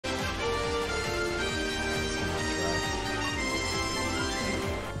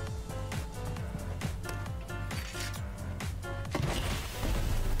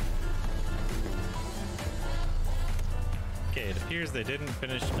appears they didn't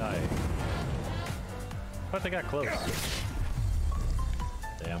finish dying. But they got close.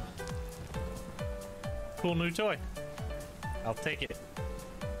 Damn. Cool new toy. I'll take it.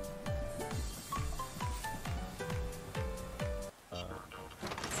 There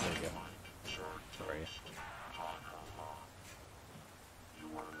you go. Sorry.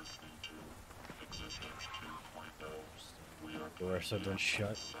 Door so don't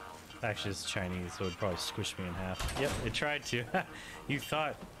shut. Actually, it's Chinese, so it would probably squish me in half. Yep, it tried to. You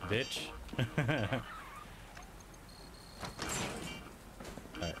thought, bitch.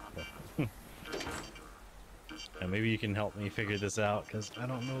 Alright, cool. And maybe you can help me figure this out, because I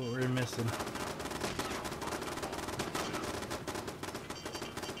don't know what we're missing.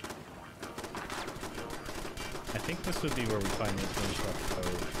 I think this would be where we finally finish off the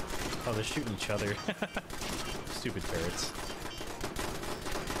code. Oh, they're shooting each other. Stupid turrets.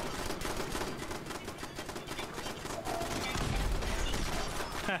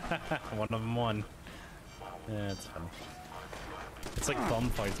 One of them won. Yeah, that's funny. It's like bum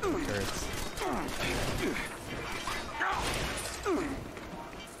fights with turrets.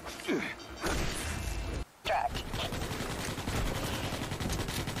 Tracked.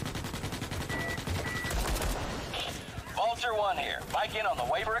 Vulture 1 here. Mike in on the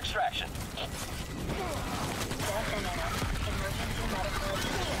waiver extraction. Death imminent. Emergency medical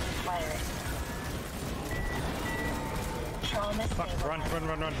attention required. Trauma Fuck, run.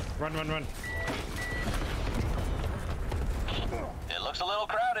 It looks a little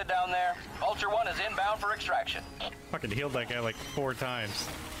crowded down there. Vulture 1 is inbound for extraction. Fucking healed that guy like 4 times.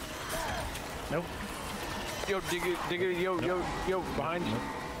 Nope. Yo, digger, yo, behind you.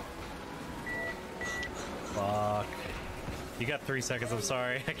 Fuck. You got 3 seconds, I'm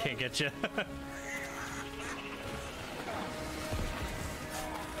sorry. I can't get you.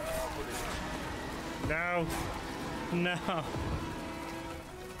 No. No.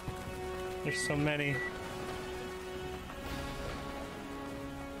 There's so many.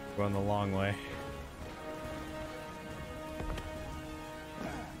 Going the long way.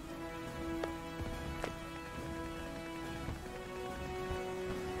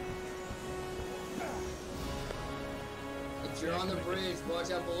 If you're on the bridge, watch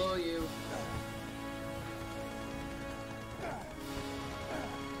out below you.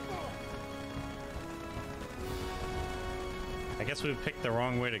 I guess we picked the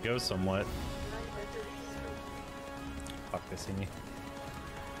wrong way to go somewhat. Fuck, they see me.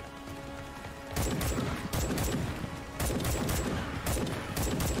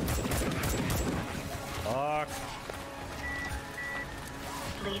 Fuck.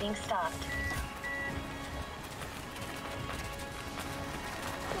 Bleeding stopped.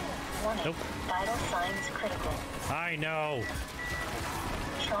 Warning. Nope. Vital signs critical. I know.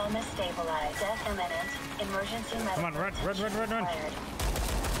 Trauma stabilized. Death imminent. Emergency medical Come on, run. required.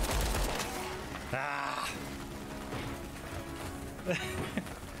 Ah.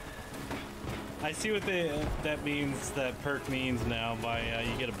 I see what that means, that perk means now by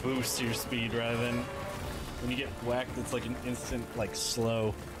you get a boost to your speed rather than when you get whacked, it's like an instant, like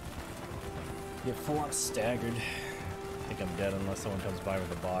slow. You get full on staggered. I think I'm dead unless someone comes by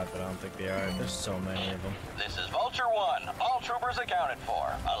with a bot, but I don't think they are. There's so many of them. This is Vulture 1. All troopers accounted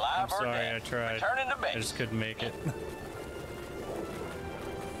for. Alive I'm or sorry, dead. I tried. Returning to base. I just couldn't make it.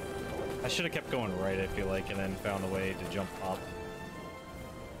 I should have kept going right, I feel like, and then found a way to jump up.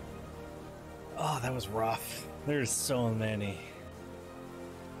 Oh, that was rough. There's so many.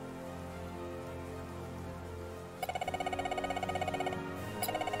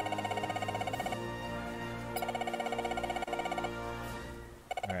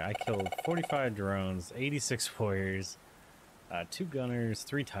 Alright, I killed 45 drones, 86 warriors, 2 gunners,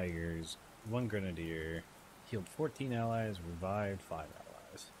 3 tigers, 1 grenadier, healed 14 allies, revived 5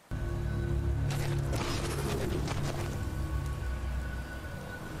 allies.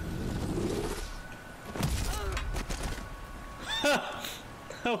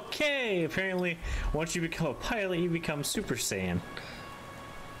 Okay, apparently once you become a pilot, you become Super Saiyan.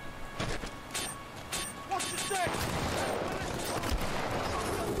 Watch the stick!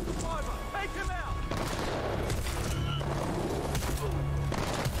 Take him out!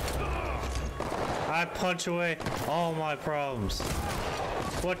 I punch away all my problems.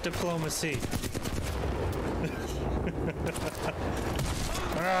 What diplomacy?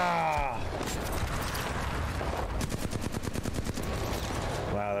 Ah!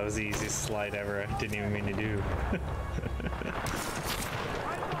 Wow, that was the easiest slide ever. I didn't even mean to do.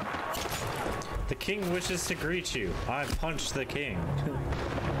 The king wishes to greet you. I punched the king.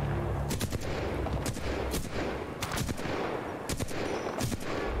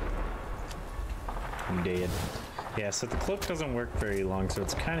 I'm dead. Yeah, so the cloak doesn't work very long, so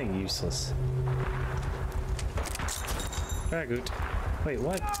it's kind of useless. Dragoot. Wait,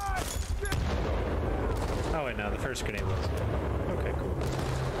 what? Oh wait, no, the first grenade was. Okay, cool.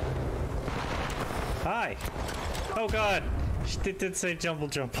 Hi! Oh god! It did say jump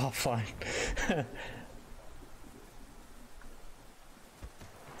offline.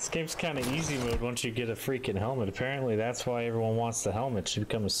 This game's kind of easy mode once you get a freaking helmet. Apparently that's why everyone wants the helmet, to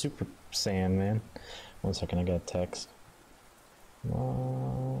become a Super Saiyan, man. 1 second, I got a text.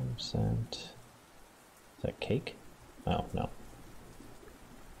 Mom sent... Is that cake? Oh, no.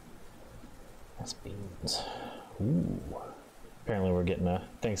 That's beans. Ooh. Apparently we're getting a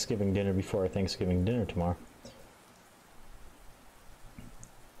Thanksgiving dinner before our Thanksgiving dinner tomorrow.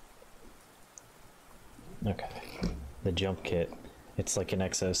 Okay. The jump kit. It's like an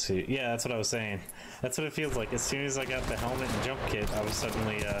exosuit. Yeah, that's what I was saying. That's what it feels like. As soon as I got the helmet and jump kit, I was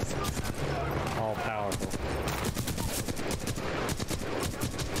suddenly all powerful.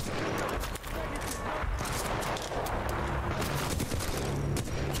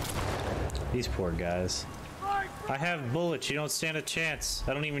 These poor guys. I have bullets. You don't stand a chance.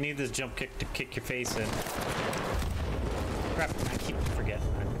 I don't even need this jump kick to kick your face in. Crap. I keep forgetting.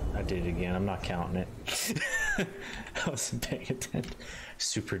 I did it again. I'm not counting it. I wasn't paying attention.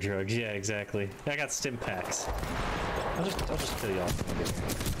 Super drugs. Yeah, exactly. I got stim packs. I'll just kill you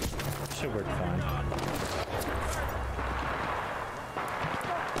off. Should work fine.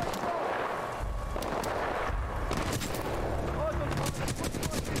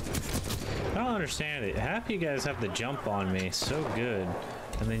 I don't understand it. Half you guys have the jump on me so good,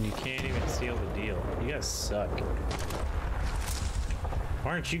 and then you can't even seal the deal. You guys suck.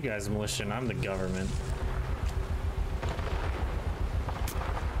 Why aren't you guys militia and I'm the government?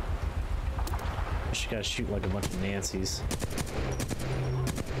 I should guys shoot like a bunch of Nancys.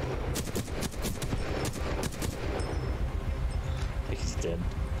 I think he's dead.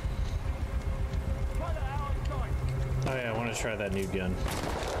 Oh yeah, I want to try that new gun.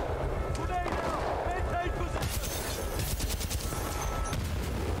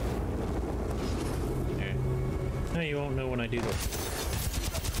 Okay. No, you won't know when I do this.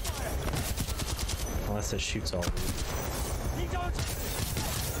 Unless it shoots all of you.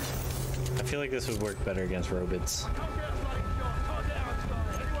 I feel like this would work better against robots.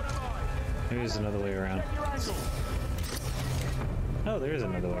 Maybe there's another way around. Oh, there is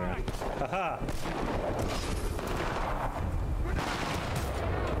another way around. Haha!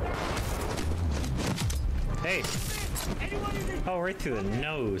 Hey! Oh, right through the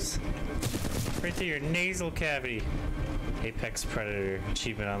nose. Right through your nasal cavity. Apex Predator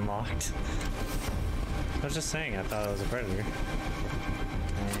achievement unlocked. I was just saying, I thought I was a predator.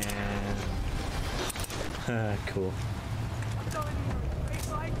 And... cool.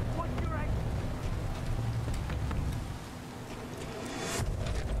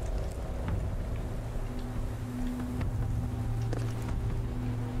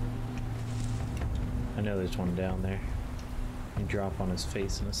 I know there's one down there. You drop on his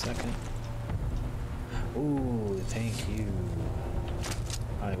face in a second. Ooh, thank you.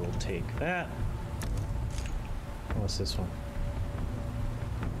 I will take that. What's this one?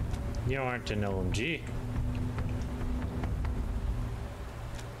 You aren't an LMG.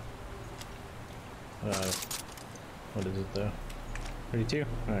 What is it though? 32?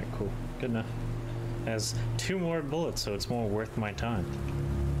 Alright, cool. Good enough. Has 2 more bullets, so it's more worth my time.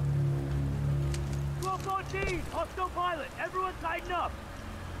 Lock on D's! Hostile pilot! Everyone tighten up!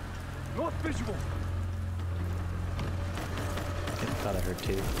 Lost visual! I thought I heard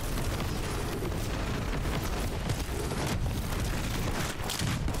 2.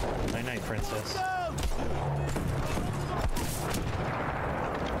 Night night, princess.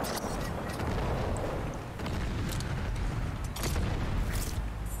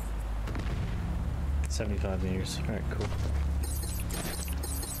 75 meters. Alright, cool.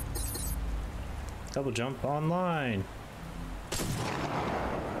 Double jump online.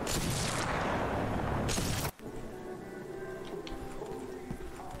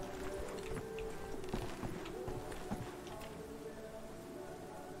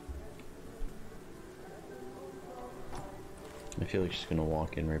 I feel like she's gonna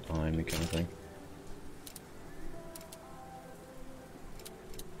walk in right behind me kind of thing.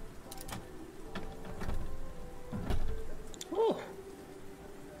 Oh!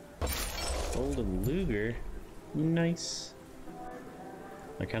 Golden Luger. Nice.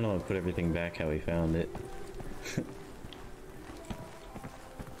 I kind of want to put everything back how we found it.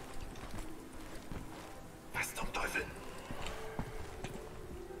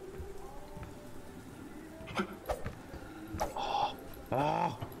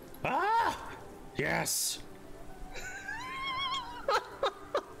 Ah! Ah! Yes!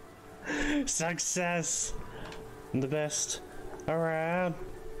 Success! I'm the best around.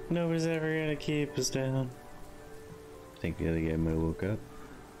 Nobody's ever gonna keep us down. I think the other guy might have woke up.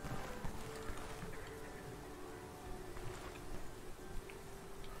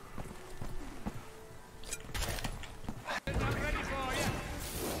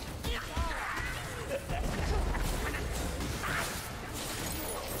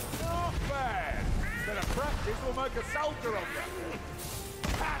 Not bad. Bit of practice will make a soldier of you.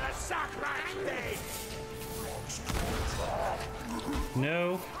 Had a sacred day.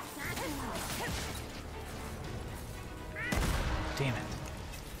 No. Damn it.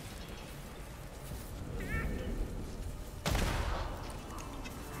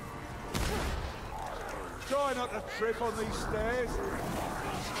 Try not to trip on these stairs.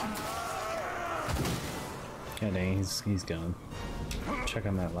 God dang, he's gone. Check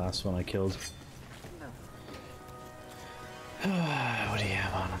on that last one I killed. What do you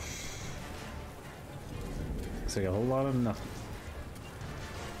have on him? Looks like a whole lot of nothing.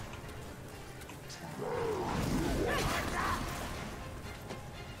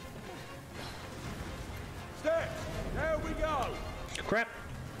 Steps. There we go. Crap!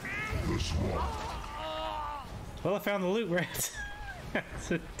 Well, I found the loot rat.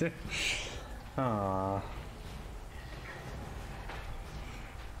 Aww.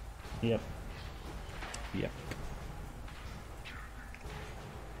 Yep. Yep.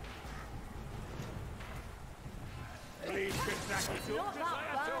 Please get back to Not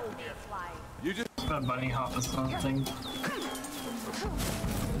that bad, fly. You just A bunny hop or something.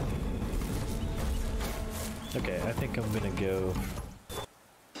 Okay, I think I'm gonna go.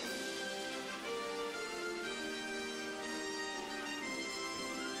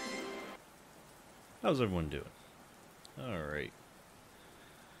 How's everyone doing? Alright.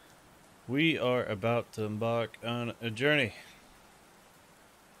 We are about to embark on a journey.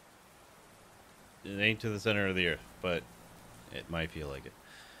 It ain't to the center of the earth, but it might feel like it.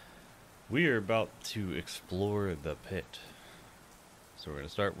 We are about to explore the pit. So we're going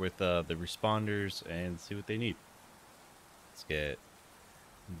to start with the responders and see what they need. Let's get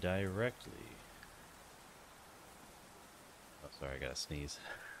directly. Oh, sorry, I gotta sneeze.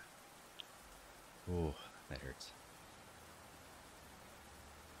 Oh, that hurts.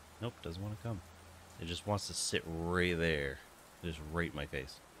 Nope, doesn't want to come. It just wants to sit right there. Just right in my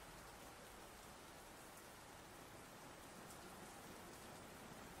face.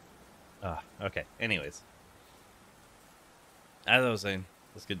 Ah, okay. Anyways. As I was saying,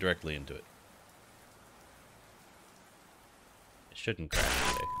 let's get directly into it. It shouldn't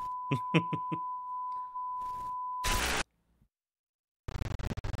crash today.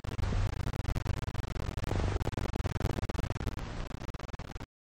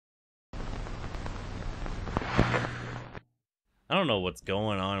 I don't know what's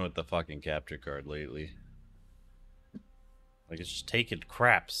going on with the fucking capture card lately. Like, it's just taking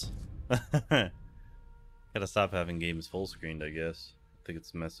craps. Gotta stop having games full screened, I guess. I think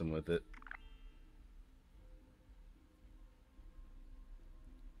it's messing with it.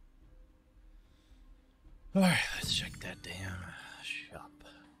 Alright, let's check that damn shop.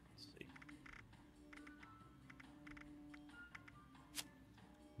 Let's see.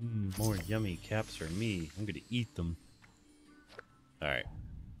 More yummy caps for me. I'm gonna eat them. Alright.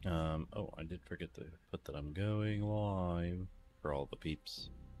 Oh, I did forget to put that I'm going live for all the peeps.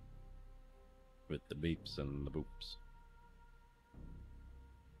 With the beeps and the boops.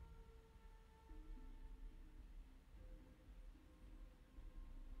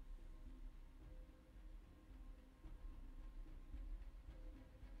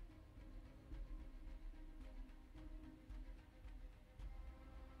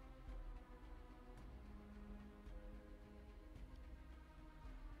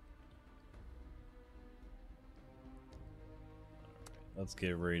 Let's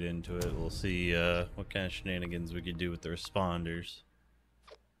get right into it. We'll see what kind of shenanigans we could do with the responders.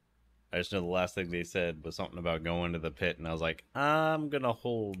 I just know the last thing they said was something about going to the pit, and I was like, I'm gonna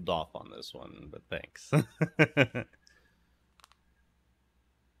hold off on this one, but thanks.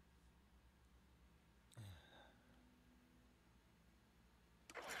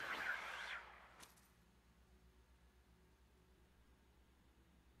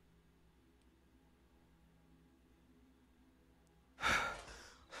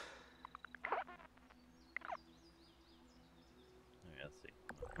 Let's see.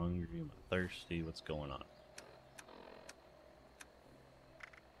 I'm hungry, I'm thirsty, what's going on?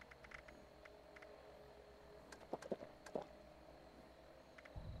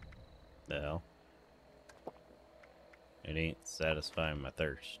 The hell? It ain't satisfying my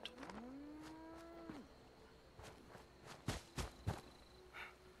thirst.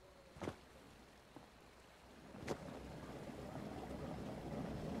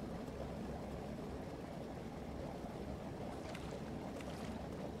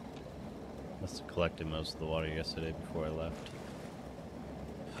 must have collected most of the water yesterday before I left.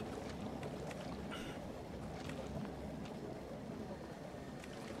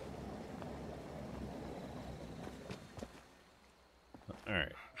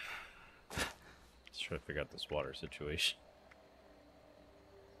 Alright. Let's try to figure out this water situation.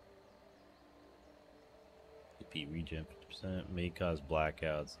 AP regen 50% may cause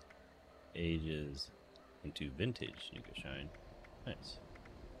blackouts, ages into vintage Nuka Shine. Nice.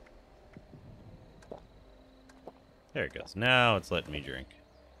 There it goes. Now it's letting me drink.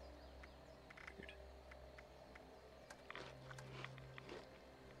 Weird.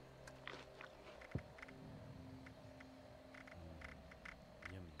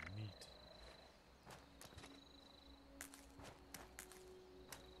 Yummy meat.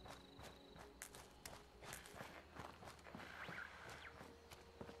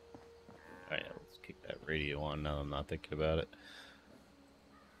 Alright, let's kick that radio on now I'm not thinking about it.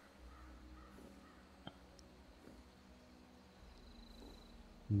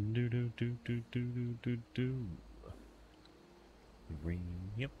 Do do do do do do do do.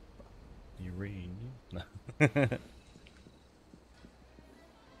 Uranium. Uranium.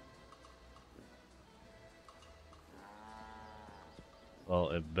 Well,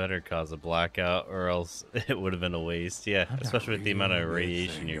 it better cause a blackout, or else it would have been a waste. Yeah, especially with the amount of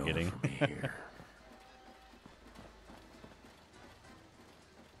radiation you're getting.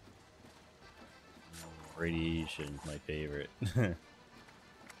 Radiation, my favorite.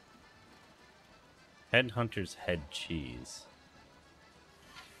 Headhunter's head cheese.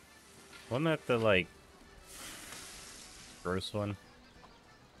 Wasn't that the, like, gross one?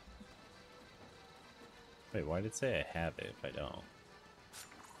 Wait, why did it say I have it if I don't?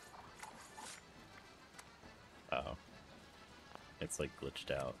 Oh. It's, like,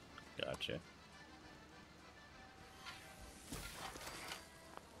 glitched out. Gotcha.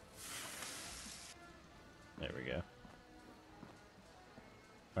 There we go.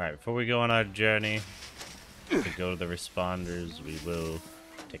 Alright, before we go on our journey to go to the responders, we will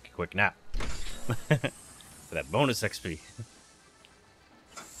take a quick nap. For that bonus XP.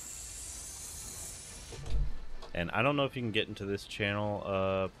 And I don't know if you can get into this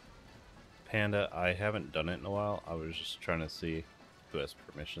channel, Panda. I haven't done it in a while. I was just trying to see who has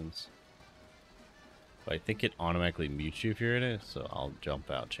permissions. But I think it automatically mutes you if you're in it, so I'll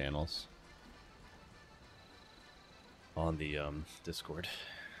jump out channels on the Discord.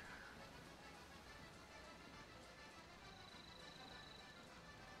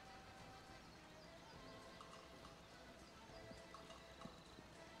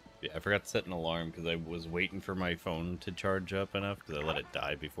 Yeah, I forgot to set an alarm because I was waiting for my phone to charge up enough because I let it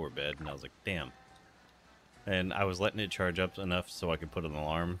die before bed, and I was like, damn. And I was letting it charge up enough so I could put an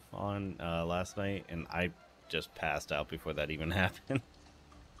alarm on last night, and I just passed out before that even happened.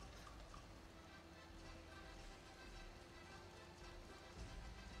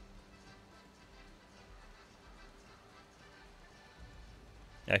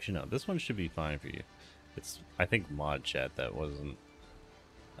 Actually, no, this one should be fine for you. It's, I think, mod chat that wasn't...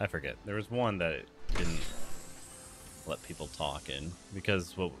 I forget. There was one that didn't let people talk in.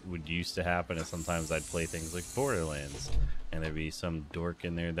 Because what would used to happen is sometimes I'd play things like Borderlands, and there'd be some dork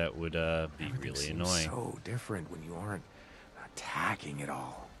in there that would be really annoying. So different when you aren't attacking it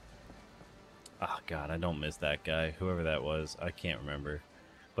all. Oh, God, I don't miss that guy. Whoever that was, I can't remember.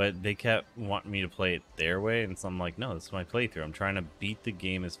 But they kept wanting me to play it their way, and so I'm like, no, this is my playthrough. I'm trying to beat the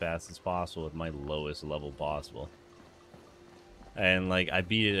game as fast as possible with my lowest level possible. And, like, I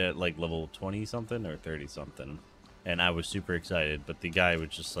beat it at, like, level 20-something or 30-something. And I was super excited, but the guy was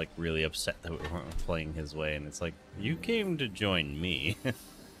just, like, really upset that we weren't playing his way. And it's like, you came to join me.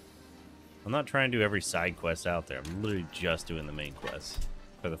 I'm not trying to do every side quest out there. I'm literally just doing the main quest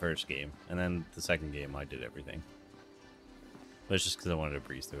for the first game. And then the second game, I did everything. But it's just because I wanted to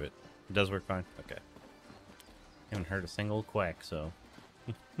breeze through it. It does work fine? Okay. Haven't heard a single quack, so...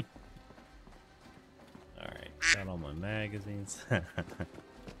 Alright, got all my magazines. That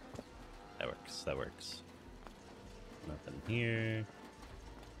works, that works. Nothing here.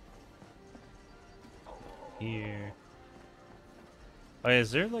 Here. Oh,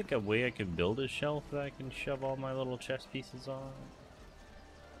 is there like a way I can build a shelf that I can shove all my little chess pieces on?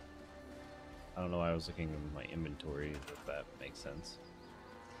 I don't know why I was looking at my inventory, if that makes sense.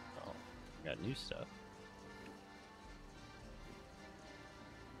 Oh, I got new stuff.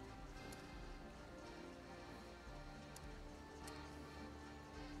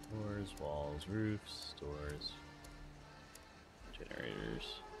 Doors, walls, roofs, doors,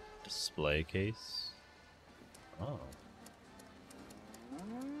 generators, display case. Oh.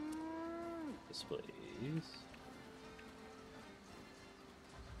 Displays.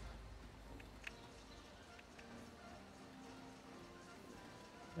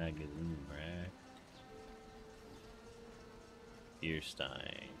 Magazine rack.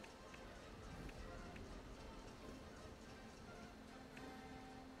 Earstein.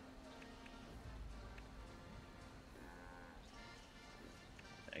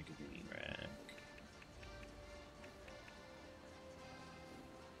 Magazine rack.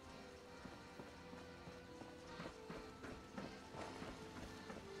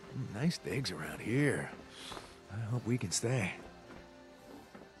 Nice digs around here. I hope we can stay.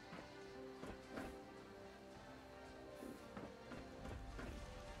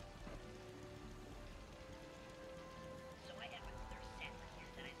 So I have another sample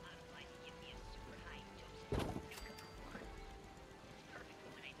here that I modified to give me a super high dosage of nuclear. It's perfect for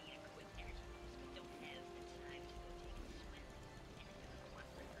when I need a quick energy boost but don't have the time to go take a swim in the Quant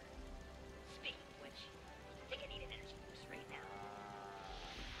River. Speaking of which, I think I need an energy boost right now.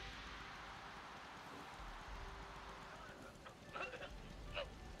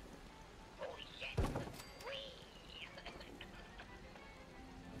 Holy shit! Whee!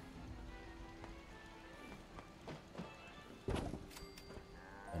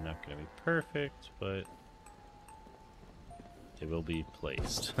 They're not going to be perfect, but they will be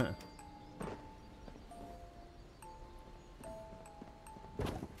placed. Okay.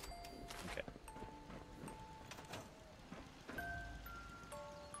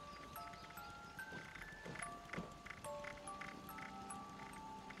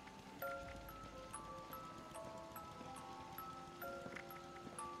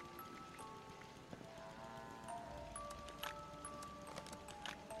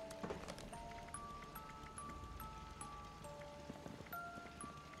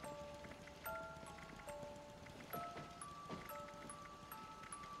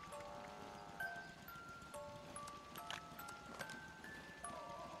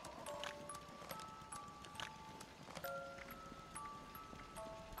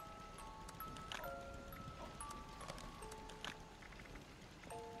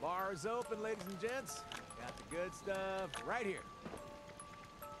 Bar is open, ladies and gents. Got the good stuff right here.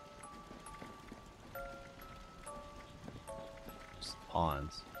 Just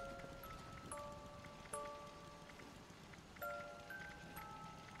pawns.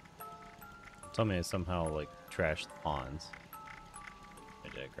 Tell me I somehow like trashed the pawns.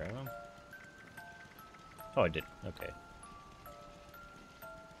 Did I grab them? Oh, I did. Okay.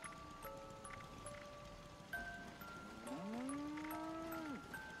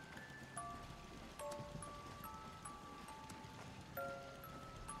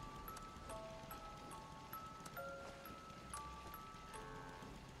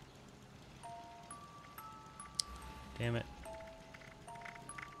 Damn it.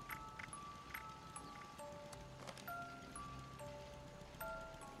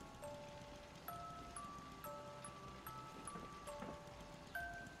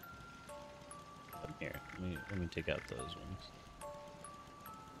 Here, let me take out those ones.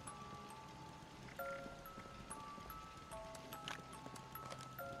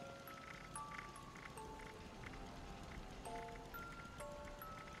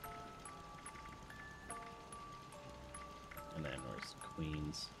 And then where's the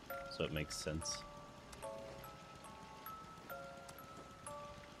queens? So it makes sense.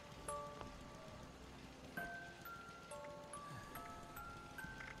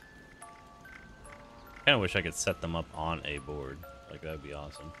 I kind of wish I could set them up on a board. Like, that'd be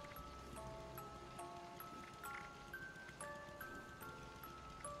awesome.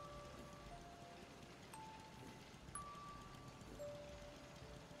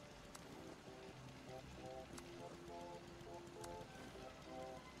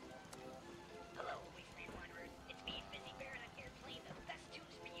 Hello, Wasteland Wanderers. It's me, BigBeard on Airplane, the best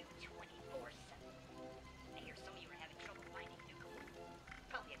tunes for you 24/7. I hear some of you are having trouble finding new gold.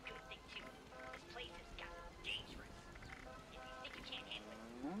 Probably a good thing, too. This place has gotten dangerous. If you think you can't handle it,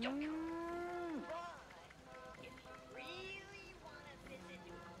 don't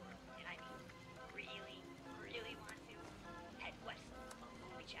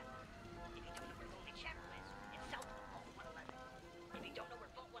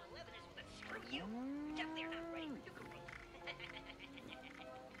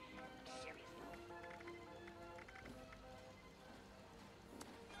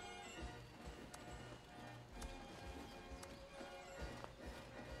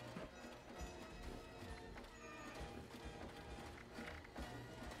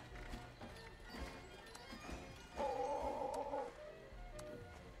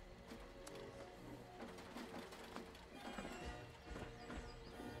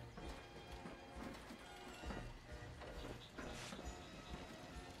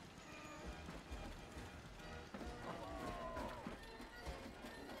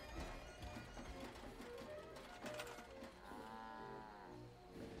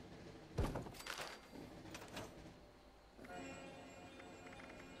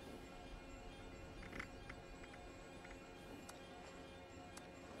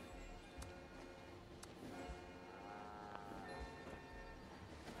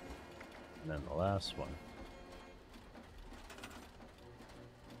And then the last one.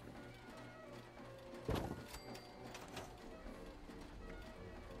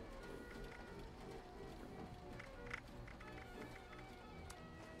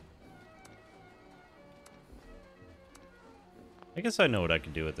 I guess I know what I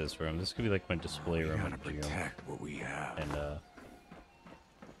could do with this room. This could be like my display room. Gotta protect what we have. And,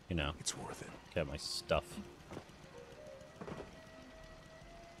 you know, It's worth it. got my stuff.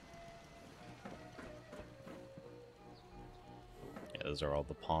 Yeah, those are all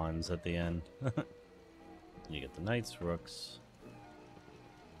the pawns at the end. You get the knights, rooks.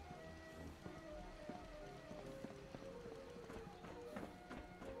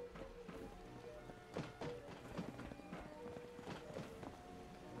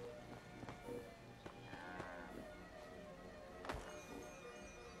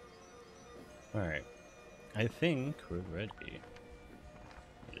 Alright, I think we're ready.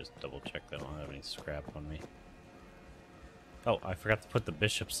 Just double check that I don't have any scrap on me. Oh, I forgot to put the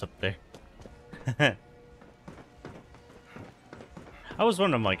bishops up there. I was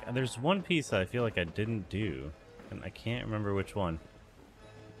wondering, like, there's one piece that I feel like I didn't do, and I can't remember which one.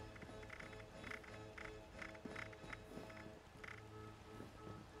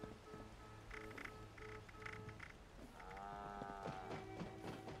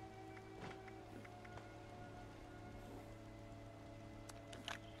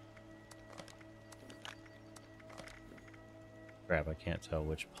 Crap, I can't tell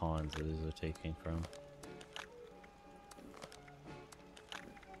which pawns it is they're taking from.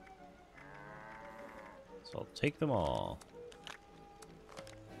 So I'll take them all.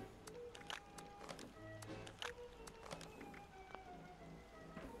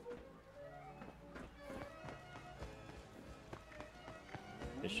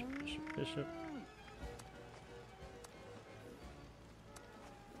 Bishop, bishop, bishop.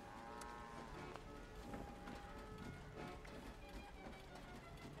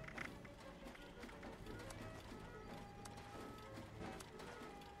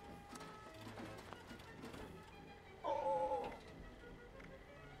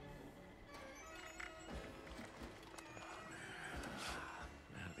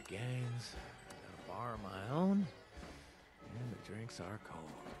 Out of the games, got a bar of my own, and the drinks are cold.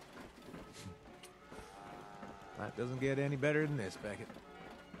 Life doesn't get any better than this, Beckett.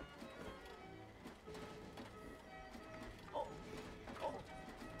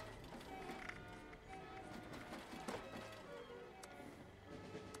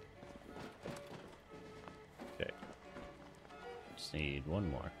 Okay. Just need one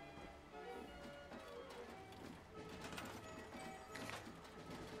more.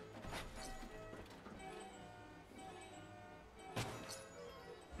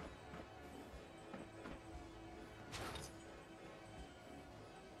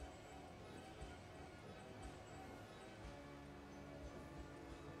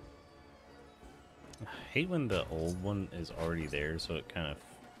 I hate when the old one is already there, so it kind of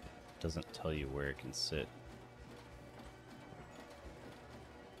doesn't tell you where it can sit.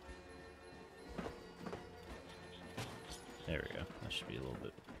 There we go. That should be a little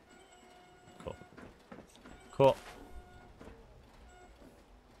bit cool. Cool.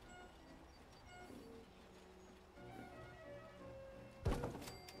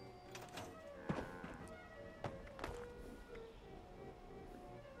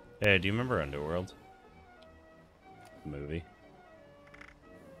 Hey, do you remember Underworld? Movie.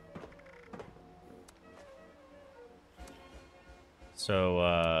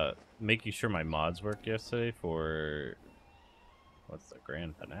 So, making sure my mods worked yesterday for what's the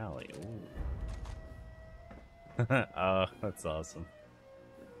grand finale? Ooh. Oh, that's awesome.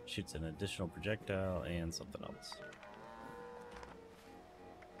 Shoots an additional projectile and something else.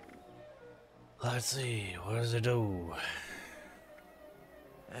 Let's see, what does it do?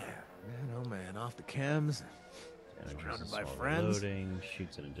 Man, oh man, off the chems. Surrounded by friends. Loading,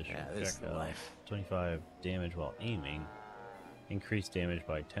 shoots an additional Yeah, this is the projectile. life. 25 damage while aiming. Increased damage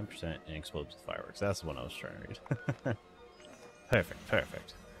by 10% and explodes with fireworks. That's the one I was trying to read. Perfect,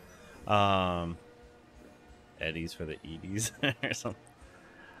 perfect. Eddies for the Eddies or something.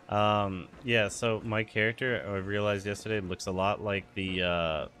 Yeah, so my character, I realized yesterday, looks a lot like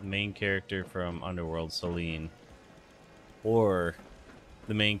the main character from Underworld, Celine. Or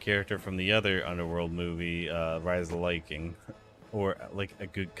the main character from the other Underworld movie, Rise of the Lycan. Or like a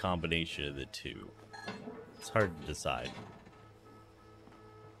good combination of the two. It's hard to decide.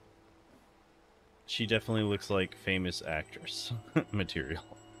 She definitely looks like famous actress material.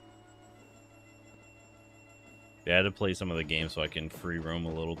 Yeah, I had to play some of the games so I can free roam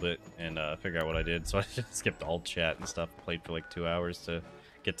a little bit and figure out what I did. So I just skipped all chat and stuff. Played for like 2 hours to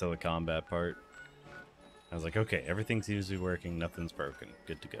get to the combat part. I was like, okay, everything seems to be working, nothing's broken,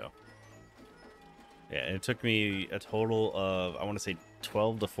 good to go. Yeah, and it took me a total of, I want to say,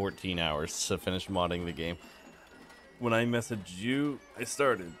 12 to 14 hours to finish modding the game. When I messaged you, I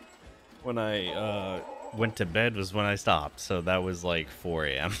started. When I went to bed was when I stopped, so that was like 4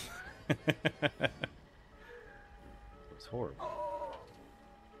 a.m. It was horrible.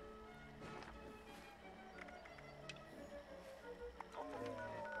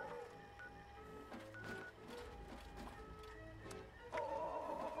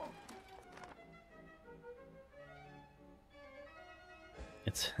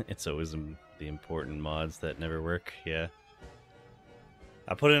 It's always the important mods that never work, yeah.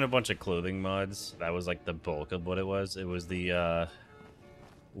 I put in a bunch of clothing mods. That was like the bulk of what it was. It was the,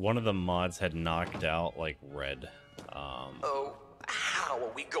 one of the mods had knocked out, like, red. Oh, how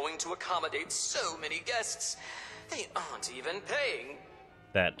are we going to accommodate so many guests? They aren't even paying.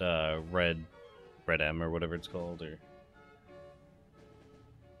 That, red M or whatever it's called, or...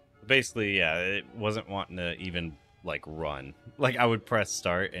 Basically, yeah, it wasn't wanting to even, like, run. Like, I would press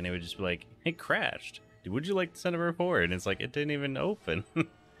start, and it would just be like, it crashed. Would you like to send a report? And it's like, it didn't even open.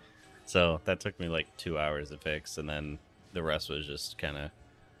 So that took me like 2 hours to fix, and then the rest was just kind of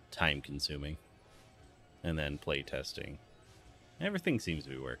time consuming. And then play testing. Everything seems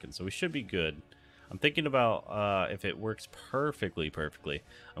to be working, so we should be good. I'm thinking about if it works perfectly,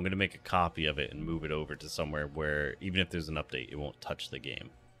 I'm going to make a copy of it and move it over to somewhere where even if there's an update, it won't touch the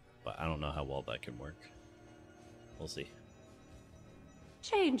game. But I don't know how well that can work. We'll see.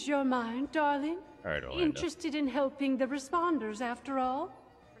 Change your mind, darling. All right, Orlando. Interested in helping the responders, after all?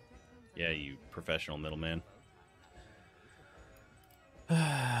 Yeah, you professional middleman. Alright,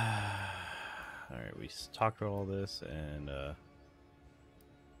 we talked about all this, and, I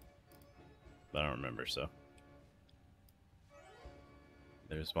don't remember, so.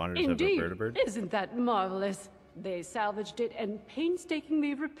 The responders Indeed. have a vertibird? Isn't that marvelous? They salvaged it and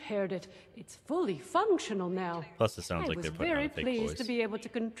painstakingly repaired it. It's fully functional now. Plus, it sounds like they're putting on a fake I was very pleased voice. to be able to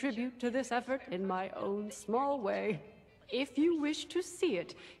contribute to this effort in my own small way. If you wish to see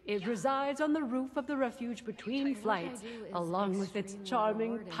it, it resides on the roof of the refuge between flights, along with its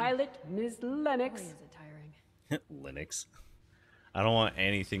charming pilot, Ms. Lennox. Linux. I don't want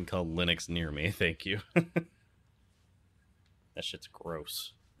anything called Linux near me, thank you. That shit's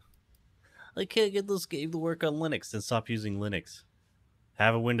gross. I can't get this game to work on Linux, then stop using Linux.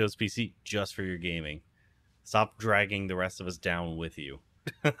 Have a Windows PC just for your gaming. Stop dragging the rest of us down with you.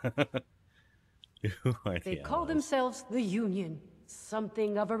 They call themselves the Union.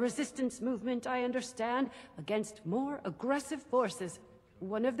 Something of a resistance movement, I understand, against more aggressive forces.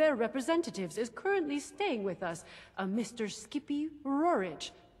 One of their representatives is currently staying with us, a Mr. Skippy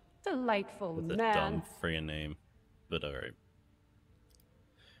Rorridge. Delightful With a man. dumb friggin' name. But alright.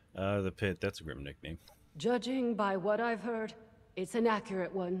 The Pit, that's a grim nickname. Judging by what I've heard, it's an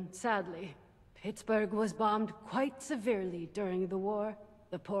accurate one, sadly. Pittsburgh was bombed quite severely during the war.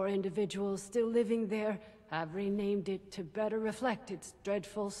 The poor individuals still living there have renamed it to better reflect its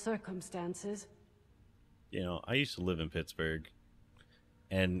dreadful circumstances. You know, I used to live in Pittsburgh.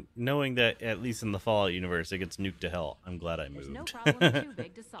 And knowing that, at least in the Fallout universe, it gets nuked to hell, I'm glad I moved. There's no problem too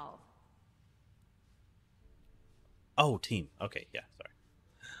big to solve. Oh, team. Okay, yeah, sorry.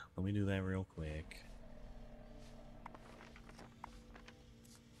 Let me do that real quick.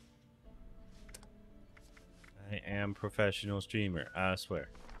 I am professional streamer, I swear.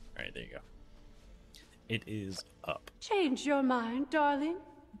 Alright, there you go. It is up. Change your mind, darling.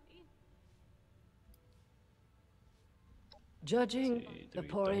 Judging the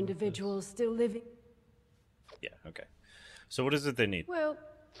poor individuals still living... Yeah, okay. So what is it they need? Well,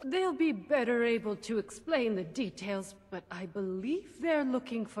 they'll be better able to explain the details, but I believe they're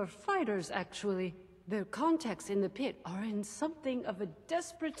looking for fighters, actually. Their contacts in the pit are in something of a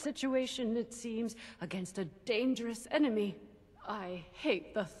desperate situation, it seems, against a dangerous enemy. I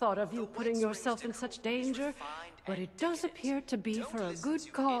hate the thought of you putting yourself in such danger, but it does appear to be for a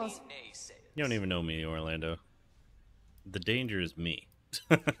good cause. You don't even know me, Orlando. The danger is me.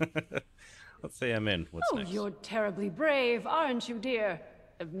 Let's say I'm in. What's next? You're terribly brave, aren't you, dear?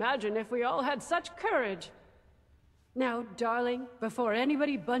 Imagine if we all had such courage. Now, darling, before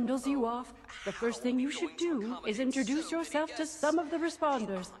anybody bundles you off, the first thing you should do is introduce yourself to some of the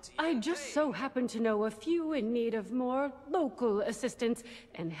responders. I just so happen to know a few in need of more local assistance,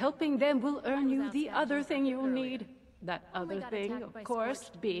 and helping them will earn you the other thing you'll need. That other thing, of course,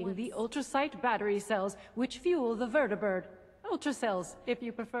 being the ultrasight battery cells, which fuel the vertibird. Ultracells, if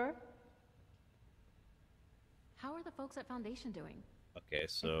you prefer. How are the folks at Foundation doing? Okay,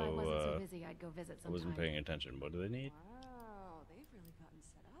 so, if I wasn't so busy, I'd go visit I wasn't sometime. paying attention. What do they need? Wow, they've really gotten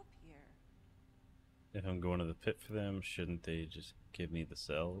If I'm going to the pit for them, shouldn't they just give me the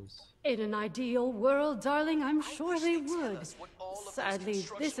cells? In an ideal world, darling, I'm sure they would. Sadly,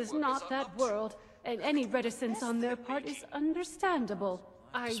 this is not that world, and any reticence on their part is understandable.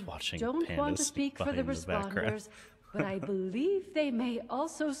 I don't want to speak for the responders, but I believe they may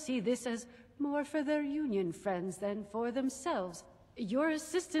also see this as more for their union friends than for themselves. Your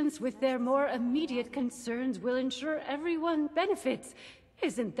assistance with their more immediate concerns will ensure everyone benefits.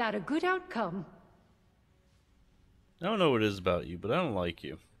 Isn't that a good outcome? I don't know what it is about you, but I don't like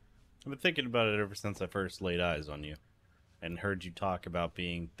you. I've been thinking about it ever since I first laid eyes on you and heard you talk about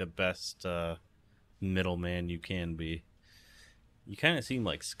being the best middleman you can be. You kind of seem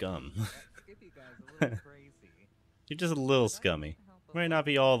like scum. You're just a little scummy. Might not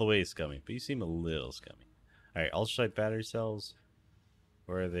be all the way scummy, but you seem a little scummy. Alright, ultralight battery cells.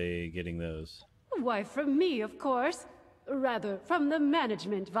 Where are they getting those? Why, from me, of course. Rather, from the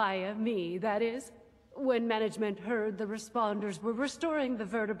management via me, that is. When management heard the responders were restoring the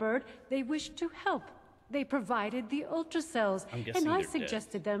vertibird, they wished to help. They provided the ultracells, and I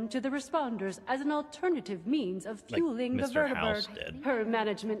suggested them to the responders as an alternative means of fueling the vertibird. Per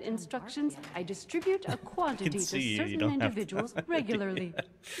management instructions, I distribute a quantity to certain individuals regularly.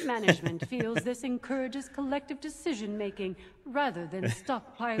 Management feels this encourages collective decision-making rather than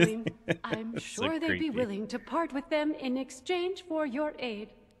stockpiling. I'm sure they'd be willing to part with them in exchange for your aid.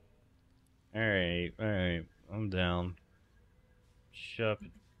 Alright, I'm down. Shut up.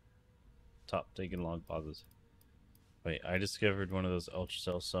 Top taking long pauses. Wait, I discovered one of those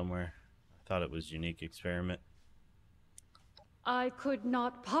ultracells somewhere. I thought it was unique experiment. I could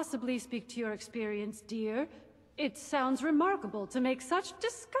not possibly speak to your experience, dear. It sounds remarkable to make such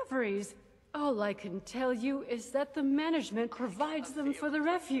discoveries. All I can tell you is that the management provides them for the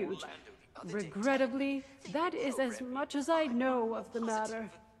refuge. Regrettably, that is as much as I know of the matter.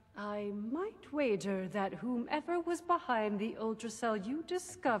 I might wager that whomever was behind the ultracell you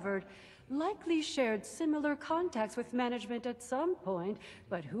discovered likely shared similar contacts with management at some point,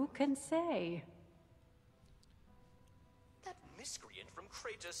 but who can say? That miscreant from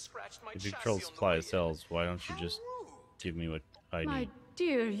Crater scratched my If you control supply of cells, why don't you just give me what I need? My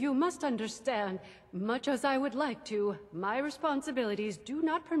dear, you must understand, much as I would like to, my responsibilities do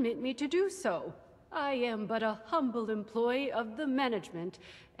not permit me to do so. I am but a humble employee of the management,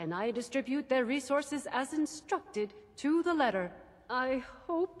 and I distribute their resources as instructed to the letter. I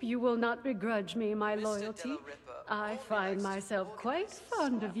hope you will not begrudge me my loyalty. I find myself quite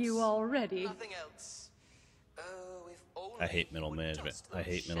fond of you already. I hate middle management. I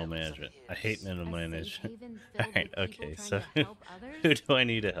hate middle management. I hate middle management. Alright, okay, so who do I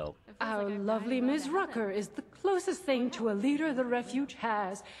need to help? Our lovely Ms. Rucker is the closest thing to a leader the refuge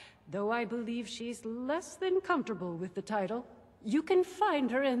has, though I believe she's less than comfortable with the title. You can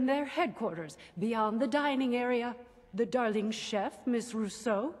find her in their headquarters, beyond the dining area. The darling chef, Miss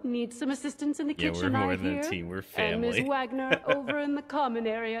Rousseau, needs some assistance in the kitchen, we're more I than hear. a team, we're family. And Ms. Wagner, over in the common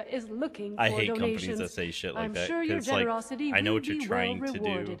area, is looking for I hate donations. companies that say shit like I'm that. sure your generosity I know will what you're be trying well to do,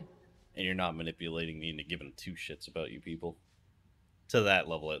 rewarded. and you're not manipulating me into giving two shits about you people. To that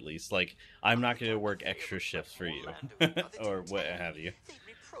level, at least. Like, I'm not going to work extra shifts for you, or what have you.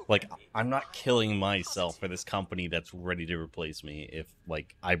 Like, I'm not killing myself for this company that's ready to replace me. If,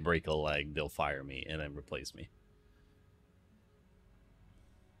 like, I break a leg, they'll fire me and then replace me.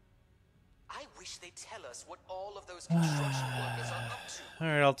 I wish they'd tell us what all of those construction workers are up to.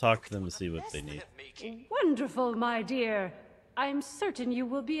 Alright, I'll talk to them and see what they need. Wonderful, my dear. I'm certain you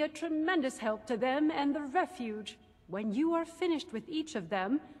will be a tremendous help to them and the refuge. When you are finished with each of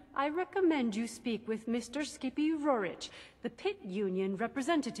them, I recommend you speak with Mr. Skippy Rorich, the Pitt Union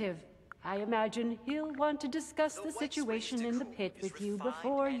representative. I imagine he'll want to discuss the situation in the pit with you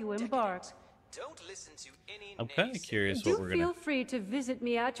before you embark. I'm kind of curious Do what we're gonna... feel free to visit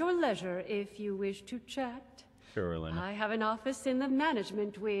me at your leisure if you wish to chat. Sure, Elena. I have an office in the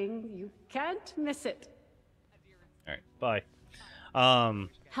management wing. You can't miss it. Alright, bye. Do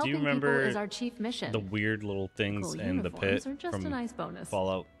Helping you remember people is our chief mission. the weird little things Cool in the pit uniforms are just from a nice bonus.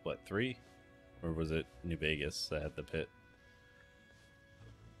 Fallout, what, 3? Or was it New Vegas that had the pit?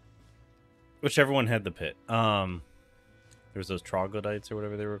 Whichever one had the pit. There was those troglodytes or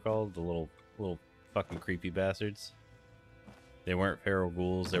whatever they were called, the little fucking creepy bastards. They weren't feral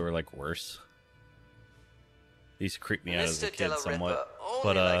ghouls, they were like worse. They used to creep me out as a kid somewhat.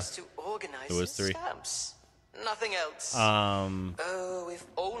 But it was 3. Stamps. Nothing else. Oh, if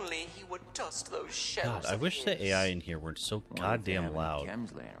only he would dust those shells. God, I wish the AI in here weren't so goddamn loud.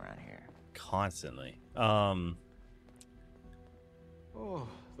 Chems laying around here. Constantly. Oh,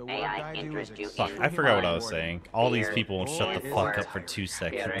 the work AI I do is interest you Fuck, in I forgot what I was more saying. All these beer people won't shut the or fuck up for 2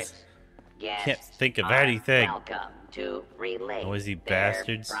 seconds. spirits. Guests Can't think of are anything. welcome to relate Noisy their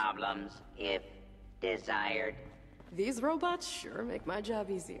bastards. problems if desired. These robots sure make my job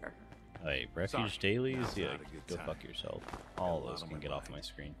easier. Hey, refuge dailies? Yeah, go fuck yourself. All of those can get off my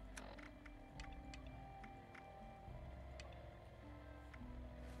screen.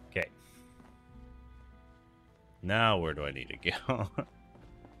 Okay. Now where do I need to go?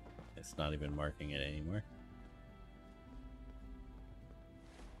 It's not even marking it anymore.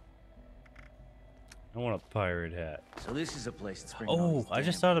 I want a pirate hat. So this is a place that's Oh, I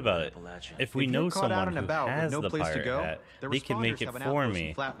just thought about it. If we know someone who has the pirate hat, they can make it for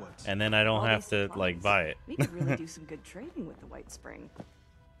me, and then I don't have to like buy it. We could really do some good trading with the White Spring.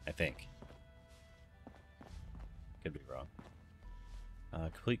 I think. Could be wrong.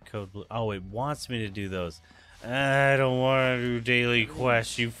 Complete code blue. Oh, it wants me to do those. I don't want to do daily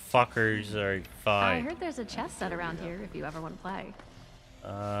quests, you fuckers. Alright, fine. I heard there's a chess set around here if you ever want to play.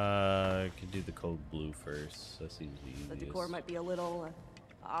 Could do the code blue first. That seems the easiest. The decor might be a little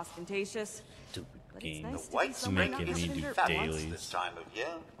ostentatious. Stupid but game. it's nice The White Spring making me do dailies. This time of year.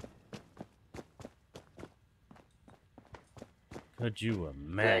 Could you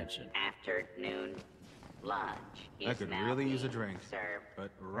imagine? Good afternoon. Lunch is I could now really use a being drink, served.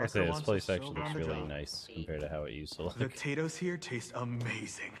 but I'll say this place actually looks really nice compared to how it used to look. The potatoes here taste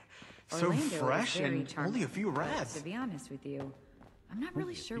amazing. Orlando So fresh is very and charming, only a few but rads. To be honest with you, I'm not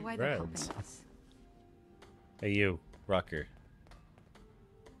really sure why they're helping rads. us. Hey you, Rucker.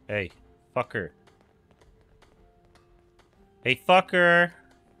 Hey, fucker. Hey, fucker!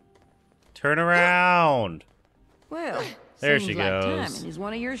 Turn around! Well, there seems she like goes. timing is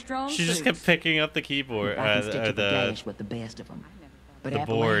one of your strong She just suits. kept picking up the keyboard, I can stick to the the dash with the best of them. But the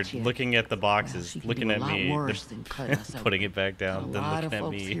board, Appalachia, looking at the boxes, she can looking do a at lot me, worse than cut us open. putting it back down, A then lot of looking at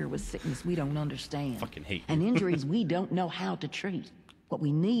folks me. here with sickness we don't understand. Fucking hate And you. injuries we don't know how to treat. What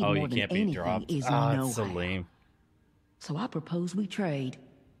we need Oh, more you than can't be anything dropped. is Ah, know-how. it's so lame. So I propose we trade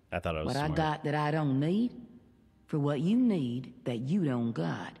I thought I was what smart. I got that I don't need for what you need that you don't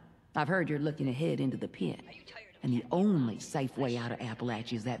got. I've heard you're looking ahead into the pit. And the only safe way out of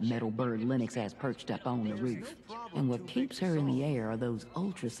Appalachia is that metal bird Lennox has perched up on the roof. And what keeps her in the air are those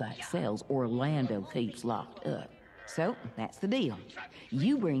ultrasonic cells Orlando keeps locked up. So, that's the deal.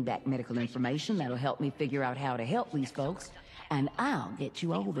 You bring back medical information that'll help me figure out how to help these folks, and I'll get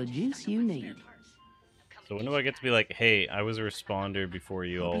you all the juice you need. So when do I get to be like, hey, I was a responder before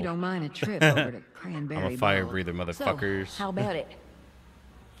you all... Hope you don't mind a trip over to Cranberry I'm a fire Bog. breather, motherfuckers. So, how about it?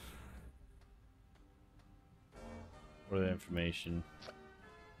 What are the information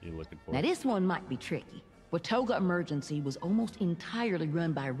you're looking for? Now this one might be tricky. Watoga Emergency was almost entirely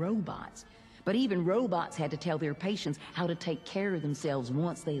run by robots. But even robots had to tell their patients how to take care of themselves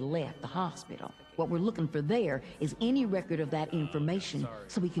once they left the hospital. What we're looking for there is any record of that information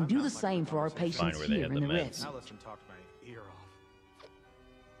so we can do the same for our patients where they here had in the the meds. refuge. Allison talked my ear off.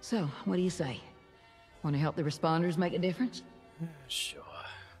 So, what do you say? Want to help the responders make a difference? Sure.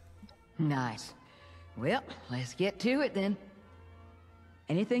 Nice. Well, let's get to it then.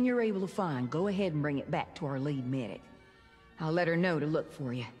 Anything you're able to find, go ahead and bring it back to our lead medic. I'll let her know to look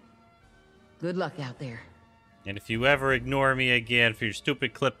for you. Good luck out there. And if you ever ignore me again for your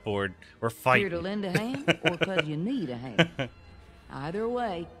stupid clipboard, we're fighting. Here to lend a hand, or because you need a hand. Either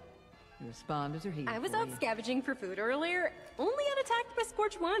way, the responders are here. I was for out you. scavenging for food earlier, only got attacked by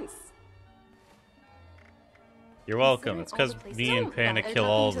Scorch once. You're welcome. It's because me and Panic kill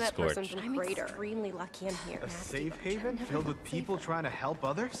all the Scorch. I'm extremely lucky I'm here. A safe haven filled with people trying to help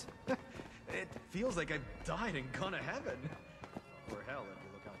others? It feels like I've died and gone to heaven. Or hell, if you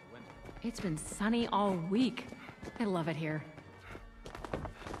look out the window. It's been sunny all week. I love it here.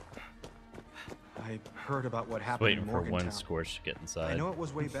 I heard about what happened Waiting in for one Morgantown. Scorch to get inside. I know it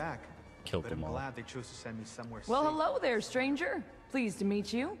was way back. Killed but them I'm all. glad they chose to send me somewhere Well, safe. hello there, stranger. Pleased to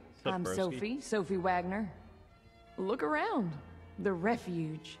meet you. up, I'm broski? Sophie Wagner. Look around. The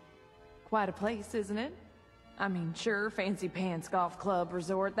refuge. Quite a place, isn't it? I mean, sure, fancy pants golf club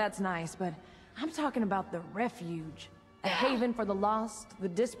resort, that's nice, but I'm talking about the refuge. A haven for the lost, the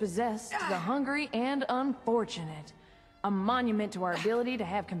dispossessed, the hungry, and unfortunate. A monument to our ability to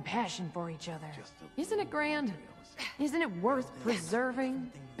have compassion for each other. Isn't it grand? Isn't it worth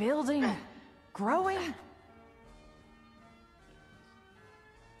preserving, building, growing?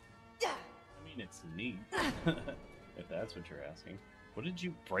 I mean, it's neat. If that's what you're asking. What did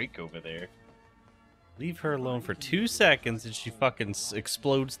you break over there? Leave her alone for 2 seconds and she fucking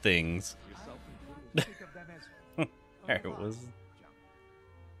explodes things. There it was.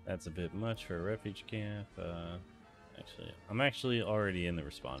 That's a bit much for a refuge camp. I'm actually already in the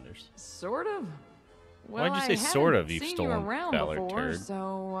responders. Sort of. Well, Why'd you say I sort haven't of, you seen stolen around valor before, turd?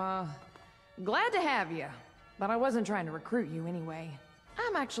 so Glad to have you, but I wasn't trying to recruit you anyway.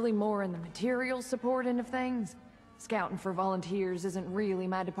 I'm actually more in the material support end of things. Scouting for volunteers isn't really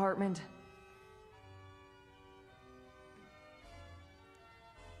my department.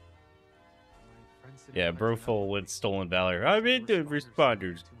 Yeah, Broful with Stolen Valor. I'm into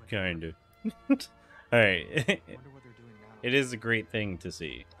responders, kinda. Alright. It is a great thing to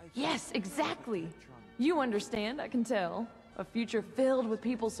see. Yes, exactly. You understand, I can tell. A future filled with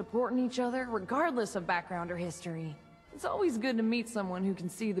people supporting each other, regardless of background or history. It's always good to meet someone who can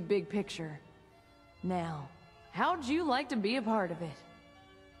see the big picture. Now, how'd you like to be a part of it?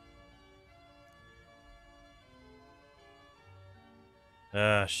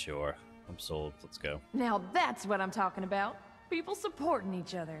 Sure. I'm sold. Let's go. Now that's what I'm talking about. People supporting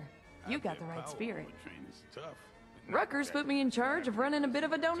each other. You got the right spirit. Rucker's put me in charge of running a bit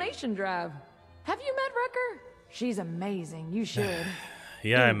of a donation drive. Have you met Rucker? She's amazing. You should.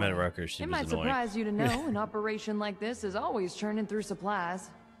 Yeah, anyway, I met Rucker. She it was might annoying. surprise you to know an operation like this is always churning through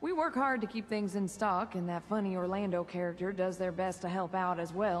supplies. We work hard to keep things in stock, and that funny Orlando character does their best to help out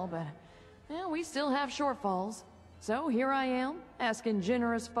as well, but well, we still have shortfalls. So here I am, asking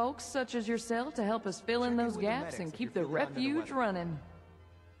generous folks such as yourself to help us fill in those gaps and keep the refuge running.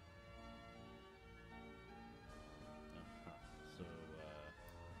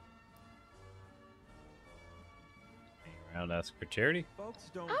 Around ask for charity?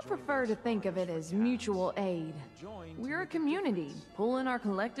 I prefer to think of it as mutual aid. We're a community, pulling our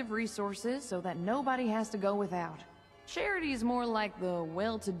collective resources so that nobody has to go without. Charity's more like the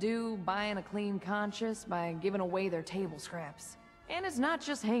well-to-do buying a clean conscience by giving away their table scraps. And it's not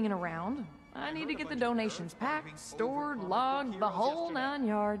just hanging around. I need to get the donations packed, stored, logged, the whole 9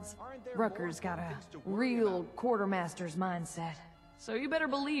 yards. Rucker's got a real quartermaster's mindset. So you better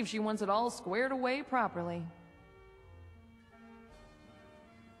believe she wants it all squared away properly.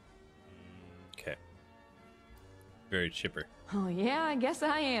 Okay. Very chipper. Oh yeah, I guess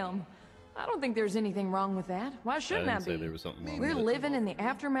I am. I don't think there's anything wrong with that. Why shouldn't I didn't say be? there was something wrong We're with it. living in the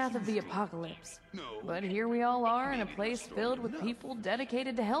aftermath of the apocalypse. But here we all are in a place filled with people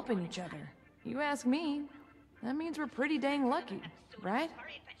dedicated to helping each other. You ask me, that means we're pretty dang lucky, right?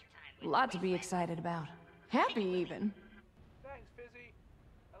 A lot to be excited about. Happy even. Thanks, Fizzy.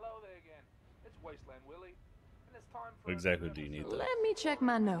 Hello there again. It's Wasteland Willie. And it's time for What exactly do you need though? Let me check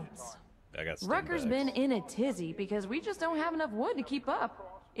my notes. I got Rucker's been in a tizzy because we just don't have enough wood to keep up.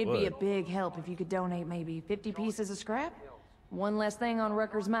 It'd be a big help if you could donate maybe 50 pieces of scrap. One less thing on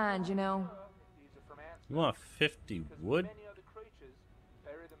Rucker's mind, you know. You want 50 wood?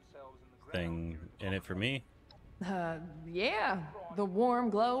 Thing in it for me? Yeah. The warm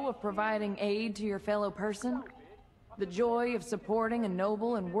glow of providing aid to your fellow person. The joy of supporting a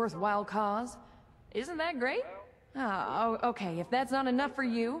noble and worthwhile cause. Isn't that great? Okay, if that's not enough for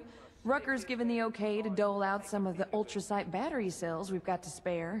you, Rucker's given the okay to dole out some of the ultrasight battery cells we've got to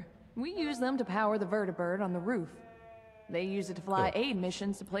spare. We use them to power the vertibird on the roof. They use it to fly aid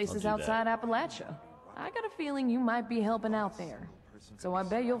missions to places outside Appalachia. I got a feeling you might be helping out there. So I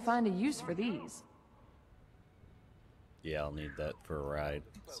bet you'll find a use for these. Yeah, I'll need that for a ride,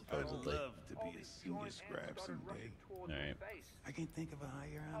 supposedly. I'd love to be a senior scribe someday. Alright. I can't think of a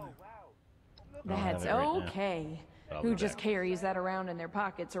higher honor. That's okay. Who just carries that around in their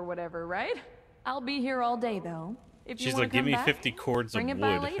pockets or whatever, right? I'll be here all day, though. If you She's wanna like, give come me back, 50 cords of bring wood. it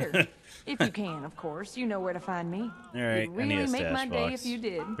by later. If you can, of course. You know where to find me. Alright, You'd I need really a make stash my day box. if you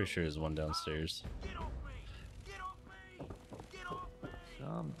did. Pretty sure there's one downstairs.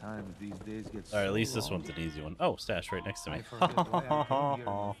 Sometimes these days get Alright, at so least this long. one's an easy one. Oh, stash right next to me. I forget why I came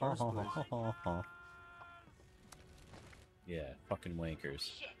here in the first place. Yeah, fucking wankers.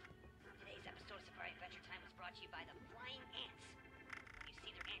 Shit. Today's episode of Safari Adventure Time was brought to you by the Flying Ants. When you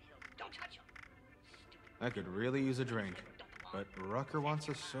see their anthills, don't touch them. I could really use a drink, but Rucker wants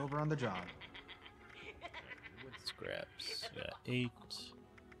us sober on the job. Wood scraps. Got 8.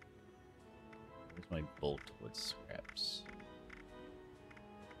 Where's my boltwood scraps?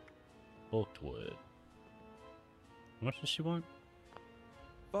 Boltwood. How much does she want?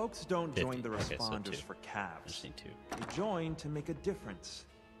 Folks don't 50. join the Okay, so responders 2. for I cabs. just need 2. They join to make a difference.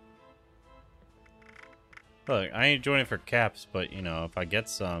 Look, I ain't joining for caps, but, you know, if I get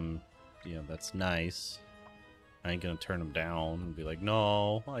some, you know, that's nice. I ain't gonna turn them down and be like,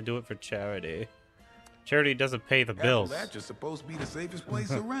 no, I do it for charity. Charity doesn't pay the bills. Appalachia's supposed to be the safest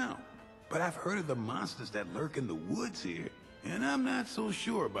place around. But I've heard of the monsters that lurk in the woods here, and I'm not so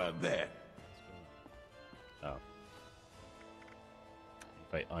sure about that. Oh.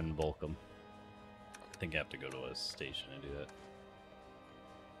 If I unbulk them. I think I have to go to a station and do that.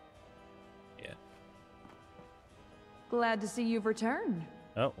 Yeah. Glad to see you've returned.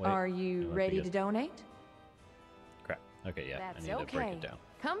 Oh, wait. Are you ready to donate? Crap. Okay, yeah. That's I need to break okay. it down.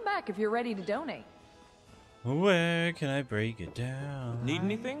 Come back if you're ready to donate. Where can I break it down? Need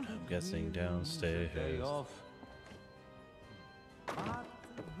anything? I'm guessing downstairs.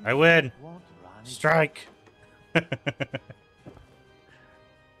 I win! Strike! The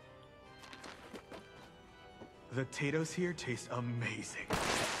potatoes here taste amazing.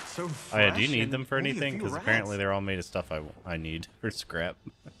 So fresh. Oh yeah, do you need and them for only a anything? few Because rats. apparently they're all made of stuff I need for scrap.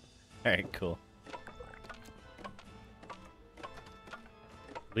 Alright, cool.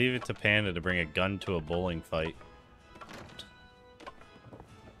 Leave it to Panda to bring a gun to a bowling fight.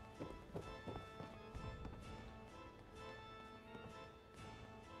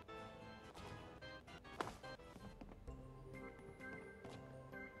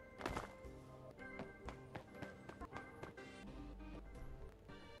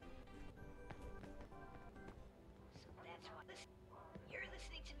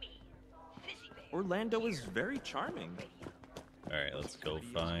 Orlando is very charming. Alright, let's go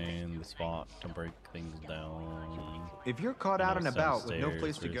find the spot to break things down. If you're caught out and about with no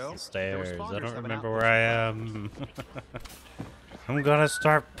place to go, stairs. the I responders don't have an remember outlet. where I am. I'm gonna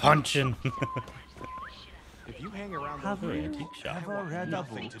start punching. If you hang around Have the you antique shop, ever I want read a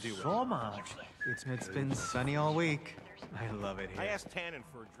nothing book to do with so it. much? It's been sunny all week. I love it I here. asked Tannen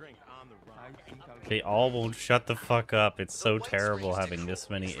for a drink on the run. They all won't shut the fuck up. It's so terrible having this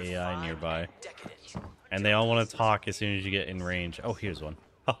many AI nearby. And they all want to talk as soon as you get in range. Oh, here's one.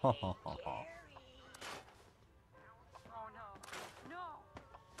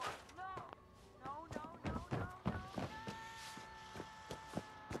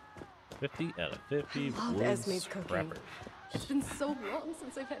 50 out of 50 Love wood Esme's cooking. scrapper. It's been so long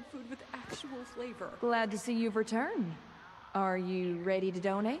since I've had food with actual flavor. Glad to see you've returned. Are you ready to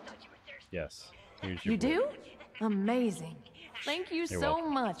donate? Yes. Here's your You do? Amazing. Thank you You're so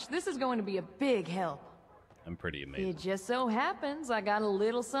welcome. much. This is going to be a big help. I'm pretty amazing. It just so happens I got a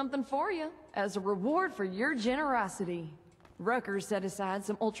little something for you as a reward for your generosity. Rucker set aside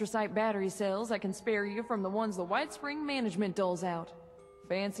some ultrasight battery cells that can spare you from the ones the White Spring management doles out.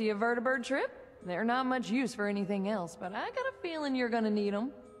 Fancy a vertibird trip? They're not much use for anything else, but I got a feeling you're gonna need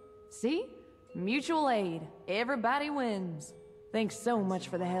them. See? Mutual aid. Everybody wins. Thanks so much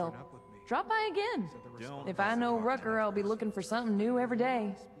for the help. Drop by again. If I know Rucker, I'll be looking for something new every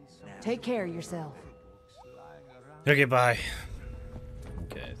day. Take care of yourself. Okay, bye.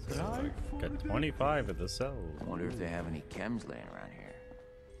 Okay, so got 25 of the cells. Wonder if they have any chems laying around here.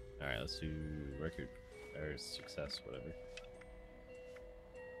 Alright, let's do record or success, whatever.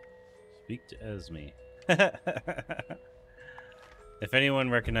 Speak to Esme. If anyone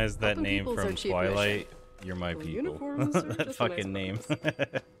recognized that Helping name peoples from are cheap Twilight, you're my Well, people. uniforms are That just fucking nice name.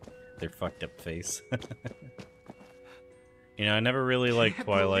 Their fucked up face. You know, I never really liked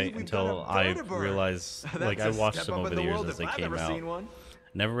Twilight until I realized, like, I watched them over the years as they came out.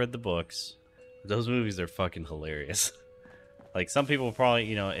 Never read the books. Those movies are fucking hilarious. Like, some people probably,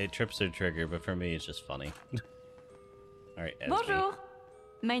 you know, it trips their trigger, but for me, it's just funny. Alright, Esme. Bonjour.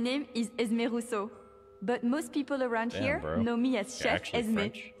 My name is Esme Rousseau, but most people around Damn, here bro. know me as You're Chef actually Esme.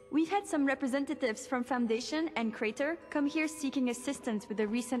 French. We've had some representatives from Foundation and Crater come here seeking assistance with the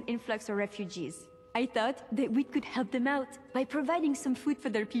recent influx of refugees. I thought that we could help them out by providing some food for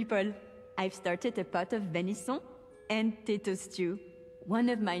their people. I've started a pot of venison and potato stew, one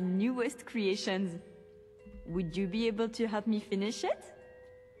of my newest creations. Would you be able to help me finish it?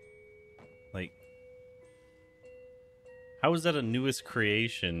 Like, how is that a newest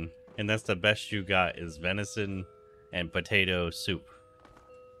creation? And that's the best you got is venison and potato soup.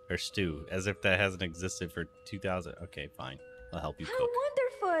 Or stew. As if that hasn't existed for 2000. Okay, fine. I'll help you How cook.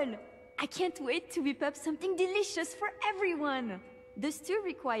 wonderful! I can't wait to whip up something delicious for everyone. The stew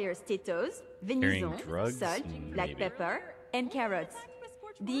requires potatoes, venison, drugs? salt, black Maybe. pepper, and carrots.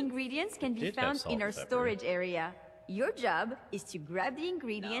 The ingredients can be Did have found salt in our and pepper. storage area. Your job is to grab the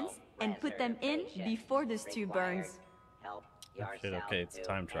ingredients and put them in before the stew burns. Oh, shit, okay, it's a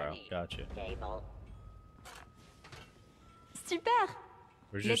time trial. Gotcha. Super!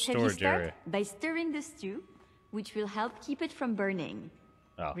 Where's your Let's have you storage start area? by stirring the stew, which will help keep it from burning.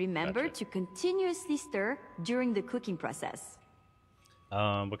 Oh, Remember gotcha. to continuously stir during the cooking process.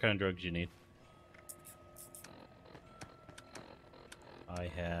 What kind of drugs do you need? I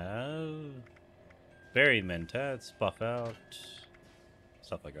have berry mentats, buff out,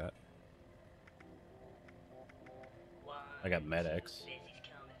 stuff like that. I got Med-X.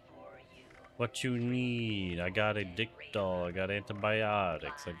 What you need? I got a Dictol, I got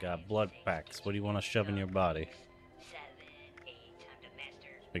antibiotics, I got blood packs. What do you want to shove in your body?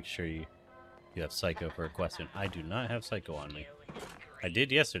 Make sure you have Psycho for a question. I do not have Psycho on me. I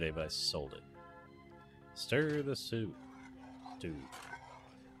did yesterday, but I sold it. Stir the soup. Dude.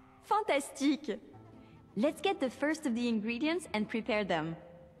 Fantastique! Let's get the first of the ingredients and prepare them.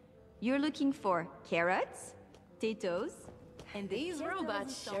 You're looking for carrots, potatoes, And these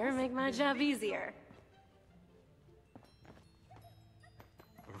robots sure make my job easier.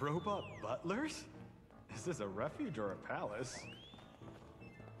 Robot butlers? Is this a refuge or a palace?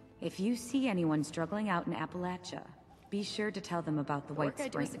 If you see anyone struggling out in Appalachia, be sure to tell them about the White Work I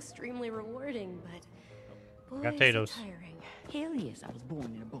do is Spring. extremely rewarding, but boy, Got is it potatoes. tiring. Hell yes, I was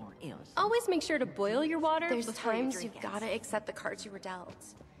born in a barn else. Always make sure to boil your water. There's before you times drink you've it. Gotta accept the cards you were dealt.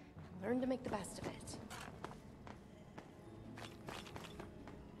 Learn to make the best of it.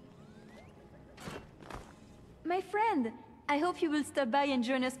 My friend, I hope you will stop by and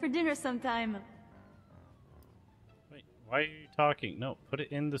join us for dinner sometime. Wait, why are you talking? No, put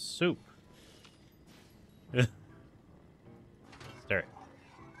it in the soup. Stir it.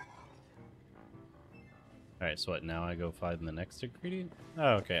 Alright, so what, now I go find the next ingredient?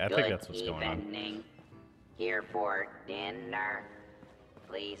 Oh, okay, I think that's what's going on. Evening. Here for dinner.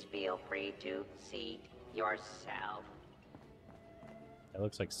 Please feel free to seat yourself. It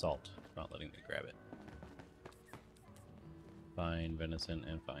looks like salt. Not letting me grab it. Fine venison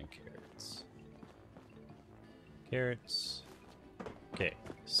and fine carrots. Carrots. Okay,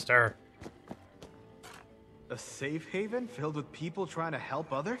 stir. A safe haven filled with people trying to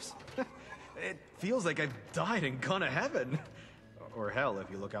help others? It feels like I've died and gone to heaven. Or hell, if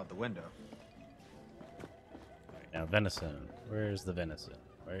you look out the window. Alright, now venison. Where's the venison?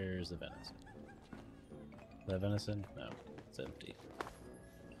 Where's the venison? Is that venison? No, it's empty.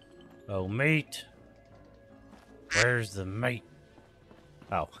 Oh, meat! Where's the meat?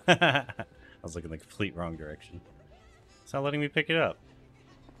 Oh. I was looking the complete wrong direction. It's not letting me pick it up.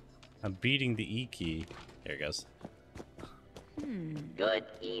 I'm beating the E key. There it goes. Good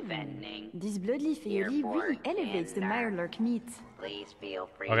evening. This bloodleaf Here aioli for really elevates the dinner. mirelurk meat. Please feel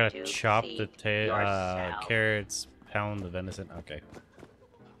free I gotta to chop the seat yourself. carrots, pound the venison. Okay.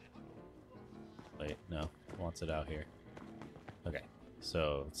 Wait, no. Wants it out here. Okay.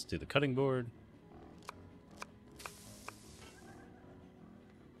 So let's do the cutting board.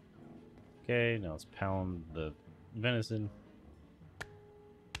 Okay, now let's pound the venison.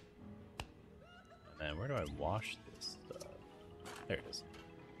 And then where do I wash this stuff? There it is.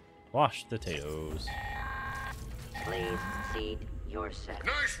 Wash the potatoes. Please seat yourself.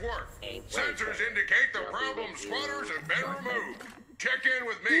 Nice work. A Sensors waiter indicate the will be problem with you squatters have been removed. Check in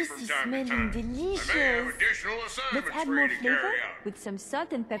with me This from is time to smelling time. I may have delicious. additional Let's assignments add for more you to flavor carry out. with some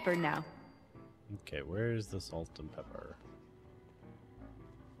salt and pepper now. Okay, where's the salt and pepper?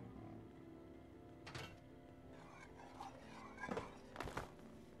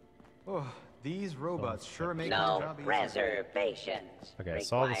 Oh, these robots sure make my No job easier. reservations. Okay, I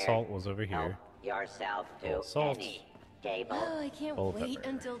saw the Required. salt was over here. Help yourself to Oh, salt. any table. Oh, I can't Full wait pepper.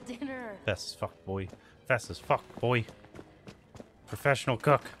 until dinner. Fast as fuck, boy. Fast as fuck, boy. Professional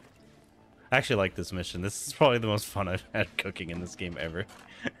cook. I actually like this mission. This is probably the most fun I've had cooking in this game ever.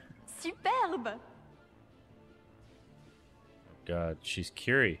 Superbe! God, she's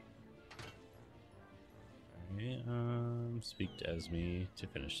Curie. Alright, speak to Esme to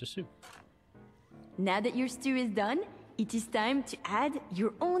finish the soup. Now that your stew is done, it is time to add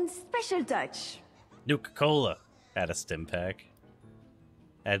your own special touch. Nuka-Cola. Add a stim pack.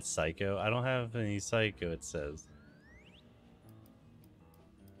 Add Psycho. I don't have any Psycho, it says.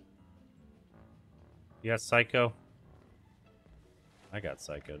 You got Psycho? I got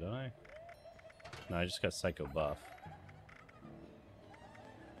Psycho, don't I? No, I just got Psycho buff.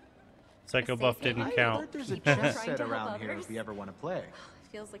 Psycho buff didn't I count. heard there's a Trying chess to set help around here others. if you ever want to play.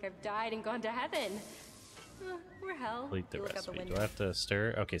 Feels like I've died and gone to heaven. Or hell. Complete the You look out the recipe. window. Do I have to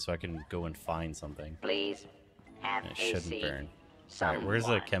stir? Okay, so I can go and find something. Please have It a shouldn't seat. burn. Alright, where's the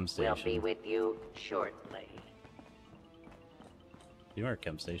Someone chem will station? be with you shortly. You know where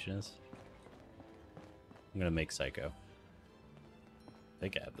chem station is? I'm gonna make Psycho. I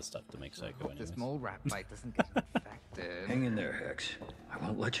think I have the stuff to make Psycho anyways. This mole rat bite doesn't get infected. Hang in there, Hex. I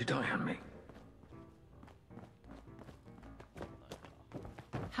won't let you die on me.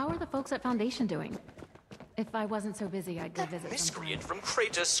 How are the folks at Foundation doing? If I wasn't so busy, I'd go visit sometime. Miscreant from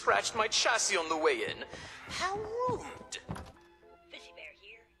Kratos scratched my chassis on the way in. How rude.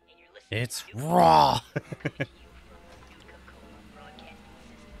 It's raw! You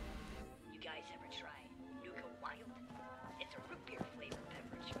guys ever try Nuka Wild? It's a root beer flavored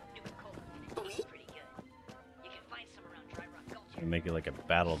beverage. Nuka Cola. It's pretty good. You can find some around Dry Rock Gulch. Make it like a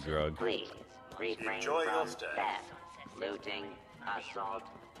battle drug. Please refrain Enjoy your from stay. theft, looting, assault,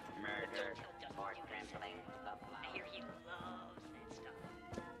 murder, or trampling of I hear he loves that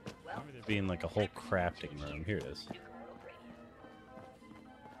stuff. Well, Remember there being like a whole crafting room. Here it is.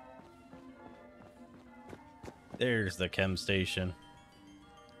 There's the chem station.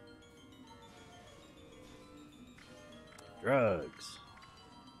 Drugs.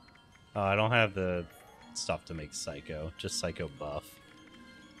 Oh, I don't have the stuff to make Psycho. Just Psycho buff.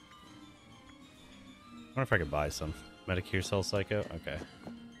 I wonder if I could buy some. Medic here sells Psycho? Okay.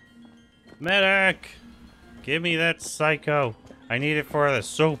 Medic! Give me that Psycho. I need it for the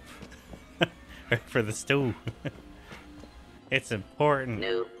soup. Or for the stew. It's important.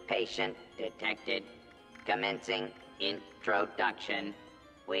 new patient detected. Commencing introduction.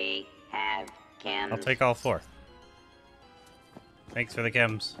 We have chems. I'll take all 4. Thanks for the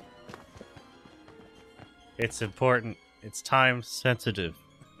chems. It's important. It's time sensitive.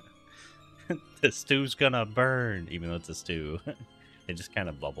 The stew's gonna burn, even though it's a stew. They just kind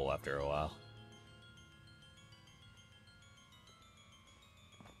of bubble after a while.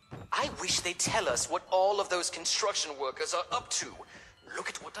 I wish they'd tell us what all of those construction workers are up to. Look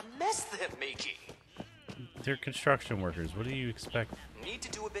at what a mess they're making. They're construction workers. What do you expect? Need to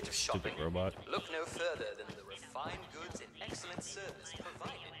do a bit of shopping. Stupid robot. Look no further than the refined goods and excellent service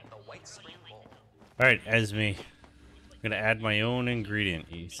provided at the White Spring Mall. Alright, Esme. I'm gonna add my own ingredient,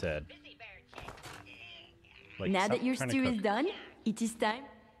 he said. Like, Now stop that your trying to stew is cook. done, it is time.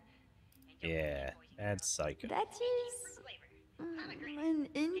 Yeah, add Psycho. That is an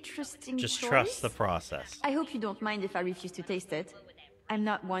interesting Just choice. trust the process. I hope you don't mind if I refuse to taste it. I'm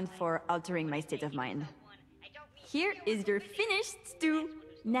not one for altering my state of mind. Here is your finished stew.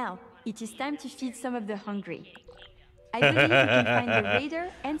 Now, it is time to feed some of the hungry. I believe you can find the raider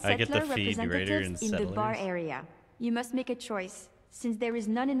and I get settler to feed raider and representatives in the bar settlers. area. You must make a choice. Since there is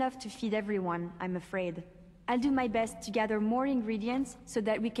not enough to feed everyone, I'm afraid. I'll do my best to gather more ingredients so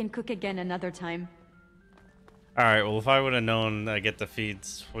that we can cook again another time. Alright, well, if I would have known I get to feed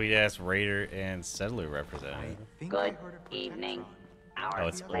sweet ass raider and settler representative. Good evening. Our Oh,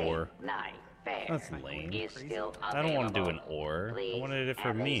 it's late ore. night fare That's lame. is still I don't want to do an available. ore. I Please wanted it for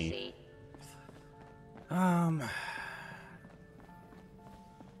have a me. seat.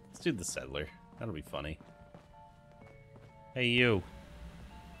 Let's do the settler. That'll be funny. Hey, you.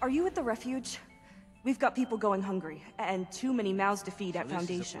 Are you at the refuge? We've got people going hungry, and too many mouths to feed at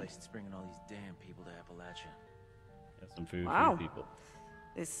Foundation. This is a place that's bringing all these damn people to Appalachia. Got some food Wow. for you people.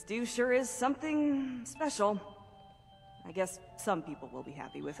 This stew sure is something special. I guess some people will be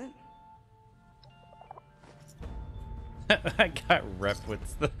happy with it. I got rep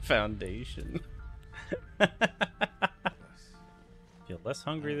with the Foundation. Feel less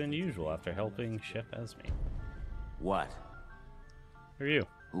hungry than usual after helping Chef Esme. What? Who are you?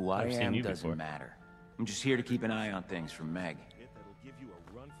 Who I I've seen am you doesn't before. matter. I'm just here to keep an eye on things for Meg. That'll give you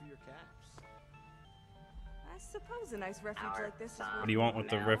a run for your caps. I suppose a nice refuge like this is What do you want with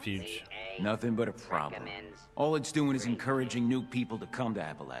the refuge? Nothing but a problem. All it's doing is encouraging new people to come to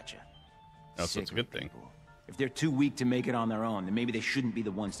Appalachia. Oh, so it's a Sick good of thing. people. If they're too weak to make it on their own, then maybe they shouldn't be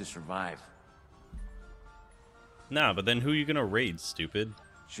the ones to survive. Nah, but then who are you gonna raid, stupid?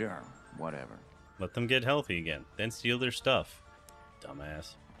 Sure, whatever. Let them get healthy again, then steal their stuff.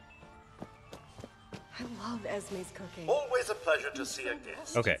 Dumbass. I love Esme's cooking. Always a pleasure to see a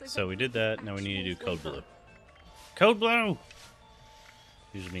guest. Okay, so we did that, now we need to do Code Blue. Code Blue!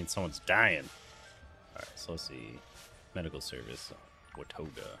 Usually means someone's dying. Alright, so let's see. Medical service.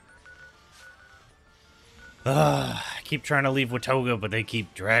 Watoga. I keep trying to leave Watoga, but they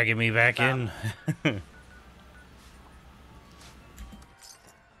keep dragging me back in.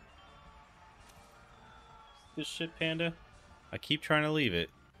 This shit, Panda? I keep trying to leave it.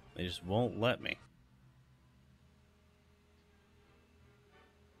 They just won't let me.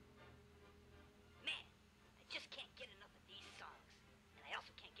 Man, I just can't get enough of these songs. And I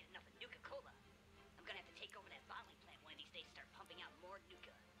also can't get enough of Nuka-Cola. I'm gonna have to take over that bottling plant one of these days and start pumping out more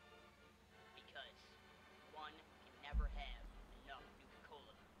Nuka. Because one can never have enough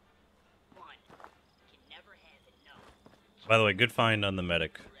Nuka-Cola. One can never have enough. By the way, good find on the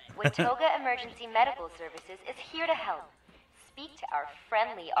medic. Watoga Emergency Medical Services is here to help. Speak to our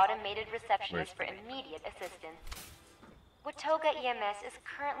friendly automated receptionist for immediate assistance. Watoga EMS is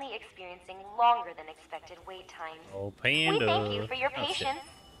currently experiencing longer than expected wait times. Oh, Panda. We thank you for your Oh, shit. patience.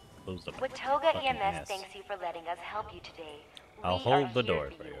 Closed up. Watoga Fucking EMS ass. thanks you for letting us help you today. I'll We hold are the here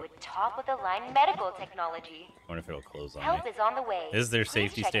door for for you. with top-of-the-line medical technology. I wonder if it'll close on Help me. is on the way. Is there Please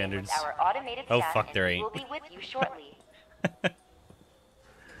safety check in with standards? our automated Oh, staff fuck, there and ain't. We'll be with you shortly.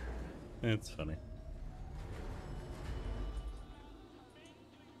 It's funny.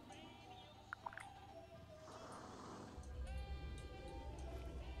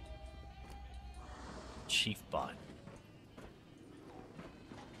 Chief Bot.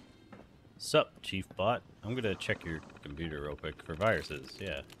 Sup, Chief Bot? I'm gonna check your computer real quick for viruses.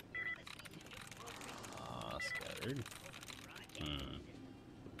 Yeah. Scattered.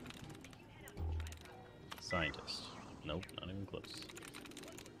 Scientist. Nope, not even close.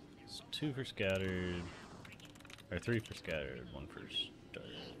 It's 2 for scattered. Or 3 for scattered, 1 for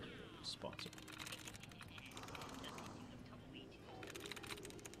sponsor.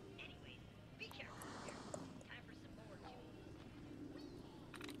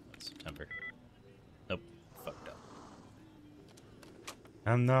 September. Nope, fucked up.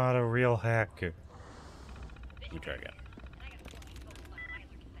 I'm not a real hacker. Let me try again.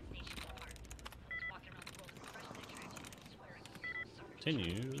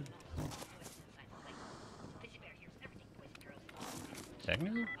 Continue.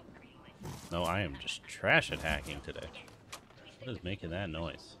 Technical? No, I am just trash at hacking today. What is making that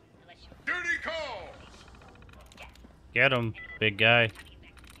noise? Duty call! Get him, big guy.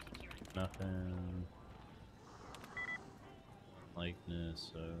 Nothing.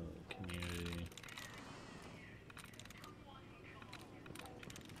 Likeness, community.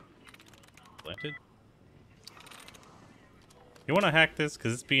 Planted? You wanna hack this?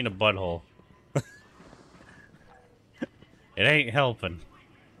 Cause it's being a butthole. It ain't helping.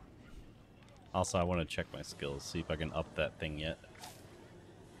 Also, I want to check my skills, see if I can up that thing yet.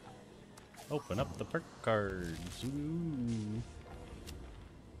 Open up the perk cards. Ooh.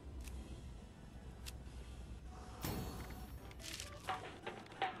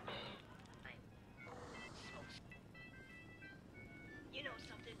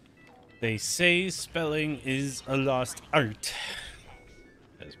 They say spelling is a lost art.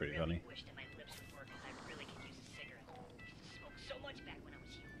 That's pretty funny.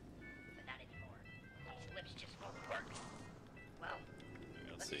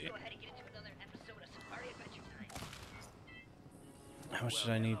 Let's see. How much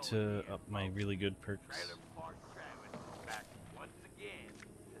did I need to up my really good perks?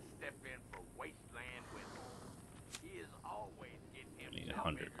 I need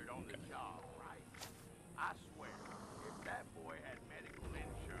 100. Okay. I swear, if that boy had medical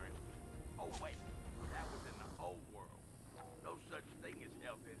insurance. Oh wait, that was in the old world. No such thing as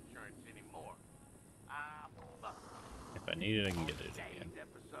health insurance anymore. Fuck. If I need it, I can get it again.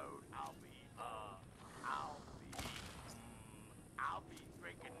 Episode, I'll be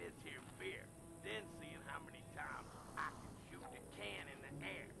drinking this here beer, then seeing how many times I can shoot the can in the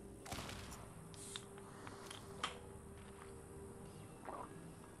air.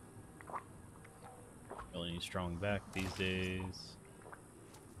 Really need strong back these days.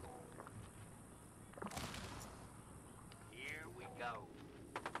 Here we go.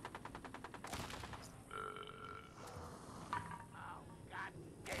 Oh, god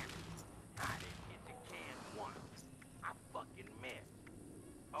damn it. I didn't hit the can once. I fucking missed.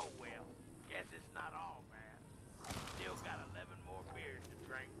 Oh well, guess it's not all bad. Still got 11 more beers to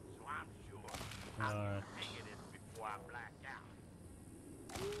drink, so I'm sure I'm gonna hang it in before I black out.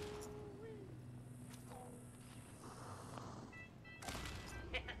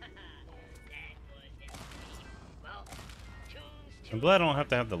 I'm glad I don't have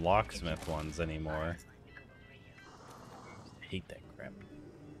to have the locksmith ones anymore. I hate that crap.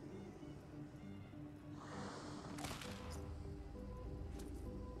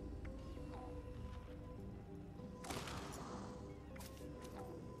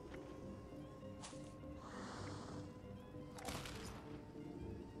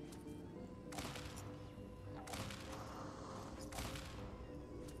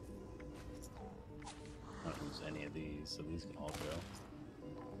 I don't use any of these, so these can all go.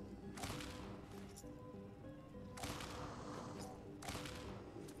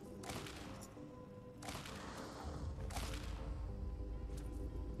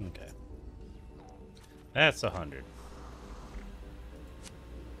 Okay. That's 100.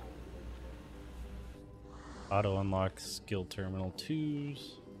 Auto unlock skill terminal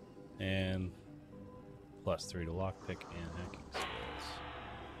 2s and +3 to lockpick and hacking skills.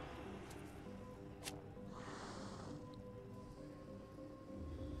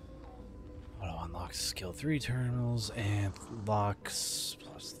 Auto unlocks skill 3 terminals and locks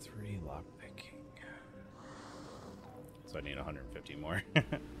 +3 lockpicking. So I need 150 more.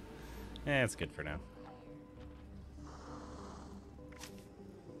 Yeah, it's good for now.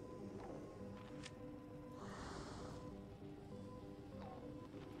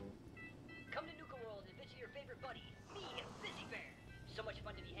 Come to Nuka World and visit your favorite buddy, me, Busy Bear. So much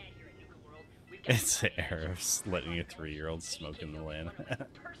fun to be had here at Nuka World. We've got It's the era of letting a 3-year-old smoke in the land.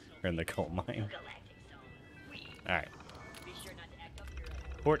 Or in the coal mine. Alright.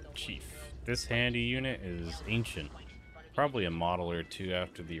 Port Chief. This handy unit is ancient. Probably a model or two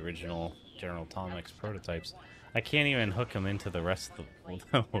after the original General Atomics prototypes. I can't even hook them into the rest of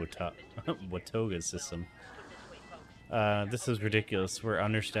the Watoga system. This is ridiculous. We're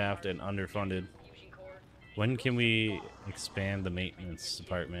understaffed and underfunded. When can we expand the maintenance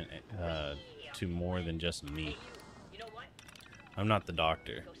department to more than just me? I'm not the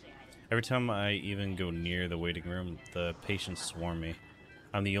doctor. Every time I even go near the waiting room, the patients swarm me.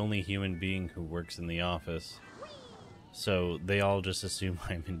 I'm the only human being who works in the office. So they all just assume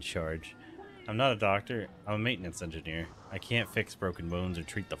I'm in charge. I'm not a doctor, I'm a maintenance engineer. I can't fix broken bones or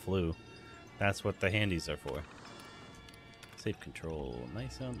treat the flu. That's what the handies are for. Safe control,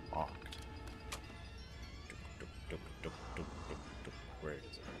 nice unlocked. Where is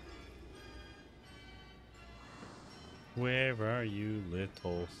it? Where are you,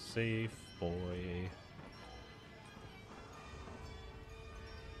 little safe boy?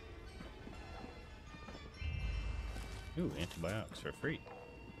 Ooh, antibiotics for free.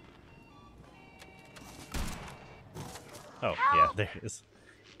 Oh, yeah, there it is.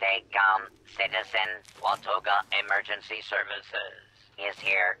 Stay calm, citizen. Watoga Emergency Services is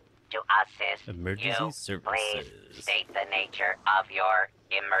here to assist Emergency you. services. Please state the nature of your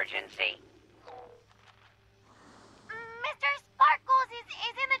emergency. Mr. Sparkles is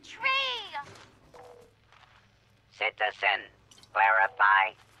in the tree! Citizen,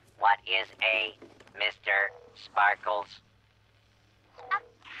 clarify what is a Mr. Sparkles? A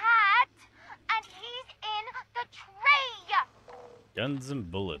cat, and he's in the tree! Guns and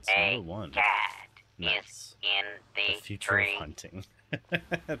bullets, A number 1. cat Nice. is in the future tree. of hunting.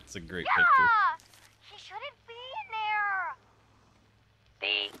 That's a great Yeah! picture. He shouldn't be in there!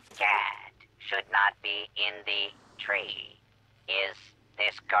 The cat should not be in the tree. Is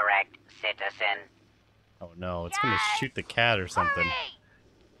this correct, citizen? Oh no, it's gonna shoot the cat or something.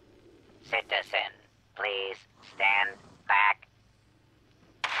 Citizen, please stand back.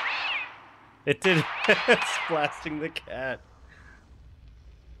 It did. It's blasting the cat.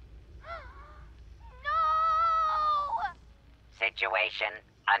 Situation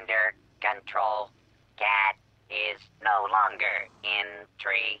under control. Cat is no longer in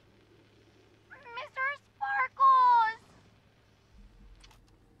tree. Mr. Sparkles!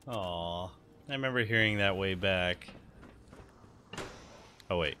 Aw, I remember hearing that way back.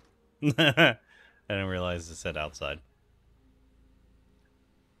 Oh wait, I didn't realize it said outside.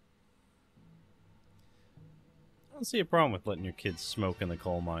 I don't see a problem with letting your kids smoke in the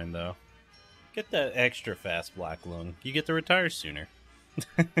coal mine, though. Get that extra fast black lung. You get to retire sooner.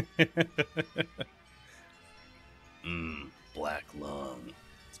 Black lung.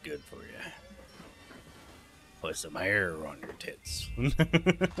 It's good for you. Put some hair on your tits.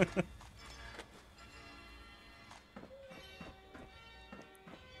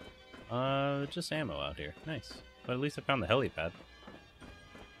 Just ammo out here. Nice. But at least I found the helipad.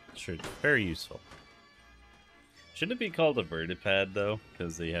 Sure, very useful. Shouldn't it be called a vertipad, though?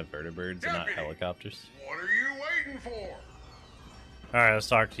 Because they have vertibirds and not helicopters. What are you waiting for? Alright, let's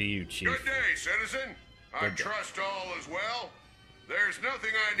talk to you, Chief. Good day, citizen. I Good day. trust all is well. There's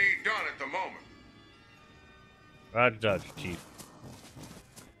nothing I need done at the moment. Roger, Dodger, Chief.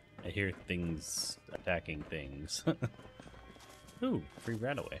 I hear things attacking things. Ooh, free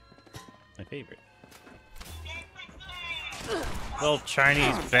Radaway. My favorite. Little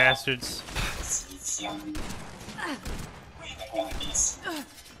Chinese bastards.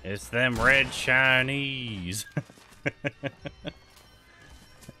 It's them red Chinese.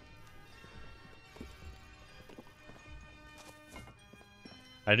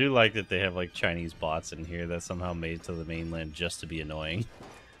 I do like that they have like Chinese bots in here that somehow made it to the mainland just to be annoying.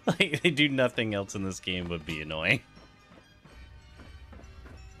 Like they do nothing else in this game but be annoying.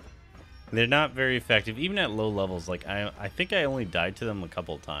 They're not very effective, even at low levels. Like I think I only died to them a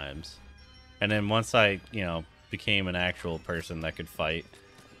couple times, and then once I, you know, became an actual person that could fight,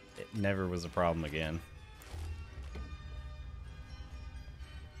 it never was a problem again.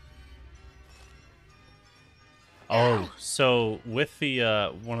 Oh, so with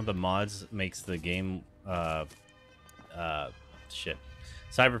the one of the mods makes the game shit,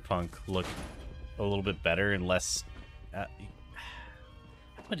 Cyberpunk look a little bit better and less. How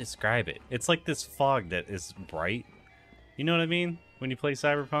do I describe it? It's like this fog that is bright. You know what I mean? When you play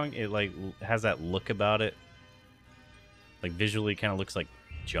Cyberpunk, it like has that look about it. Like visually, kind of looks like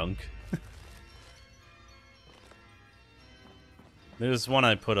junk. There's one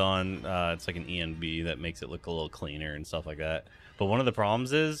I put on, it's like an ENB that makes it look a little cleaner and stuff like that. But one of the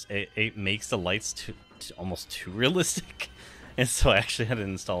problems is it makes the lights almost too realistic. And so I actually had to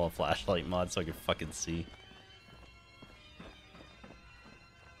install a flashlight mod so I could fucking see.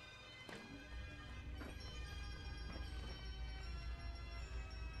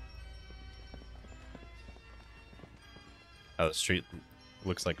 How the street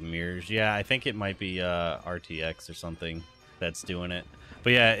looks like mirrors. Yeah, I think it might be RTX or something that's doing it.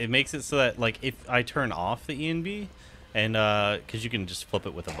 But yeah, it makes it so that like if I turn off the ENB, and because you can just flip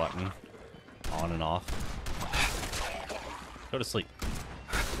it with a button, on and off. Go to sleep.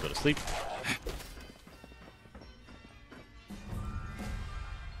 Go to sleep.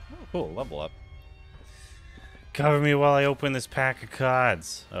 Oh, cool. Level up. Cover me while I open this pack of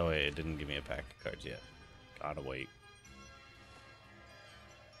cards. Oh wait, it didn't give me a pack of cards yet. Gotta wait.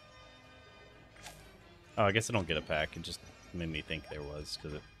 Oh, I guess I don't get a pack. It just made me think there was,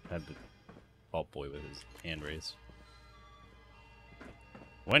 because it had the Vault Boy with his hand raised.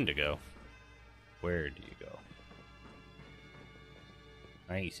 Wendigo? Where do you go?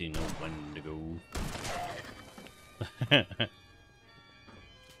 I ain't seen no Wendigo.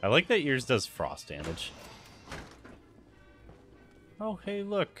 I like that yours does frost damage. Oh, hey,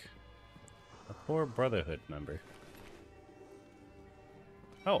 look. A poor Brotherhood member.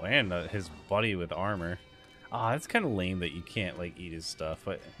 Oh, and his buddy with armor. Ah, that's kind of lame that you can't, like, eat his stuff.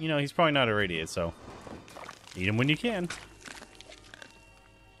 But, you know, he's probably not irradiated, so eat him when you can.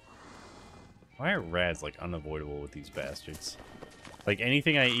 Why are rads, like, unavoidable with these bastards? Like,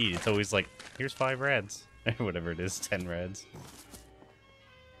 anything I eat, it's always like, here's 5 rads. Or whatever it is, 10 rads.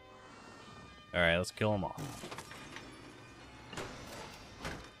 Alright, let's kill them all.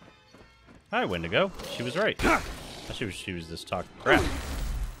 Hi, Wendigo. She was right. She was just talking crap.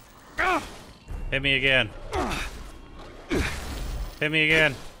 Hit me again. Hit me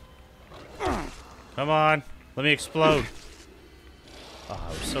again. Come on. Let me explode. Oh, I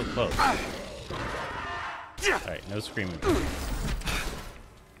was so close. Alright, no screaming.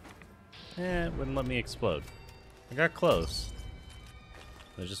 It wouldn't let me explode. I got close.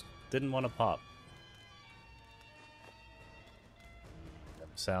 I just didn't want to pop.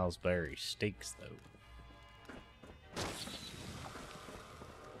 Salisbury steaks, though.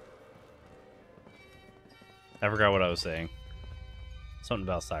 I forgot what I was saying. Something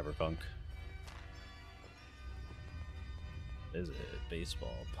about Cyberpunk. Is it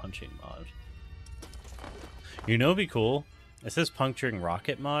baseball punching mod? You know, it'd be cool. It says puncturing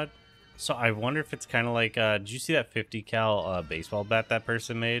rocket mod. So I wonder if it's kind of like, did you see that 50 cal baseball bat that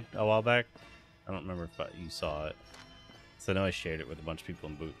person made a while back? I don't remember if you saw it. So I know I shared it with a bunch of people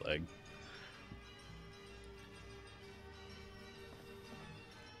in bootleg.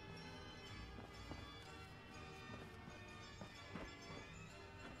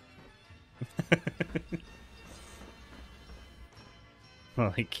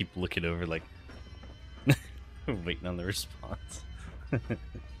 Well, I keep looking over like waiting on the response.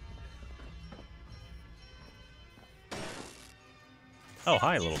 Oh,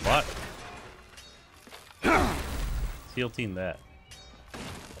 hi, little bot. SEAL team that.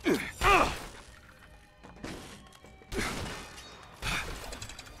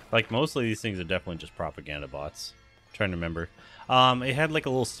 Like, mostly these things are definitely just propaganda bots. I'm trying to remember. It had like a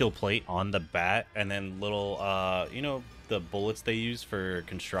little steel plate on the bat, and then little, you know, the bullets they use for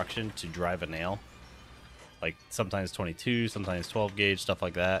construction to drive a nail. Like, sometimes 22, sometimes 12 gauge, stuff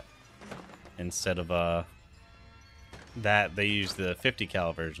like that. Instead of, that, they use the 50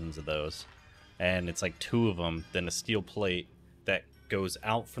 cal versions of those. And it's like 2 of them, then a steel plate that goes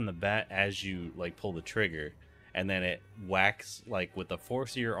out from the bat as you like pull the trigger, and then it whacks like with the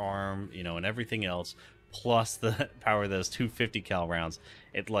force of your arm, you know, and everything else, plus the power of those 2 50 cal rounds.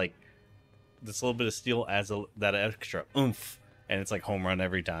 It like this little bit of steel adds that extra oomph, and it's like home run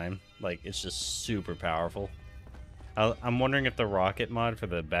every time. Like, it's just super powerful. I'm wondering if the rocket mod for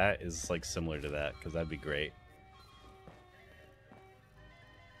the bat is like similar to that, because that'd be great.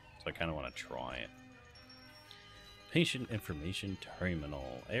 So I kind of want to try it. Patient information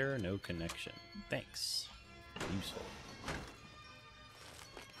terminal. Error, no connection. Thanks. Useful.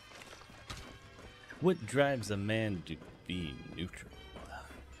 What drives a man to be neutral?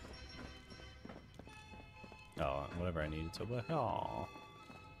 Oh, whatever I needed to. Oh.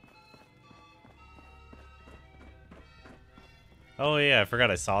 Oh yeah, I forgot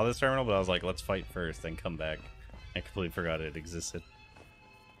I saw this terminal, but I was like, let's fight first, then come back. I completely forgot it existed.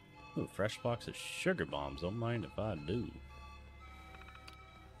 Ooh, fresh box of sugar bombs. Don't mind if I do.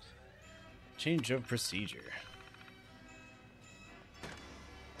 Change of procedure.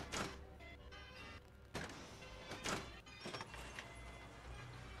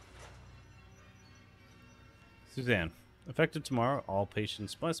 Suzanne, effective tomorrow, all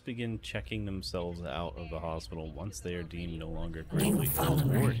patients must begin checking themselves out of the hospital once they are deemed no longer critically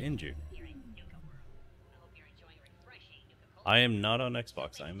ill or injured. I am not on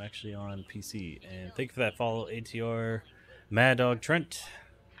Xbox. I'm actually on PC. And thank you for that follow, ATR Mad Dog Trent.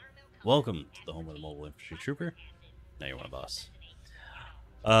 Welcome to the home of the Mobile Infantry Trooper. Now you want a boss.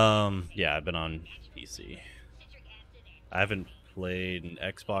 Yeah, I've been on PC. I haven't played an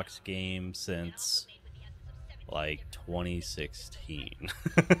Xbox game since like 2016.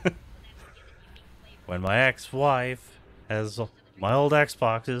 When my ex-wife has my old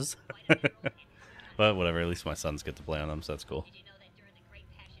Xboxes. But whatever, at least my sons get to play on them, so that's cool.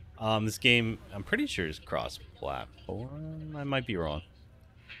 This game, I'm pretty sure is cross-platform. I might be wrong.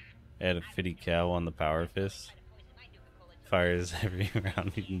 Add a fitty cow on the power fist. Fires every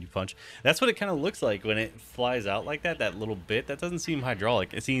round you punch. That's what it kind of looks like when it flies out like that. That little bit, that doesn't seem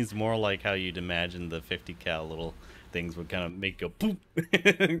hydraulic. It seems more like how you'd imagine the 50 cal little things would kind of make go boop.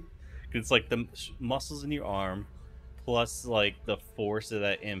 It's like the muscles in your arm plus like the force of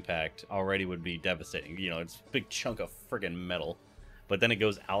that impact already would be devastating. You know, it's a big chunk of friggin' metal. But then it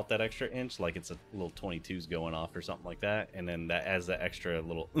goes out that extra inch like it's a little 22's going off or something like that, and then that adds that extra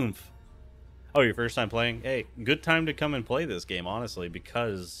little oomph. Oh, your first time playing? Hey, good time to come and play this game, honestly,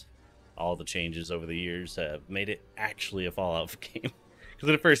 because all the changes over the years have made it actually a Fallout game. Because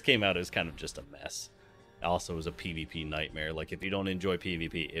when it first came out, it was kind of just a mess. It also was a PvP nightmare. Like, if you don't enjoy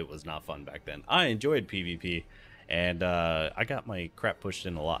PvP, it was not fun back then. I enjoyed PvP, and I got my crap pushed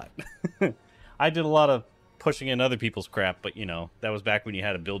in a lot. I did a lot of pushing in other people's crap, but, you know, that was back when you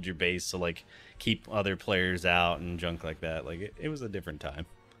had to build your base to, like, keep other players out and junk like that. Like, it was a different time.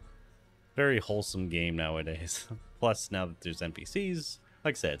 Very wholesome game nowadays. Plus, now that there's NPCs,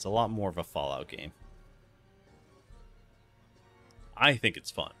 like I said, it's a lot more of a Fallout game. I think it's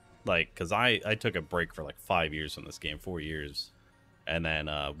fun. Like, because I took a break for like 5 years from this game, 4 years. And then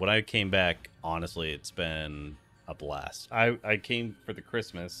when I came back, honestly, it's been a blast. I came for the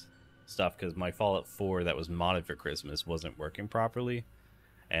Christmas stuff because my Fallout 4 that was modded for Christmas wasn't working properly.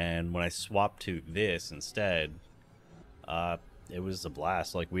 And when I swapped to this instead, it was a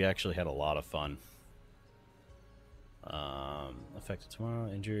blast. Like, we actually had a lot of fun. Affected tomorrow,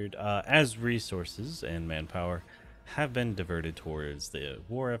 injured. As resources and manpower have been diverted towards the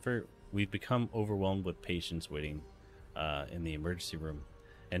war effort, we've become overwhelmed with patients waiting in the emergency room,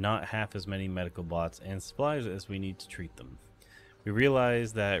 and not half as many medical bots and supplies as we need to treat them. We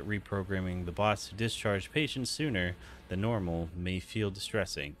realize that reprogramming the bots to discharge patients sooner than normal may feel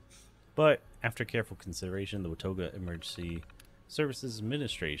distressing, but after careful consideration, the Watoga Emergency Services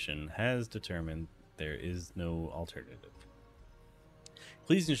Administration has determined there is no alternative.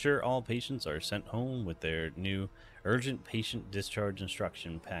 Please ensure all patients are sent home with their new urgent patient discharge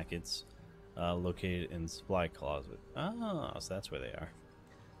instruction packets located in supply closet. Ah, so that's where they are.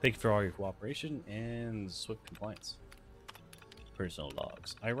 Thank you for all your cooperation and swift compliance. Personal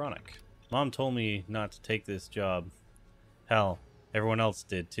logs. Ironic. Mom told me not to take this job. Hell, everyone else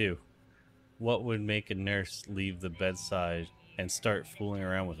did too. What would make a nurse leave the bedside and start fooling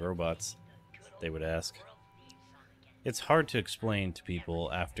around with robots? They would ask. It's hard to explain to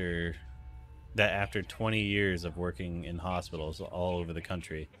people after 20 years of working in hospitals all over the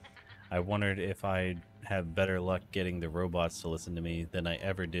country, I wondered if I'd have better luck getting the robots to listen to me than I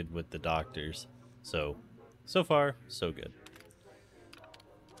ever did with the doctors. So far, so good.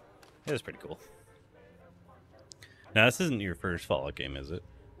 It was pretty cool. Now, this isn't your first Fallout game, is it?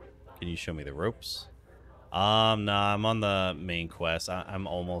 Can you show me the ropes? Nah, I'm on the main quest. I'm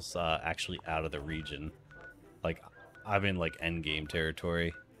almost actually out of the region. Like, I'm in like endgame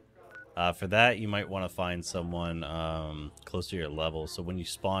territory. For that, you might want to find someone close to your level. So when you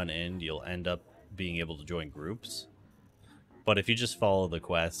spawn in, you'll end up being able to join groups. But if you just follow the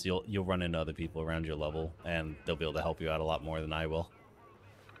quests, you'll run into other people around your level, and they'll be able to help you out a lot more than I will.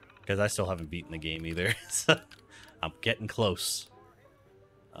 Because I still haven't beaten the game either. So I'm getting close.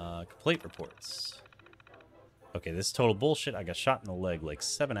 Complaint reports. Okay, this is total bullshit. I got shot in the leg like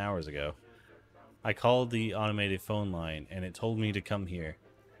 7 hours ago. I called the automated phone line, and it told me to come here.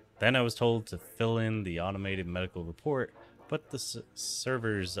 Then I was told to fill in the automated medical report, but the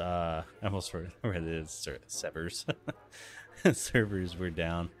servers, I almost read it as servers. Servers were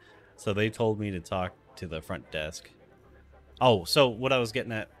down, so they told me to talk to the front desk. Oh, so what I was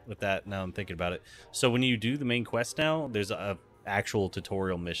getting at with that, now I'm thinking about it. So when you do the main quest now, there's a actual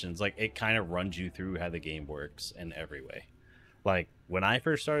tutorial missions. Like, it kind of runs you through how the game works in every way. Like, when I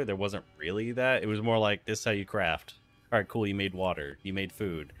first started, there wasn't really that. It was more like, this is how you craft. All right, cool, you made water, you made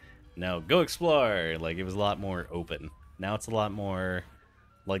food. Now go explore. Like, it was a lot more open. Now it's a lot more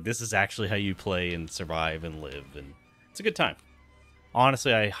like, this is actually how you play and survive and live, and it's a good time.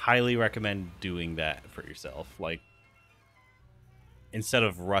 Honestly, I highly recommend doing that for yourself. Like, instead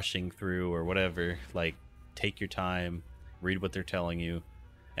of rushing through or whatever, like, take your time, read what they're telling you,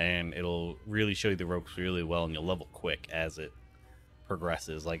 and it'll really show you the ropes really well, and you'll level quick as it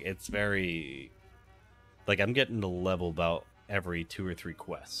progresses. Like, it's very Like, I'm getting to level about every 2 or 3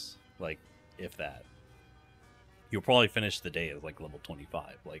 quests. Like, if that. You'll probably finish the day at, like, level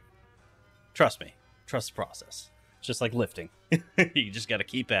 25. Like, trust me. Trust the process. It's just like lifting. You just gotta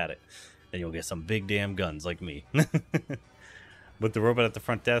keep at it. Then you'll get some big damn guns like me. But the robot at the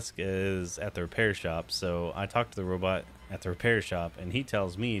front desk is at the repair shop, so I talked to the robot at the repair shop, and he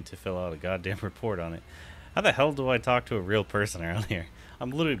tells me to fill out a goddamn report on it. How the hell do I talk to a real person around here?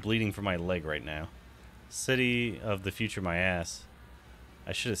 I'm literally bleeding from my leg right now. City of the future, my ass.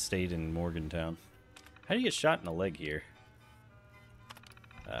 I should have stayed in Morgantown. How do you get shot in the leg here?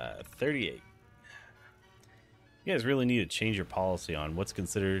 38. You guys really need to change your policy on what's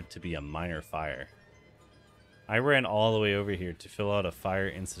considered to be a minor fire. I ran all the way over here to fill out a fire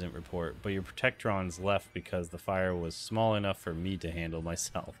incident report, but your Protectrons left because the fire was small enough for me to handle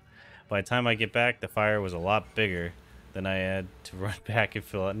myself. By the time I get back, the fire was a lot bigger. Then I had to run back and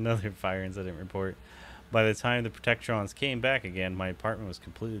fill out another fire incident report. By the time the Protectrons came back again, my apartment was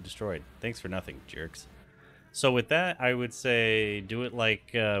completely destroyed. Thanks for nothing, jerks. So with that, I would say do it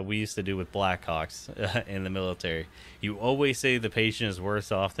like we used to do with Blackhawks in the military. You always say the patient is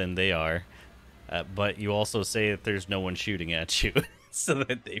worse off than they are. But you also say that there's no one shooting at you so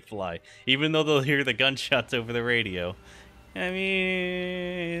that they fly. Even though they'll hear the gunshots over the radio. I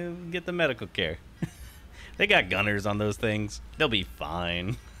mean, get the medical care. They got gunners on those things. They'll be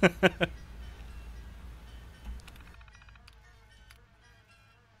fine.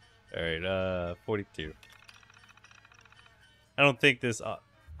 Alright, 42. I don't think this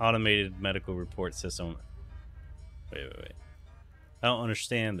automated medical report system... Wait. I don't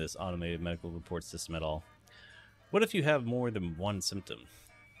understand this automated medical report system at all. What if you have more than one symptom?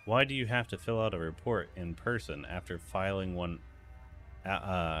 Why do you have to fill out a report in person after filling one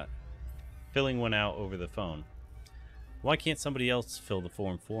out over the phone? Why can't somebody else fill the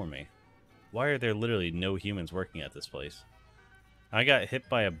form for me? Why are there literally no humans working at this place? I got hit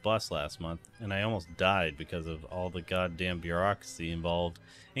by a bus last month, and I almost died because of all the goddamn bureaucracy involved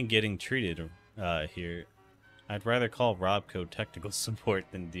in getting treated here. I'd rather call Robco technical support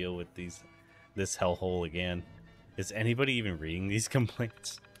than deal with this hellhole again. Is anybody even reading these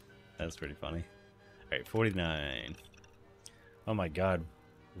complaints? That's pretty funny. Alright, 49. Oh my god.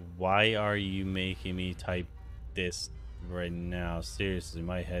 Why are you making me type this right now? Seriously,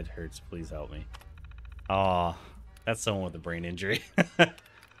 my head hurts. Please help me. Aw, that's someone with a brain injury.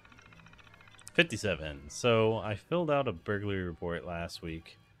 57. So, I filled out a burglary report last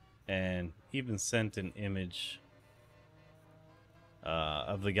week and even sent an image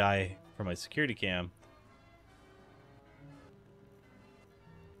of the guy from my security cam.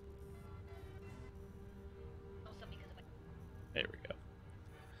 There we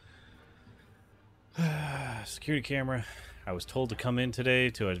go. Security camera. I was told to come in today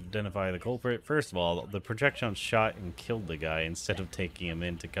to identify the culprit. First of all, the projection shot and killed the guy instead of taking him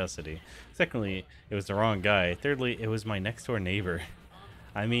into custody. Secondly, it was the wrong guy. Thirdly, it was my next door neighbor.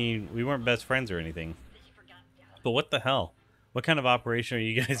 I mean, we weren't best friends or anything. But what the hell? What kind of operation are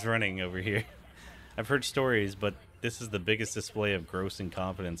you guys running over here? I've heard stories, but this is the biggest display of gross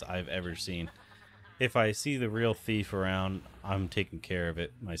incompetence I've ever seen. If I see the real thief around, I'm taking care of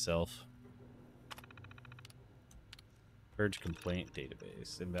it myself. Purge complaint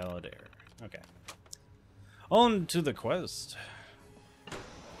database. Invalid error. Okay. On to the quest.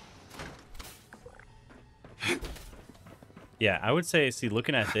 Yeah, I would say, see,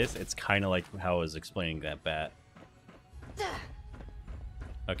 looking at this, it's kind of like how I was explaining that bat.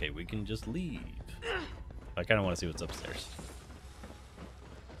 Okay, we can just leave. I kind of want to see what's upstairs.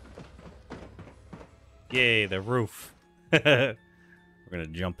 Yay, the roof. We're going to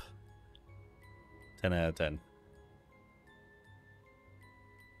jump. 10 out of 10.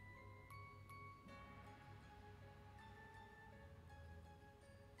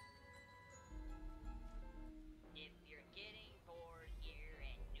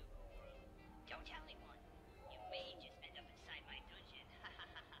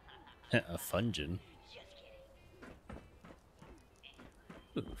 A fungin.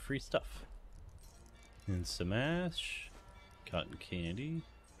 Ooh, free stuff. And some ash, cotton candy,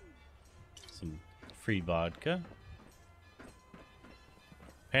 some free vodka.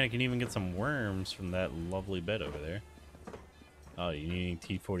 Panic can even get some worms from that lovely bed over there. Oh, you need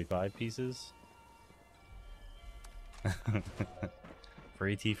T45 pieces?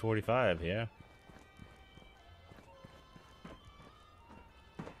 Free T45, yeah.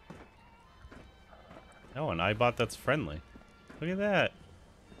 Oh, an iBot that's friendly. Look at that.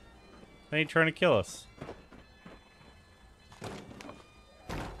 They ain't trying to kill us.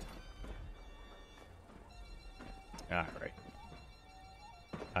 Alright.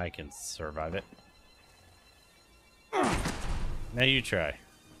 I can survive it. Now you try.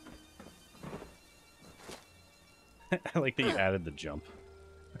 I like that you added the jump.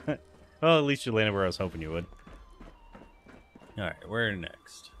 Well, at least you landed where I was hoping you would. Alright, where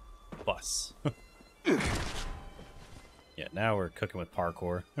next? Bus. Yeah, now we're cooking with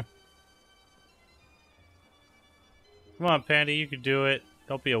parkour. Come on, Pandy, you can do it.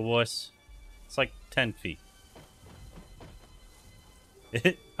 Don't be a wuss. It's like 10 feet.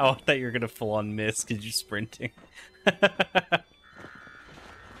 Oh, I thought you were gonna full on miss because you're sprinting.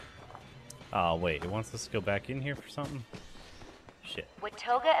 Oh, wait, it wants us to go back in here for something? Shit.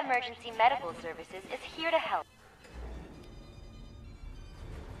 Watoga Emergency Medical Services is here to help.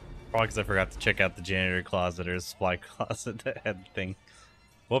 Probably because I forgot to check out the janitor closet or supply closet that had the thing.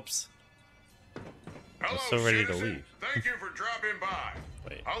 Whoops. I was so ready to leave. Thank you for dropping by.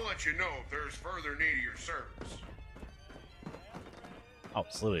 Wait. I'll let you know if there's further need of your service. Oh,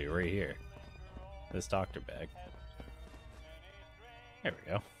 it's literally right here. This doctor bag. There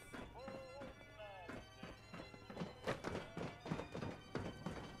we go.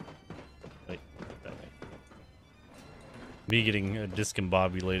 Wait, that way. Me getting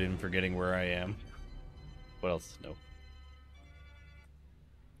discombobulated and forgetting where I am. What else? No.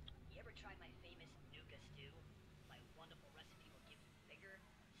 You ever tried my famous Nuka stew? My wonderful recipe will give you vigor,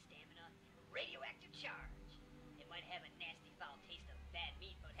 stamina, and radioactive charge. It might have a nasty foul taste of bad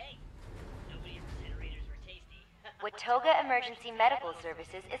meat, but hey, nobody refrigerators were tasty. Watoga Emergency Medical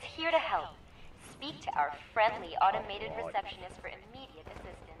Services is here to help. Speak to our friendly automated receptionist for immediate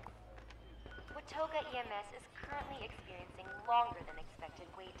assistance. Watoga EMS is currently experiencing longer than expected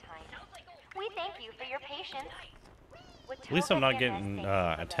wait times. We thank you for your patience. At least I'm not getting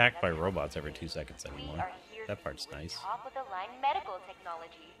attacked by robots every 2 seconds anymore. That part's nice. Top-of-the-line medical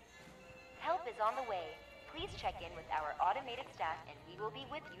technology. Help is on the way. Please check in with our automated staff and we will be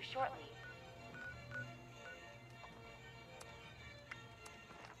with you shortly.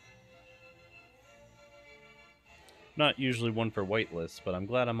 Not usually one for whitelists, but I'm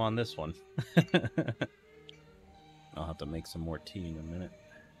glad I'm on this one. I'll have to make some more tea in a minute.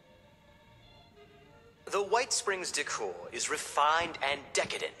 The White Springs decor is refined and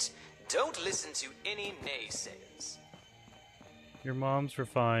decadent. Don't listen to any naysayers. Your mom's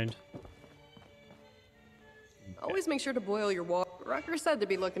refined. Always make sure to boil your water. Rucker said to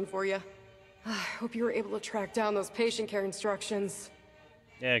be looking for you. I hope you were able to track down those patient care instructions.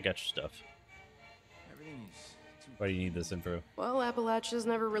 Yeah, I got your stuff. Why do you need this info? Well, Appalachia's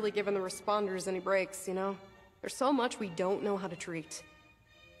never really given the responders any breaks, you know? There's so much we don't know how to treat.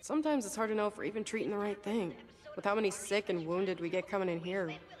 Sometimes it's hard to know if we're even treating the right thing. With how many sick and wounded we get coming in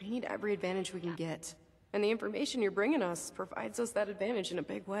here, we need every advantage we can get. And the information you're bringing us provides us that advantage in a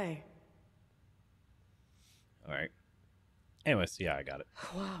big way. Alright. Anyways, yeah, I got it.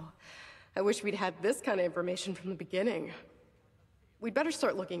 Wow. I wish we'd had this kind of information from the beginning. We'd better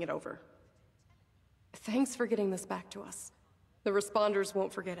start looking it over. Thanks for getting this back to us. The responders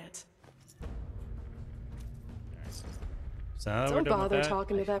won't forget it. So don't bother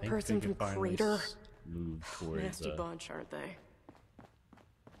talking to that person from Crater. Move towards, nasty bunch, aren't they?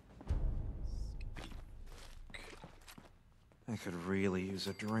 I could really use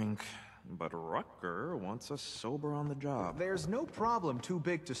a drink, but Rutger wants us sober on the job. There's no problem too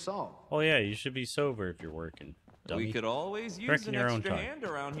big to solve. Oh yeah, you should be sober if you're working. Dummy. We could always use Correct an your own extra time. hand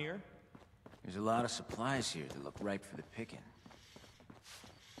around here. There's a lot of supplies here that look ripe for the picking.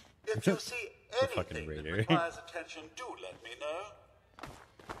 If you see fucking anything that raider. requires attention, do let me know.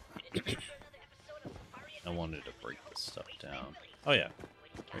 I wanted to break this stuff down. Oh yeah,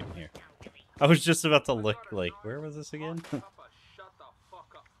 right in here. I was just about to look like, where was this again? Shut the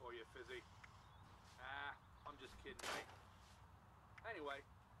fuck up for you, Fizzy. I'm just kidding, mate. Anyway,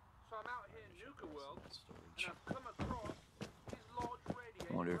 so I'm out here in Nuka World, and I've come across these large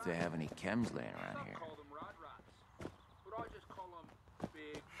radiators. I wonder if they have any chems laying around here. Call them rad rats, but I just call them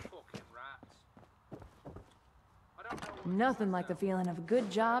big fucking rats. I don't know Nothing like the feeling of a good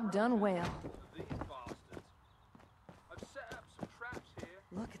job done well. these bastards. I've set up some traps here.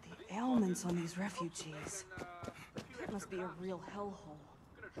 Look at the ailments on these refugees. It must be a real hellhole.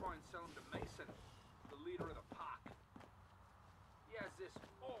 I'm gonna try and sell them to Mason, the leader of the pack. He has this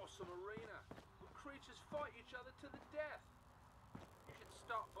awesome arena where creatures fight each other to the death. You should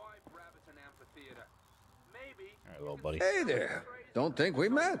stop by Braverton Amphitheater. Maybe. All right, little buddy. Hey there. Don't think we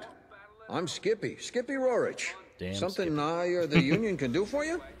met. I'm Skippy Rorich. Damn, Something Skippy. I or the Union can do for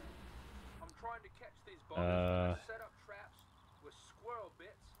you?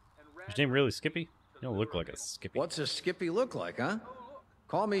 His name really Skippy? You don't look like a Skippy. What's a Skippy look like, huh?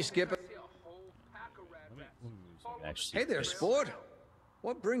 Call me Skippy. Actually, Hey there, sport.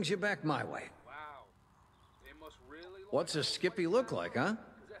 What brings you back my way? Wow. They must really What's a Skippy look like, huh?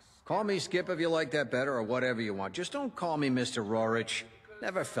 Call me Skip if you like that better, or whatever you want. Just don't call me Mr. Rorich.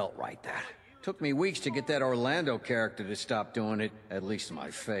 Never felt right, that. Took me weeks to get that Orlando character to stop doing it, at least to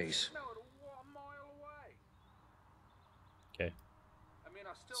my face. Okay.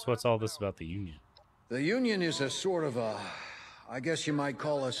 So what's all this about the Union? The Union is a sort of a... I guess you might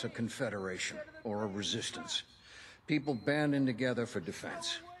call us a confederation, or a resistance. People banding together for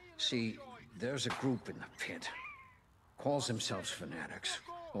defense. See, there's a group in the Pit. Calls themselves fanatics.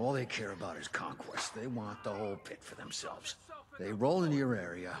 All they care about is conquest. They want the whole Pit for themselves. They roll into your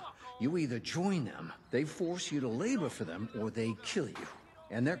area. You either join them, they force you to labor for them, or they kill you.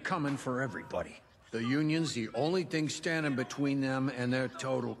 And they're coming for everybody. The Union's the only thing standing between them and their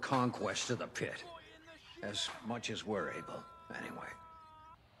total conquest of the Pit. As much as we're able, anyway.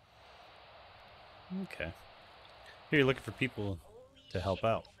 Okay. Here you're looking for people to help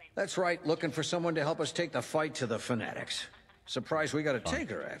out. That's right, looking for someone to help us take the fight to the fanatics. Surprised we got a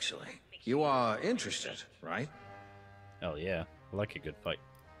taker, actually. You are interested, right? Oh yeah, I like a good fight.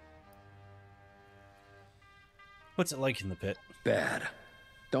 What's it like in the Pit? Bad.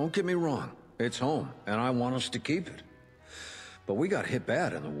 Don't get me wrong, it's home, and I want us to keep it. But we got hit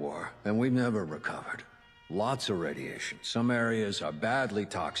bad in the war, and we've never recovered. Lots of radiation. Some areas are badly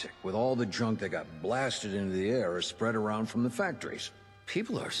toxic, with all the junk that got blasted into the air or spread around from the factories.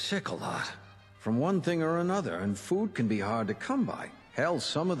 People are sick a lot, from one thing or another, and food can be hard to come by. Hell,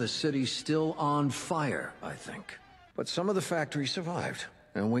 some of the city's still on fire, I think. But some of the factories survived,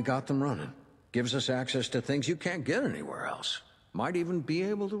 and we got them running. Gives us access to things you can't get anywhere else. Might even be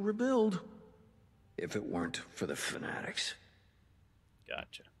able to rebuild, if it weren't for the fanatics.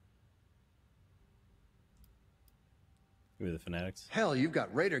 Gotcha. Who are the fanatics? Hell, you've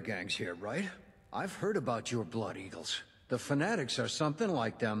got raider gangs here, right? I've heard about your Blood Eagles. The fanatics are something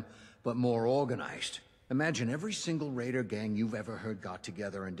like them, but more organized. Imagine every single raider gang you've ever heard got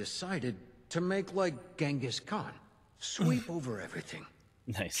together and decided to make like Genghis Khan. Sweep over everything.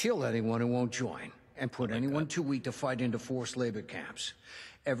 Nice. Kill anyone who won't join, and put anyone too weak to fight into forced labor camps.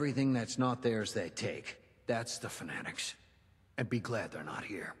 Everything that's not theirs they take. That's the fanatics. And be glad they're not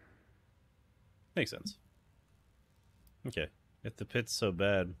here. Makes sense. Okay. If the Pit's so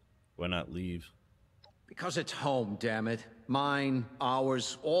bad, why not leave? Because it's home, damn it. Mine,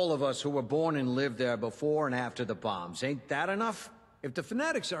 ours, all of us who were born and lived there before and after the bombs. Ain't that enough? If the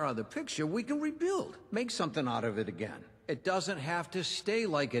fanatics are out of the picture, we can rebuild. Make something out of it again. It doesn't have to stay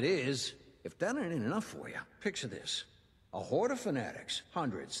like it is. If that ain't enough for you, picture this. A horde of fanatics,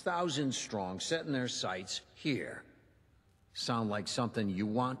 hundreds, thousands strong, setting their sights here. Sound like something you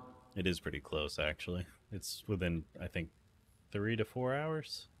want? It is pretty close, actually. It's within, I think, 3 to 4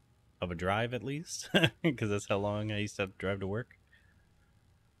 hours of a drive, at least. Because that's how long I used to have to drive to work.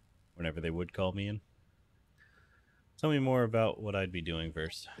 Whenever they would call me in. Tell me more about what I'd be doing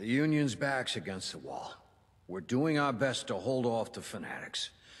first. The Union's back's against the wall. We're doing our best to hold off the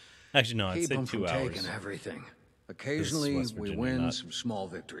fanatics. Actually, no, I'd Keep say them 2 from hours. taking everything. Occasionally, West we Virginia, win not some small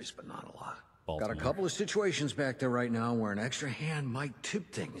victories, but not a lot. Baltimore. Got a couple of situations back there right now where an extra hand might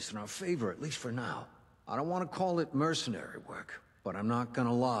tip things in our favor, at least for now. I don't want to call it mercenary work, but I'm not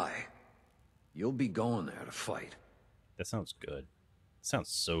gonna lie. You'll be going there to fight. That sounds good. Sounds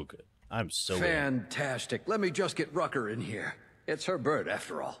so good. I'm so in. Fantastic. Let me just get Rucker in here. It's her bird,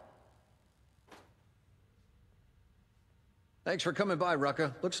 after all. Thanks for coming by,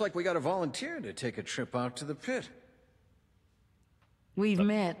 Rucker. Looks like we got a volunteer to take a trip out to the Pit. We've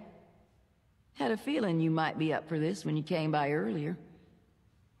met. Had a feeling you might be up for this when you came by earlier.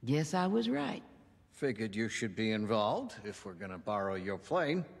 Guess I was right. Figured you should be involved, if we're gonna borrow your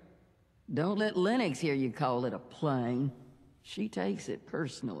plane. Don't let Lennox hear you call it a plane. She takes it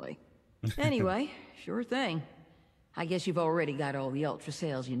personally. Anyway, sure thing. I guess you've already got all the ultra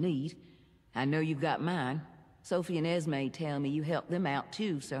cells you need. I know you've got mine. Sophie and Esme tell me you helped them out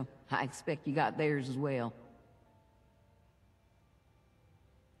too, so I expect you got theirs as well.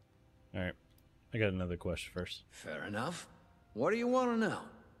 Alright. I got another question first. Fair enough. What do you want to know?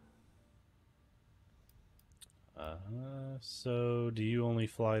 So do you only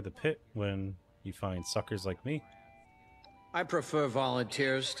fly the Pit when you find suckers like me? I prefer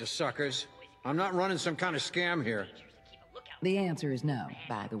volunteers to suckers. I'm not running some kind of scam here. The answer is no,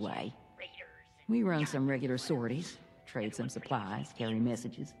 by the way. We run some regular sorties, trade some supplies, carry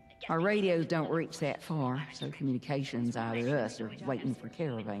messages. Our radios don't reach that far, so communication's either us or waiting for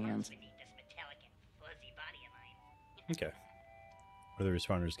caravans. Okay. What are the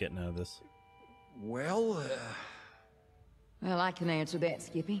responders getting out of this? Well, Well, I can answer that,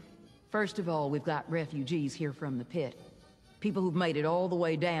 Skippy. First of all, we've got refugees here from the Pit. People who've made it all the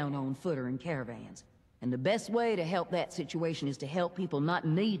way down on foot or in caravans. And the best way to help that situation is to help people not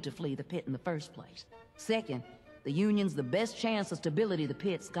need to flee the pit in the first place. Second, the Union's the best chance of stability the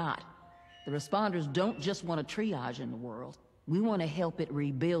pit's got. The responders don't just want to triage in the world. We want to help it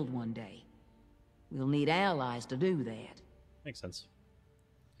rebuild one day. We'll need allies to do that. Makes sense.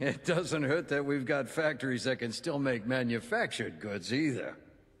 It doesn't hurt that we've got factories that can still make manufactured goods either.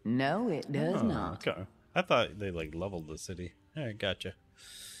 No, it does not. Okay. I thought they, like, leveled the city. Alright, gotcha.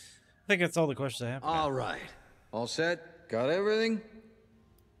 I think that's all the questions I have. All right. All set? Got everything?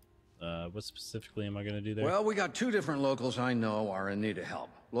 What specifically am I going to do there? Well, we got 2 different locals I know are in need of help.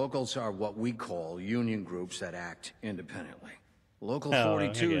 Locals are what we call union groups that act independently. Local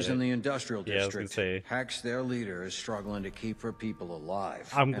 42's in the industrial district. Hex, their leader, is struggling to keep her people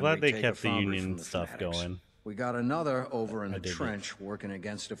alive. I'm glad they kept the union stuff going. We got another over in the trench working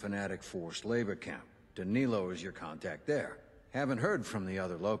against a fanatic forced labor camp. Danilo is your contact there. Haven't heard from the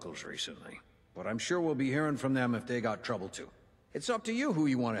other locals recently, but I'm sure we'll be hearing from them if they got trouble too. It's up to you who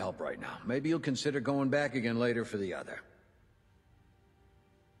you want to help right now. Maybe you'll consider going back again later for the other.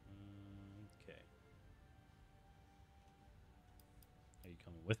 Okay. Are you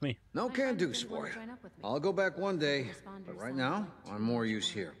coming with me? No can do, sport. I'll go back one day, but right now, I'm more use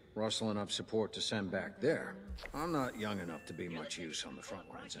here, rustling up support to send back there. I'm not young enough to be much use on the front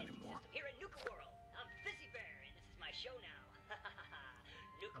lines anymore. Here at Nuka World, I'm BRB, and this is my show now.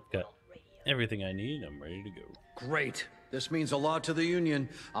 I've got everything I need. I'm ready to go. Great. This means a lot to the Union.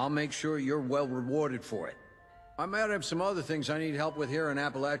 I'll make sure you're well rewarded for it. I might have some other things I need help with here in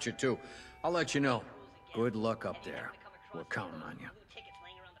Appalachia, too. I'll let you know. Good luck up there. We're counting on you.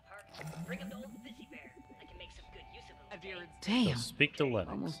 Damn. Speak to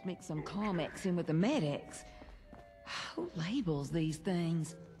Lennox. Almost mix some Carmex in with the Med-X. Who labels these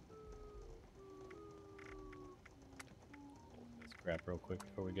things? Let's grab real quick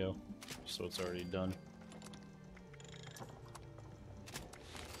before we go, so it's already done.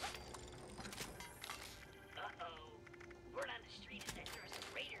 Word on the street is that there are some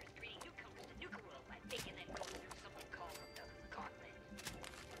raiders greeting newcomers to Nuka World by making them go through something called the Gauntlet.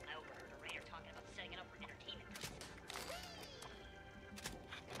 I overheard a raider talking about setting it up for entertainment purposes.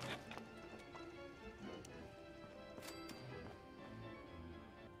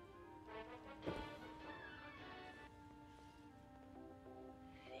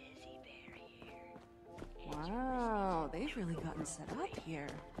 Wow, they've really gotten set up here.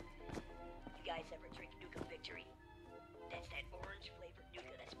 You guys ever drink Nuka Victory? That's that orange-flavored Nuka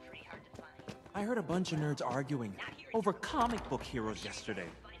that's pretty hard to find. I heard a bunch of nerds arguing over comic book heroes yesterday.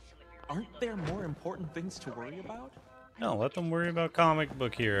 Aren't there more important things to worry about? No, let them worry about comic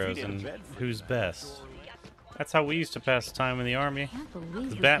book heroes and who's best. That's how we used to pass the time in the army.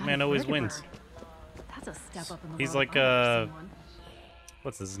 The Batman always wins. That's a step up in the He's world like of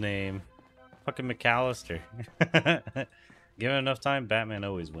what's his name? Fucking McAllister. Given enough time, Batman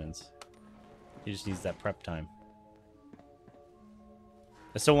always wins. He just needs that prep time.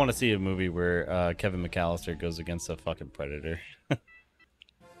 I still want to see a movie where Kevin McAllister goes against a fucking predator. Hey,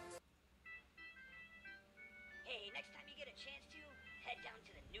 next time you get a chance to, head down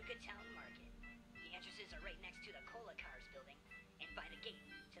to the Nuka Town Market. The entrances are right next to the Cola Cars building, and by the gate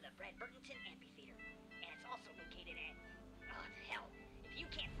to the Brad Burtonton Amphitheater. And it's also located at... oh, hell. If you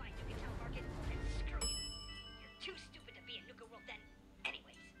can't find Nuka Town Market, then screw you. You're too stupid to be in Nuka World then.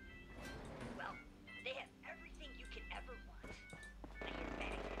 Anyways. Well, they have everything you can ever want. I hear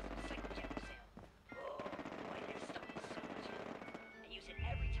Maddox has some cycle for sale. Oh, boy, their stuff is so much fun. I use it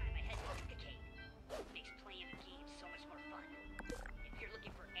every time I head to Nuka Cave. Makes playing the game so much more fun. If you're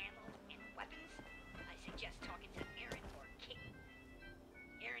looking for ammo and weapons, I suggest talking to Aaron or Kate.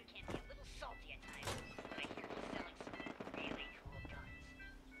 Aaron can be a little salty at times, but I hear he's selling some really cool guns.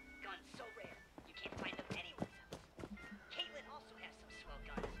 Guns so rare, you can't find them anywhere else. Caitlin also has some swell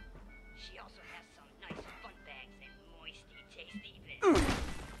guns. She also has some nice fun bags and moisty, tasty bits.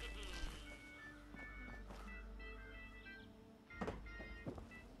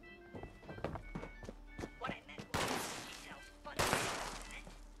 What I meant was, she sells fun cement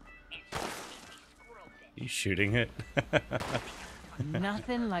and tasty squirrel bits. You shooting it?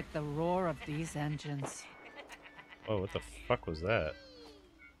 Nothing like the roar of these engines. Oh, what the fuck was that?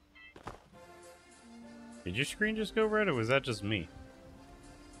 Did your screen just go red, or was that just me?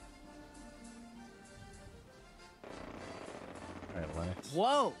 Alright, Lennox.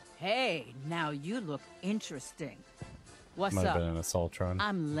 Whoa! Hey, now you look interesting. What's Might up? have been an Assaultron.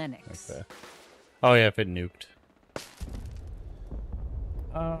 I'm Lennox. Okay. Oh yeah, if it nuked.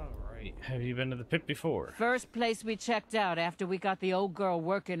 Alright, have you been to the pit before? First place we checked out after we got the old girl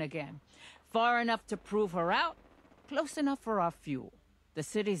working again. Far enough to prove her out, close enough for our fuel. The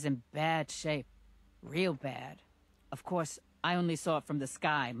city's in bad shape. Real bad. Of course, I only saw it from the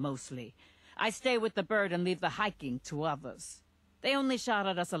sky, mostly. I stay with the bird and leave the hiking to others. They only shot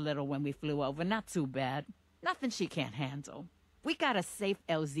at us a little when we flew over, not too bad. Nothing she can't handle. We got a safe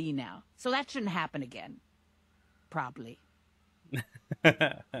LZ now, so that shouldn't happen again. Probably.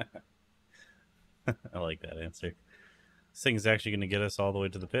 I like that answer. This thing's actually going to get us all the way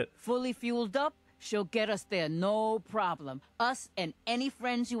to the pit. Fully fueled up, she'll get us there, no problem. Us and any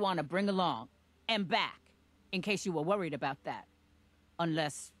friends you want to bring along. And back, in case you were worried about that.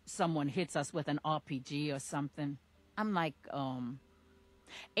 Unless someone hits us with an RPG or something. I'm like,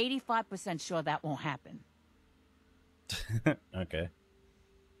 85% sure that won't happen. Okay.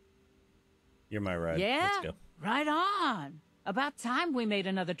 You're my ride. Yeah, Let's go. right on. About time we made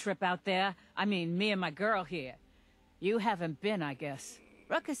another trip out there. I mean, me and my girl here. You haven't been, I guess.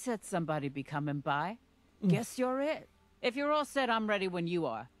 Ruckus said somebody'd be coming by. Guess you're it. If you're all set, I'm ready when you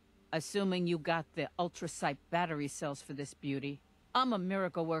are. Assuming you got the ultrasight battery cells for this beauty. I'm a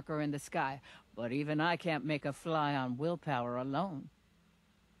miracle worker in the sky, but even I can't make a fly on willpower alone.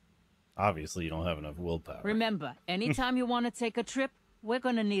 Obviously, you don't have enough willpower. Remember, anytime you want to take a trip, we're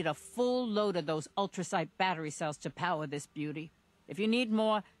going to need a full load of those ultrasight battery cells to power this beauty. If you need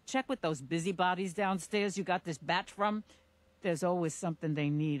more, check with those busybodies downstairs you got this batch from. There's always something they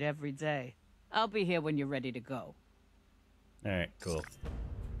need every day. I'll be here when you're ready to go. Alright, cool.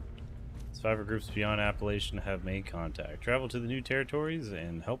 Survivor groups beyond Appalachian have made contact. Travel to the new territories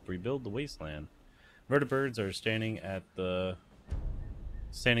and help rebuild the wasteland. Vertibirds are standing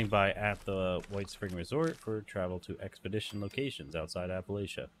by at the White Spring Resort for travel to expedition locations outside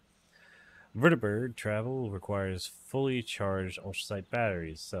Appalachia. Vertibird travel requires fully charged ultrasight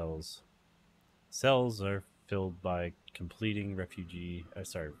batteries cells. Cells are filled by completing refuge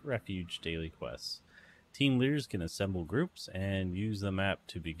daily quests. Team leaders can assemble groups and use the map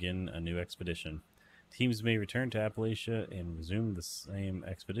to begin a new expedition. Teams may return to Appalachia and resume the same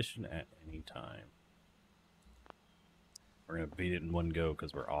expedition at any time. We're going to beat it in one go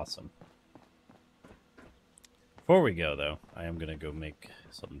because we're awesome. Before we go, though, I am going to go make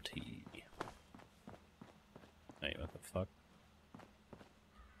some tea. Wait, what the fuck?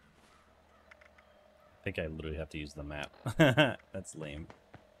 I think I literally have to use the map. That's lame.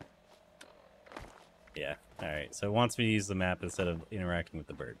 Yeah, alright. So it wants me to use the map instead of interacting with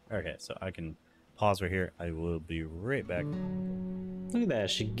the bird. Okay, so I can pause right here. I will be right back. Look at that.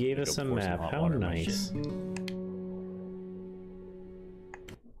 She gave us a map. How nice.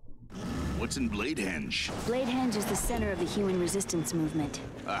 What's in Bladehenge? Bladehenge is the center of the human resistance movement.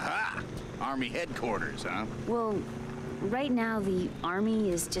 Aha! Army headquarters, huh? Well, right now the army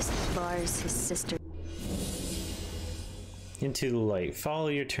is just Lars, his sister. Into the light. Follow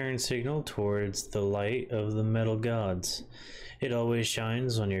your turn signal towards the light of the metal gods. It always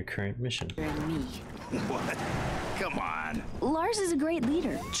shines on your current mission. And me. What? Come on. Lars is a great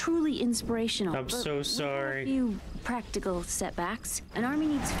leader, truly inspirational. I'm so sorry. A few practical setbacks. An army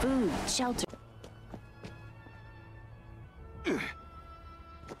needs food, shelter.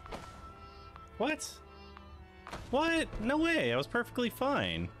 What? What? No way. I was perfectly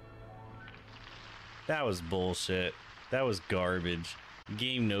fine. That was bullshit. That was garbage.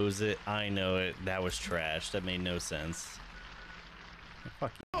 Game knows it. I know it. That was trash. That made no sense.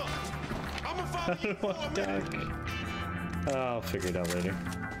 Fuck you. Oh, I'll figure it out later.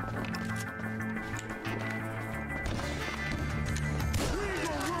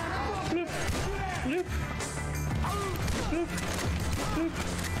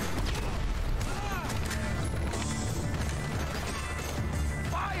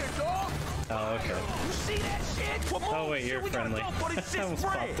 Oh, okay. You see that shit? Oh, wait, you're friendly. I almost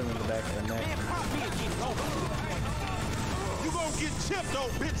popped him in the back of the neck. You gonna get chipped,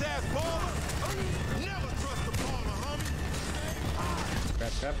 old bitch ass baller. Never trust a baller, homie.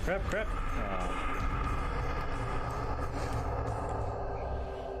 Crap.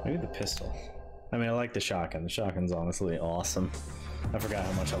 Maybe the pistol. I mean, I like the shotgun. The shotgun's honestly awesome. I forgot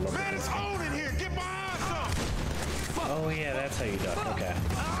how much I love it. Man, it's on in here. Get behind something. Oh, yeah, that's how you duck. Okay.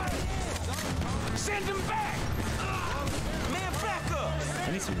 Send him back! Man, back up!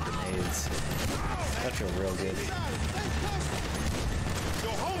 I need some grenades. That feels real good.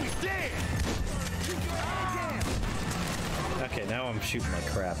 Your homie's dead! Okay, now I'm shooting like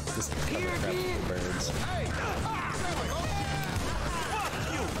crap. Just cover crap with the birds. Hey!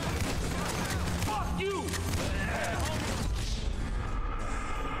 Fuck you!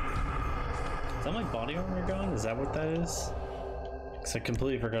 Is that my body armor gone? Is that what that is? Because I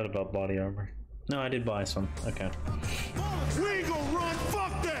completely forgot about body armor. No, I did buy some. Okay. We ain't gonna run!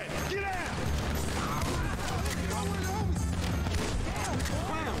 Fuck that! Get out!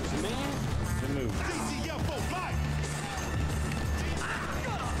 Good move.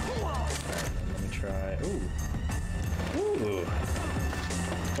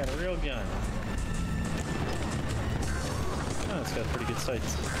 Got a real gun. Oh, it's got pretty good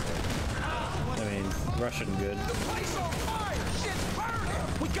sights. I mean, Russian good. The place on fire! Shit's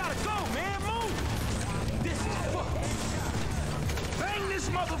burning! We gotta go, man! Move! This is fucked! Bang this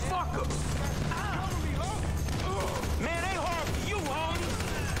motherfucker! Man, ain't hard for you, homie!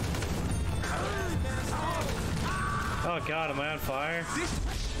 Oh god, am I on fire?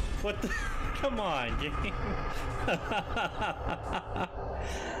 What the? Come on, game.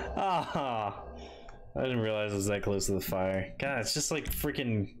 Ah, I didn't realize it was that close to the fire. God, it's just like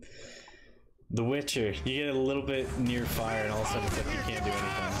freaking The Witcher. You get a little bit near fire and all of a sudden it's like you can't do anything.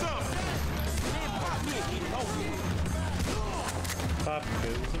 Pop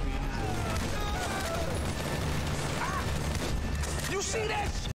goes the weasel. You see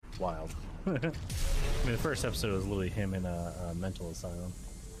that? Wild. I mean, the first episode was literally him in a mental asylum.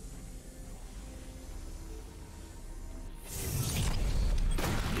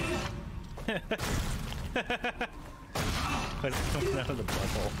 What's coming out of the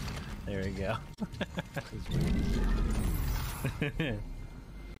butthole? There we go.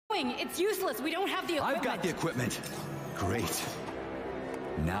 It's useless. We don't have the equipment. I've got the equipment. Great.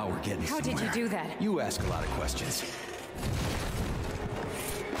 Now we're getting How somewhere. did you do that? You ask a lot of questions.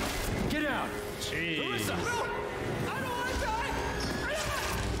 Get out! Jeez. Larissa, no! I don't want to die!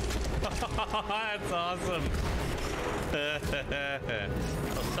 That's awesome.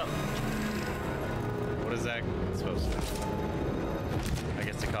 What's up? What is that supposed to? I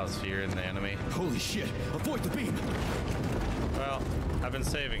guess to cause fear in the enemy. Holy shit! Avoid the beam! Well, I've been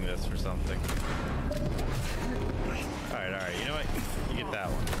saving this for something. Alright, you know what? You get that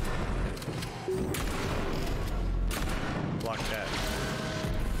one. Block that,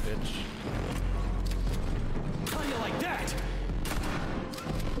 bitch. How do you like that?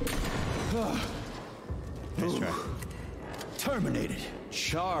 Nice try. Terminated.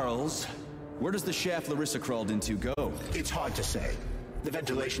 Charles, where does the shaft Larissa crawled into go? It's hard to say. The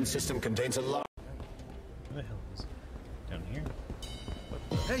ventilation system contains a lot. Where the hell is it? Down here?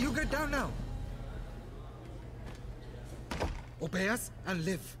 Hey, you get down now. Obey us and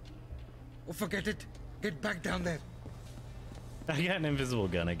live. Or forget it. Get back down there. I got an invisible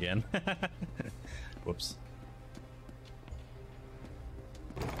gun again. Whoops.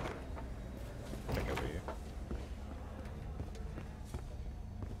 Back over here.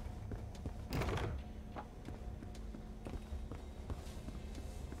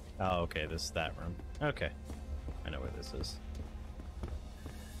 Oh, okay, this is that room. Okay. I know where this is.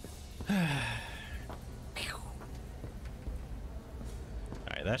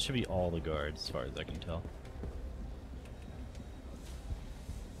 Alright, that should be all the guards as far as I can tell.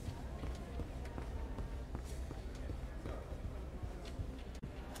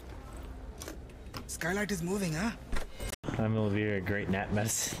 Skylight is moving, huh? I'm Olivia, a great nap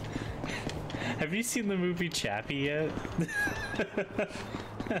medicine. Have you seen the movie Chappie yet?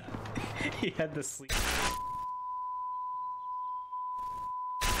 He had the sleep.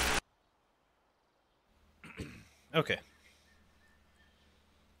 Okay.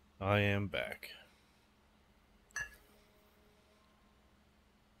 I am back.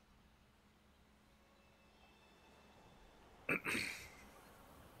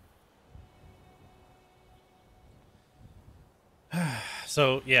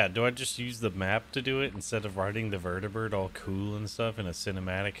 So, yeah, do I just use the map to do it instead of riding the vertibird all cool and stuff in a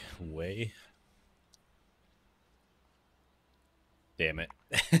cinematic way? Damn it.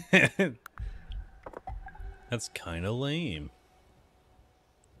 That's kind of lame.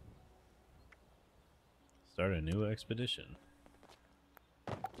 Start a new expedition.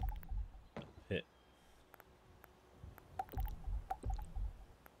 Pitt.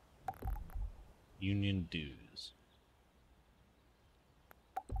 Union dues.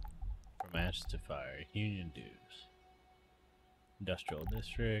 From ash to fire. Union dues. Industrial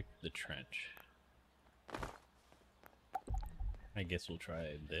district. The trench. I guess we'll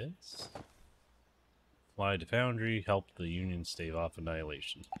try this. Fly to Foundry, help the Union stave off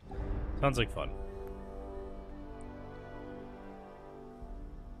annihilation. Sounds like fun.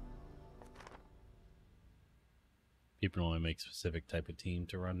 People only make specific type of team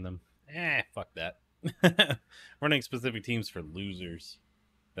to run them. Fuck that. Running specific teams for losers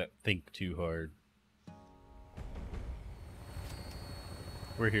that think too hard.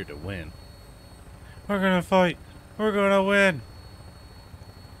 We're here to win. We're gonna fight. We're gonna win.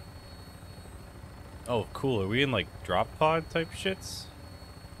 Oh, cool. Are we in, like, drop pod type shits?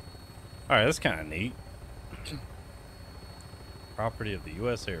 Alright, that's kind of neat. Property of the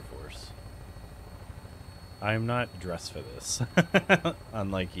U.S. Air Force. I'm not dressed for this.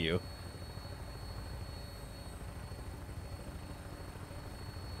 Unlike you.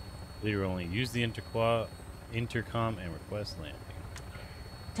 Leader only use the intercom and request landing.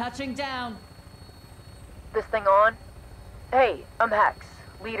 Touching down. This thing on? Hey, I'm Hex,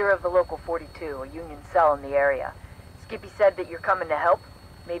 leader of the Local 42, a Union cell in the area. Skippy said that you're coming to help.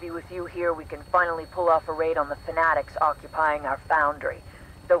 Maybe with you here we can finally pull off a raid on the fanatics occupying our foundry.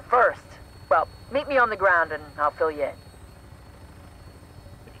 Though first, well, meet me on the ground and I'll fill you in.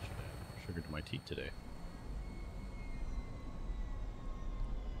 Sugar to my teeth today.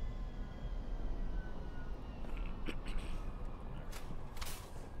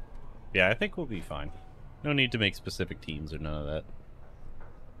 Yeah, I think we'll be fine. No need to make specific teams or none of that.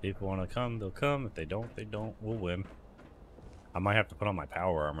 If people want to come, they'll come. If they don't, they don't. We'll win. I might have to put on my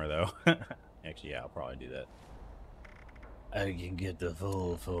power armor, though. Actually, yeah, I'll probably do that. I can get the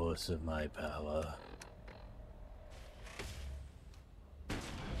full force of my power.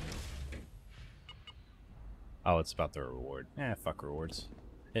 Oh, it's about the reward. Eh, fuck rewards.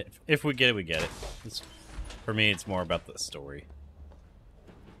 If we get it, we get it. For me, it's more about the story.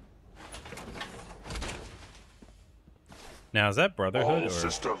 Now, is that Brotherhood All or?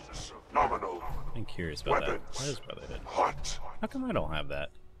 systems nominal. I'm curious about Weapons. that. What is Brotherhood? Hot. How come I don't have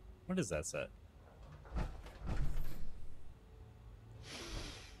that? What is that set?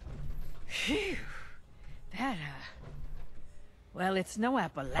 Phew. That, well, it's no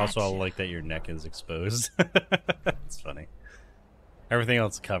Appalachia. Also, I like that your neck is exposed. It's funny. Everything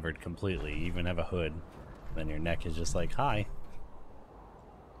else covered completely. You even have a hood. Then your neck is just like, hi.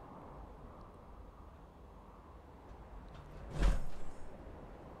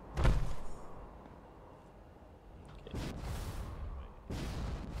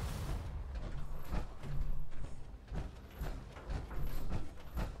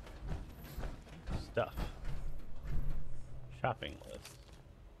 Stuff. Shopping list.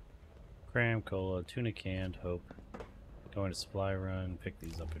 Cram, cola, tuna canned, hope. Going to supply run, pick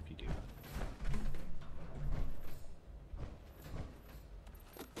these up if you do.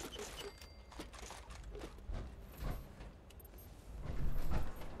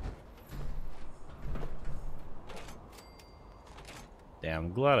 Damn,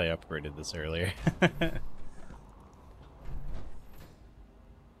 I'm glad I upgraded this earlier.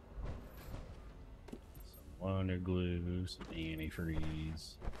 Wonder glue, some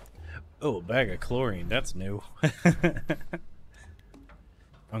antifreeze. Oh, a bag of chlorine. That's new. I'm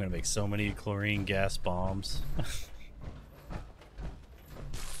gonna make so many chlorine gas bombs.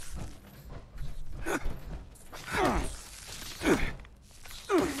 Cut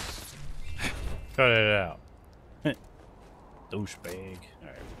it out. Douchebag.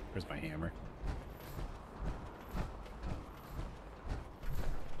 Alright, where's my hammer?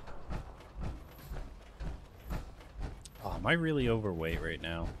 Oh, am I really overweight right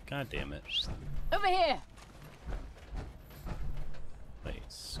now? God damn it. Over here. Wait,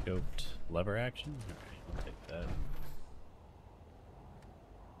 scoped lever action? Alright, I'll take that.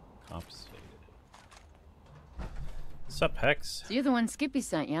 Compensated. What's up, Hex? So you're the one Skippy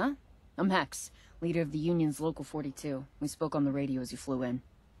sent, yeah? I'm Hex, leader of the Union's Local 42. We spoke on the radio as you flew in.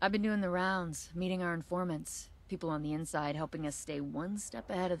 I've been doing the rounds, meeting our informants. People on the inside helping us stay one step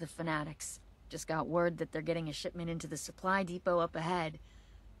ahead of the fanatics. Just got word that they're getting a shipment into the supply depot up ahead.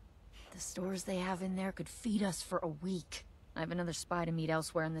 The stores they have in there could feed us for a week. I have another spy to meet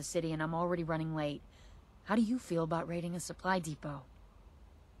elsewhere in the city and I'm already running late. How do you feel about raiding a supply depot?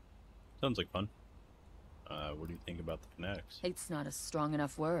 Sounds like fun. What do you think about the fanatics? Hate's not a strong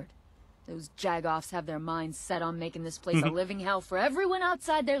enough word. Those jagoffs have their minds set on making this place a living hell for everyone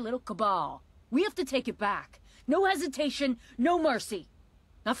outside their little cabal. We have to take it back. No hesitation, no mercy.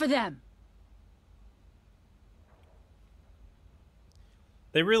 Not for them.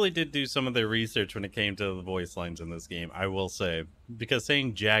 They really did do some of their research when it came to the voice lines in this game, I will say. Because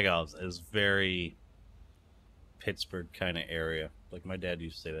saying jagoffs is very Pittsburgh kind of area. Like, my dad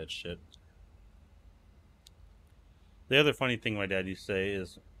used to say that shit. The other funny thing my dad used to say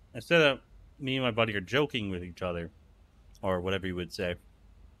is, instead of me and my buddy are joking with each other, or whatever he would say,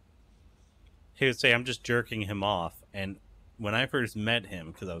 he would say, I'm just jerking him off. And when I first met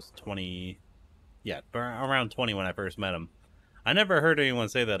him, because I was 20, yeah, around 20 when I first met him, I never heard anyone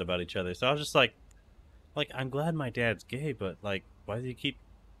say that about each other. So I was just like, I'm glad my dad's gay, but, like, why do you keep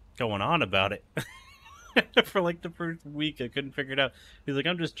going on about it? For, like, the first week, I couldn't figure it out. He's like,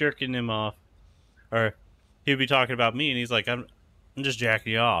 I'm just jerking him off. Or he'd be talking about me, and he's like, I'm just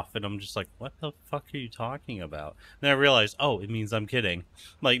jacking you off. And I'm just like, what the fuck are you talking about? And then I realized, oh, it means I'm kidding.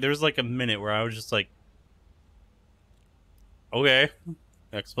 Like, there was, like, a minute where I was just like, okay.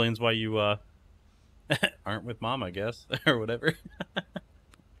 That explains why you, aren't with mom, I guess. Or whatever.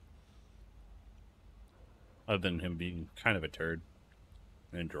 Other than him being kind of a turd.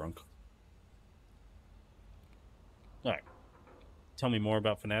 And drunk. Alright. Tell me more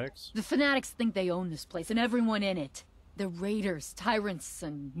about Fanatics. The Fanatics think they own this place and everyone in it. They're raiders, tyrants,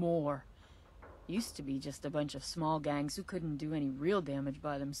 and more. Used to be just a bunch of small gangs who couldn't do any real damage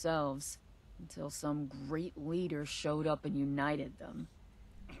by themselves. Until some great leader showed up and united them.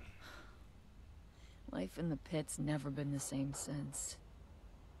 Life in the pit's never been the same since.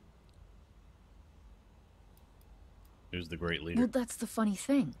 Who's the great leader? Well, that's the funny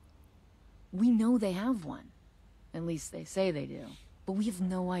thing. We know they have one. At least they say they do. But we have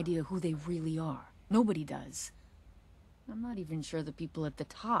no idea who they really are. Nobody does. I'm not even sure the people at the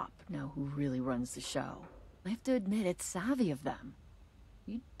top know who really runs the show. I have to admit, it's savvy of them.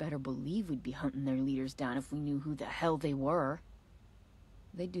 You'd better believe we'd be hunting their leaders down if we knew who the hell they were.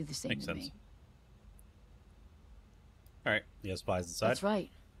 They'd do the same Makes to sense. me. Alright, you have spies inside? That's right.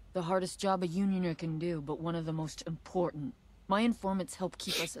 The hardest job a Unioner can do, but one of the most important. My informants help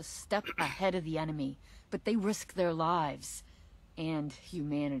keep us a step ahead of the enemy, but they risk their lives. And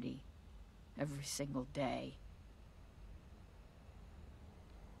humanity. Every single day.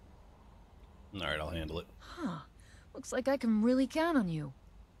 Alright, I'll handle it. Huh. Looks like I can really count on you.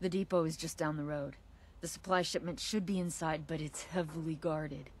 The depot is just down the road. The supply shipment should be inside, but it's heavily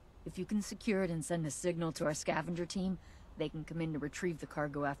guarded. If you can secure it and send a signal to our scavenger team, they can come in to retrieve the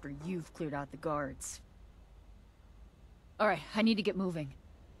cargo after you've cleared out the guards. Alright, I need to get moving.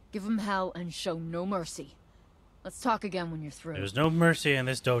 Give them hell and show no mercy. Let's talk again when you're through. There's no mercy in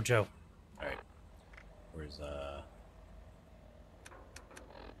this dojo. Alright. Where's, let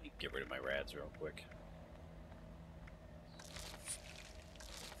me get rid of my rads real quick.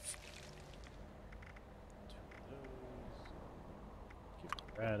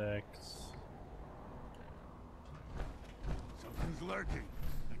 Radix. Something's lurking.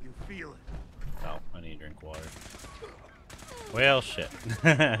 I can feel it. Oh, I need to drink water. Well, shit.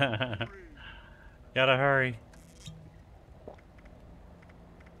 Gotta hurry.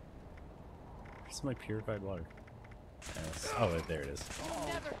 Where's my purified water? Yes. Oh, wait, there it is. You'll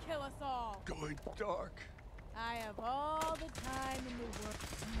never kill us all. Going dark. I have all the time in the world.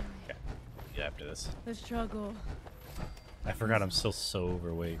 Okay. Get after this. The struggle. I forgot I'm still so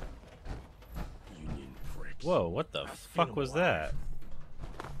overweight. Union pricks. Whoa, what the fuck was that?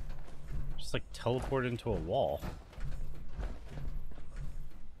 Just like teleported into a wall.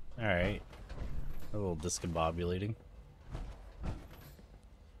 Alright. A little discombobulating.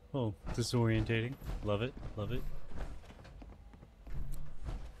 Oh, disorientating. Love it, love it.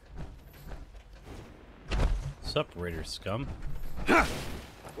 Sup, Raider scum?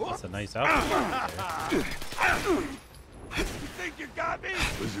 That's a nice outfit. You think you got me?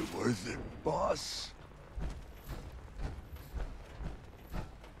 Was it worth it, boss?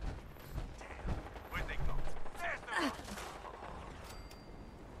 Where'd they go? Faster!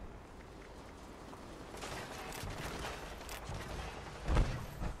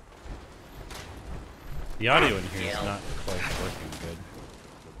 The audio in here is not quite working good.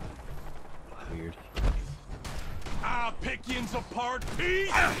 Weird. I'll pick yins apart,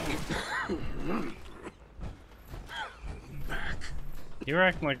 Pete! You were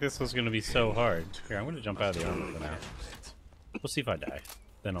acting like this was going to be so hard. Here, I'm going to jump out of the armor for now. We'll see if I die.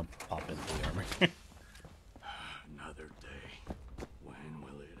 Then I'll pop into the armor. Another day. When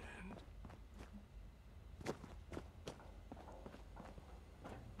will it end?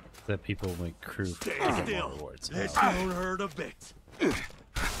 That people make crew Stay to get still. more rewards. This Oh. don't hurt a bit.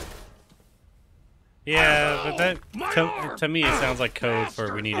 Yeah, but that to me it sounds like code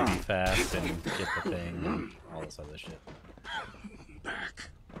for we need to be fast and get the thing and all this other shit.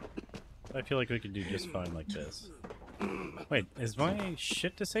 I feel like we could do just fine like this. Wait, is my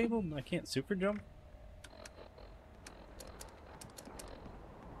shit disabled? I can't super jump?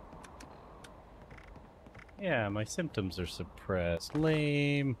 Yeah, my symptoms are suppressed.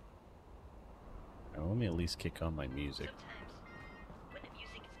 Lame. Now, let me at least kick on my music.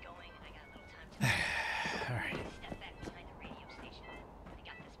 Alright.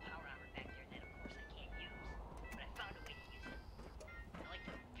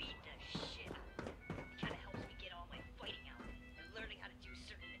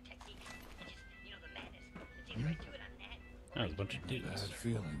 That was a bunch of dudes. Bad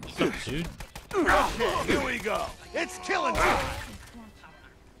feelings. What's up, dude? Okay, here we go. It's killing time.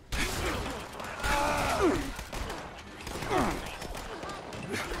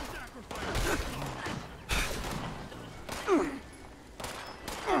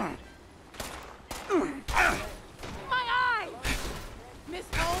 My eye! Miss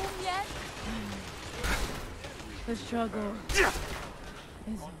home yet? The struggle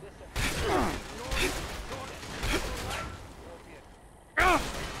is...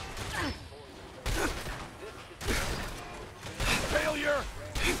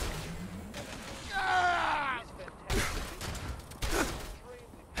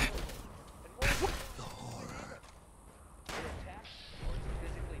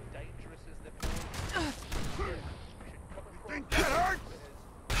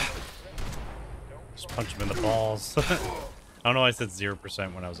 Just punch him in the balls. I don't know why I said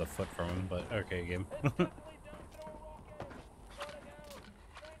 0% when I was a foot from him, but okay, game.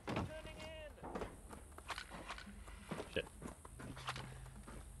 Shit.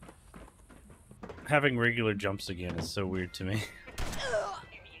 Having regular jumps again is so weird to me.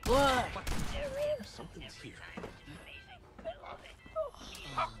 What? Something's here.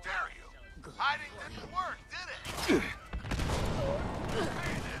 How dare you? Hiding didn't work, did it?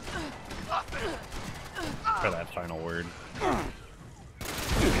 For that final word. That's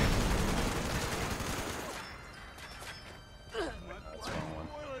the wrong one.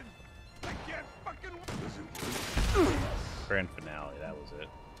 Grand finale, that was it.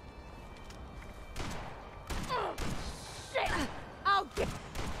 Shit! I'll get.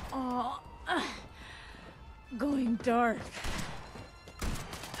 Oh, going dark.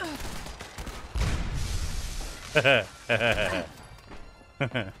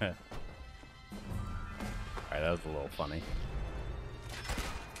 Alright, that was a little funny.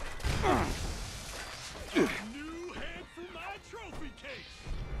 New head for my trophy case.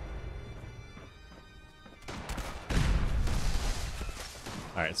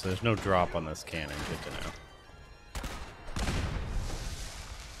 Alright, so there's no drop on this cannon, good to know.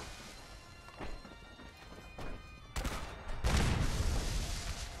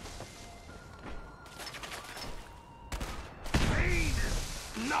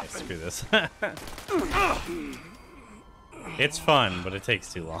 Right, screw this. It's fun, but it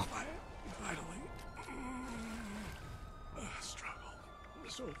takes too long. Finally. Struggle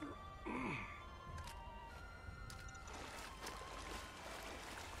is over.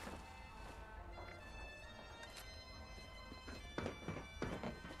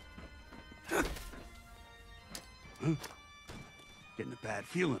 Getting a bad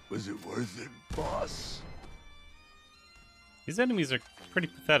feeling. Was it worth it, boss? These enemies are pretty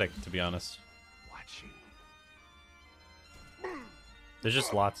pathetic, to be honest. Watching. There's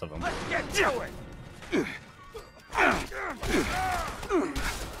just lots of them. Let's get to it.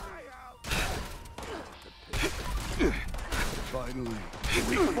 Finally,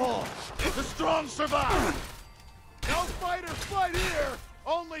 we fall. The strong survive. No fight or flight here.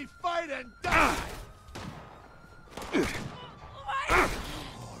 Only fight and die.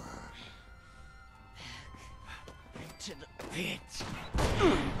 To the pit.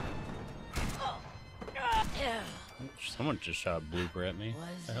 Someone just shot a blooper at me.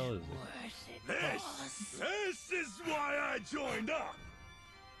 What the hell is it? This is why I joined up.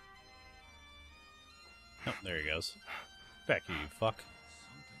 Oh, there he goes. Back here, you fuck.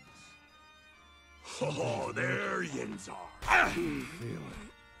 Oh, there yins are. Feel it.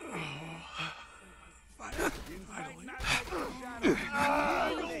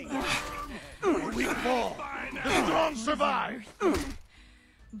 We fall. The strong survive. Careful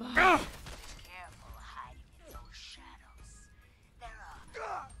hiding in those shadows. There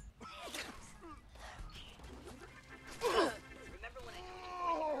are Remember when I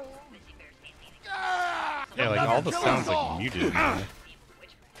told you Missy Bears can't see Yeah, like all the sounds like muted.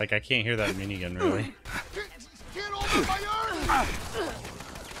 Like I can't hear that minigun really. Get over my arm!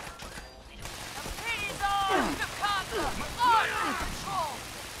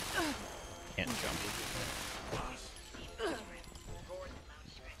 Can't jump.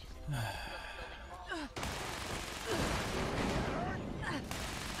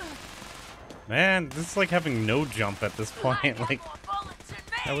 Man, this is like having no jump at this point. Like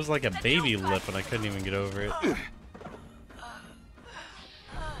that was like a baby lip and I couldn't even get over it. I'll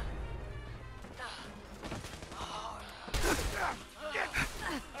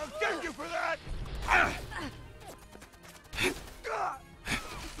get you for that!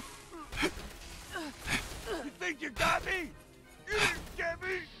 You think you got me? You didn't get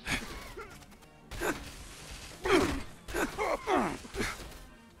me!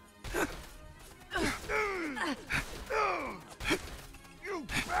 You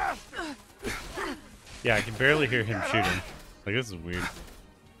bastard! Yeah, I can barely hear him shooting. Like this is weird.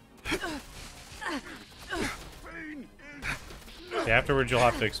 Yeah, afterwards you'll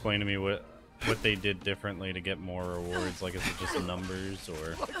have to explain to me what they did differently to get more rewards. Like is it just numbers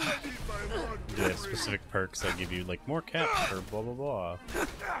or do they have specific perks that give you like more caps or blah blah blah?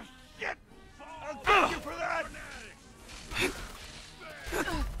 Shit! I'll get you for that!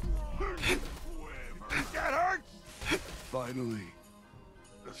 That hurts! Finally,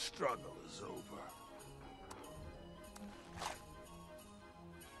 the struggle is over.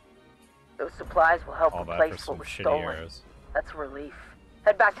 Those supplies will help All that replace for some what was shitty stolen. arrows. That's a relief.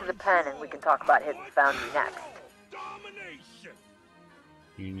 Head back to the pen and we can talk about Hidden Foundry next. Domination!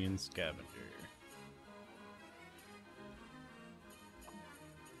 Union Scavenger.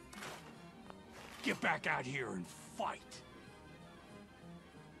 Get back out here and fight.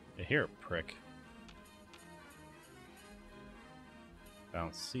 I hear a prick. I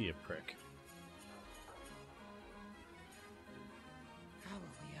don't see a prick. How are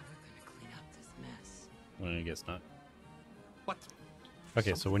we ever gonna clean up this mess? Well, I guess not. What?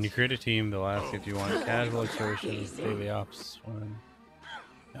 Okay, so when you create a team, they'll ask if you want casual explorations, daily ops, one.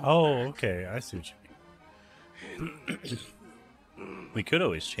 Oh, okay, I see what you mean. We could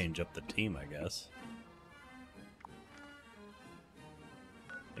always change up the team, I guess.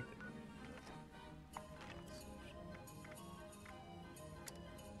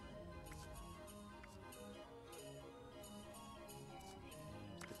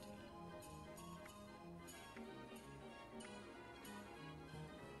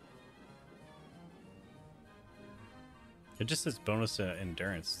 It just says bonus to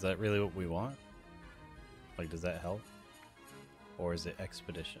endurance. Is that really what we want? Like, does that help? Or is it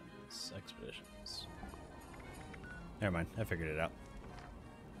expeditions? Expeditions. Never mind, I figured it out.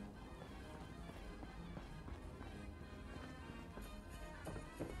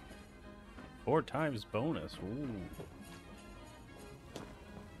 Four times bonus. Ooh.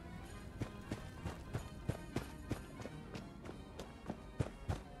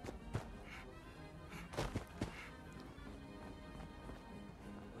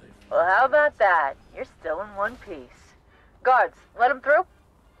 Well, how about that? You're still in one piece. Guards, let him through?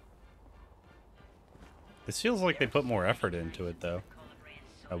 This feels like they put more effort into it, though.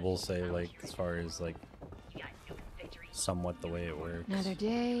 I will say, like, as far as, like, somewhat the way it works. Another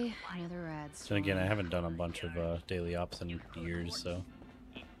day, another rad Then again, I haven't done a bunch of daily ops in years, so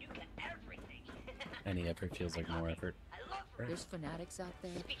any effort feels like more effort. There's fanatics out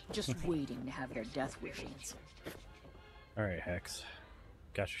there just waiting to have their death wish answered. Alright, Hex.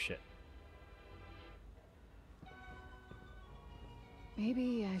 Got your shit.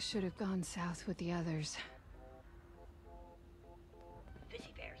 Maybe I should have gone south with the others.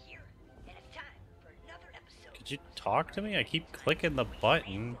 Could you talk to me? I keep clicking the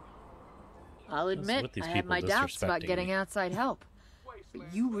button. I'll admit, I had my doubts about getting outside help. But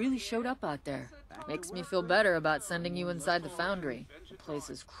you really showed up out there. Makes me feel better about sending you inside the foundry. The place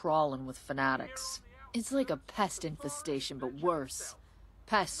is crawling with fanatics. It's like a pest infestation, but worse.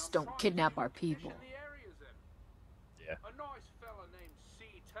 Pests don't kidnap our people. Yeah.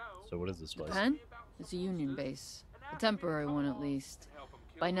 So what is this place? Pen? It's a Union base. A temporary one, at least.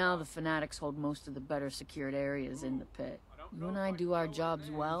 By now, the fanatics hold most of the better secured areas in the pit. You and I do our jobs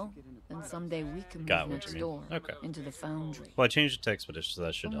well, then someday we can move next door, into the foundry. Well, I changed it to expedition, so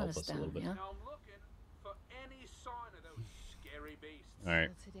that should help us a little bit. Yeah? Alright,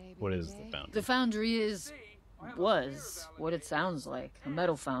 what is the foundry? The foundry was what it sounds like, a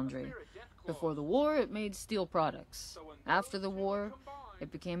metal foundry. Before the war, it made steel products. After the war,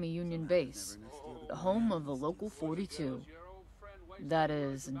 it became a Union base, the home of the local 42. That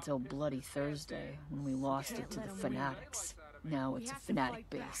is, until Bloody Thursday, when we lost it to the fanatics. Now it's a fanatic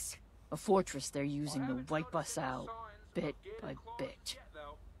base, a fortress they're using to wipe us out, bit by bit.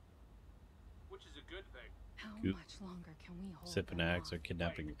 How much longer can we hold Sip fanatics are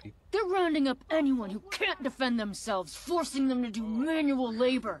kidnapping your people. They're rounding up anyone who can't defend themselves, forcing them to do manual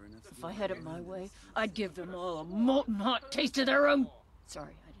labor. If I had it my way, I'd give them all a molten hot taste of their own.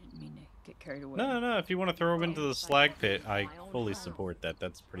 Sorry, I didn't mean to get carried away. No, if you want to throw them into the slag pit, I fully support that.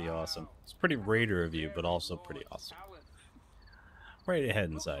 That's pretty awesome. It's pretty Raider of you, but also pretty awesome. Right ahead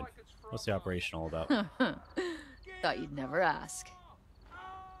inside. What's the operation all about? Thought you'd never ask.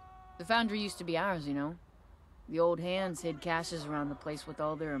 The foundry used to be ours, you know. The old hands hid caches around the place with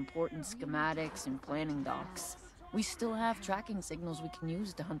all their important schematics and planning docs. We still have tracking signals we can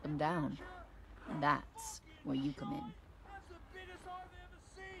use to hunt them down. And that's where you come in.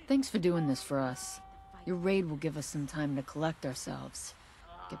 Thanks for doing this for us. Your raid will give us some time to collect ourselves.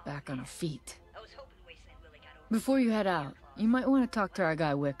 Get back on our feet. Before you head out, you might want to talk to our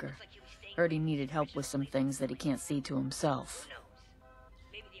guy Wicker. Heard he needed help with some things that he can't see to himself.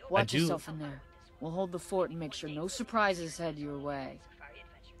 Watch yourself in there. We'll hold the fort and make sure no surprises head your way.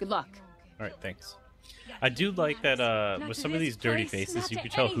 Good luck. Alright, thanks. I do like that with some of these dirty faces, you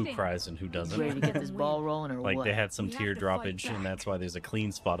can tell who cries and who doesn't. Ready to get this ball rolling or like what? they had some tear droppage, and that's why there's a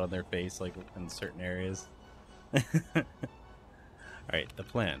clean spot on their face, like in certain areas. Alright, the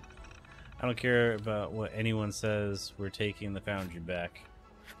plan. I don't care about what anyone says. We're taking the foundry back.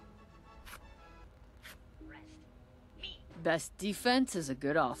 Best defense is a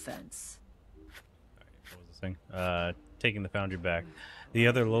good offense. What was the thing? Taking the foundry back. The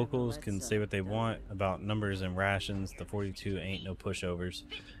other locals can say what they want about numbers and rations. The 42 ain't no pushovers.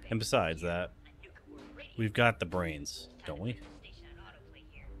 And besides that, we've got the brains, don't we?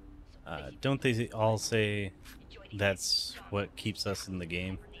 Don't they all say that's what keeps us in the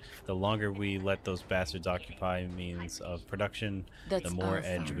game? The longer we let those bastards occupy means of production, the more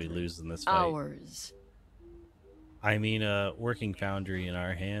edge we lose in this fight. Ours. I mean, a working foundry in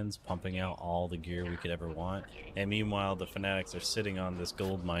our hands, pumping out all the gear we could ever want. And meanwhile, the fanatics are sitting on this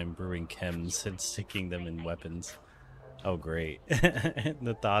gold mine brewing chems and sticking them in weapons. Oh, great.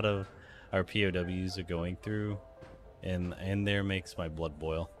 The thought of our POWs are going through and there makes my blood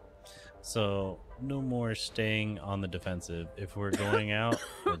boil. So, no more staying on the defensive. If we're going out,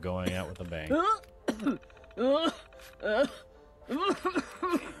 we're going out with a bang.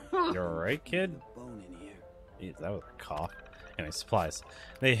 You alright, kid? Jeez, that was a cough. Anyway, supplies.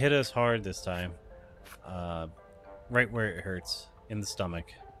 They hit us hard this time. Right where it hurts. In the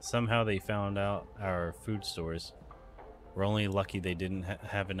stomach. Somehow they found out our food stores. We're only lucky they didn't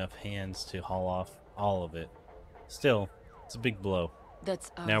have enough hands to haul off all of it. Still, it's a big blow.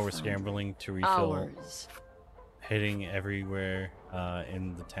 That's now we're scrambling to refill. Ours. Hitting everywhere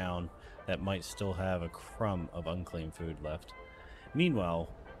in the town that might still have a crumb of unclaimed food left. Meanwhile,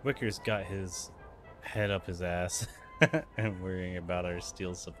 Wicker's got his head up his ass and worrying about our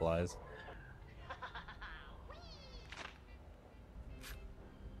steel supplies.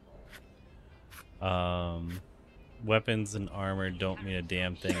 Weapons and armor don't mean a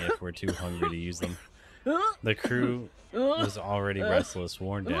damn thing if we're too hungry to use them. The crew was already restless,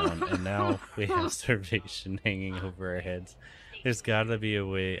 worn down, and now we have starvation hanging over our heads. There's gotta be a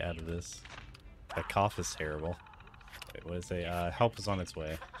way out of this. That cough is terrible. It was help is on its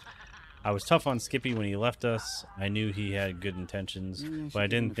way. I was tough on Skippy when he left us. I knew he had good intentions, but I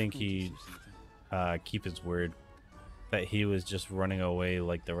didn't think he'd keep his word. That he was just running away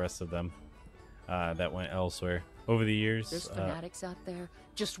like the rest of them that went elsewhere. Over the years... There's fanatics out there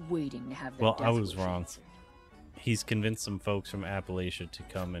just waiting to have their well, death I was wish wrong. answered. He's convinced some folks from Appalachia to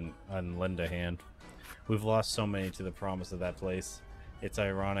come and lend a hand. We've lost so many to the promise of that place. It's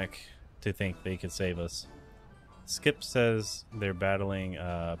ironic to think they could save us. Skip says they're battling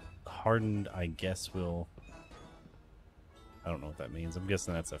hardened, I guess will... I don't know what that means. I'm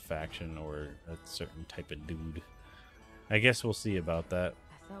guessing that's a faction or a certain type of dude. I guess we'll see about that.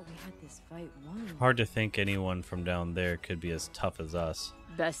 I thought we had this fight won. Hard to think anyone from down there could be as tough as us.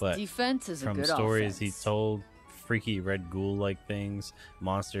 Best but defense is a from good stories offense. he told, freaky red ghoul-like things,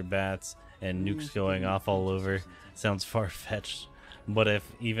 monster bats, and nukes going off all over, sounds far-fetched. But if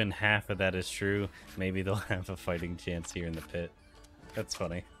even half of that is true, maybe they'll have a fighting chance here in the pit. That's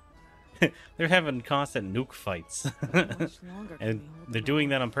funny. They're having constant nuke fights. And they're doing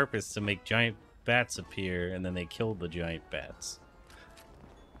that on purpose to make giant bats appear, and then they kill the giant bats.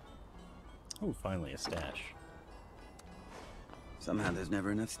 Oh, finally a stash. Somehow there's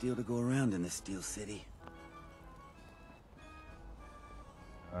never enough steel to go around in this steel city.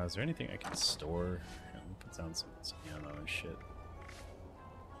 Is there anything I can store? Yeah, we'll put down some ammo and shit.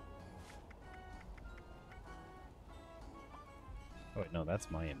 Oh wait, no,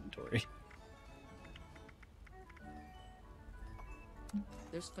 that's my inventory.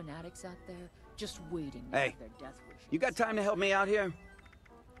 There's fanatics out there just waiting to Hey, have their death wishes. you got time to help me out here?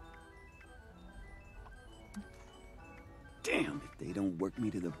 Damn, if they don't work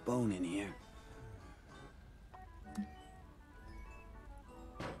me to the bone in here.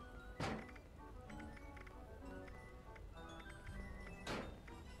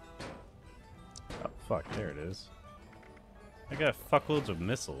 Oh fuck, there it is. I got fuckloads of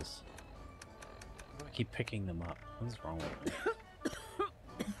missiles. I keep picking them up. What's wrong with me?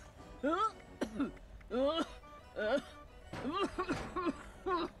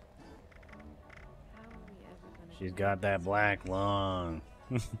 She's got that black lung.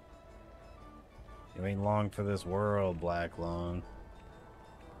 You ain't long for this world, black lung.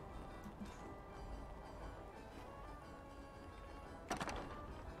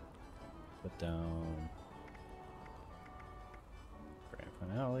 Put down Grand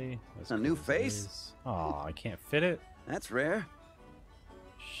Finale. A new face? Aw, I can't fit it. That's rare.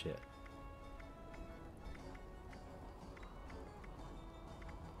 Shit.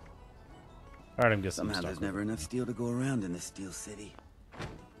 Alright, I'm guessing Somehow there's never enough steel to go around in this steel city.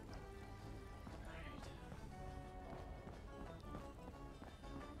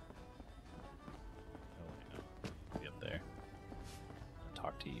 Be up there.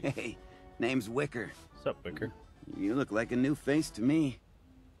 Talk to you. Hey, name's Wicker. What's up, Wicker? You look like a new face to me.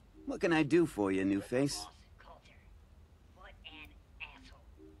 What can I do for you, new face?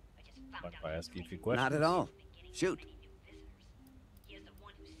 Mind if I ask you a few questions? Not at all. Shoot.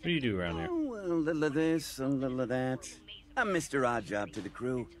 What do you do around here? Oh, a little of this, a little of that. I'm Mr. Oddjob to the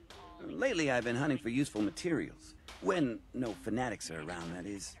crew. Lately, I've been hunting for useful materials. When no fanatics are around, that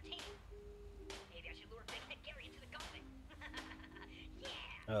is.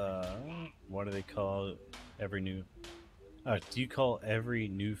 What do they call every new... do you call every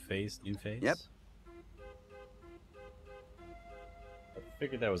new face new face? Yep. I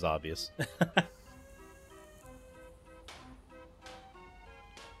figured that was obvious.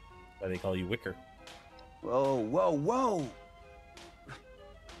 Why they call you Wicker. Whoa, whoa, whoa!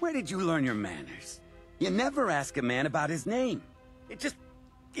 Where did you learn your manners? You never ask a man about his name. It just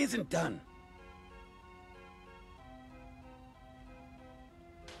isn't done.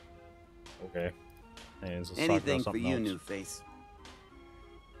 Okay. Anyways, let's Anything talk for about you, something new else. face.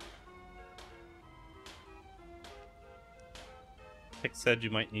 Pick said you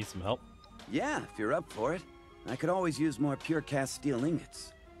might need some help. Yeah, if you're up for it. I could always use more pure cast steel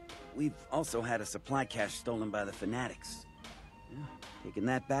ingots. We've also had a supply cache stolen by the fanatics. Yeah, taking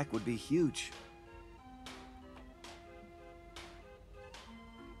that back would be huge.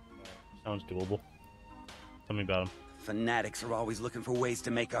 Sounds doable. Tell me about them. Fanatics are always looking for ways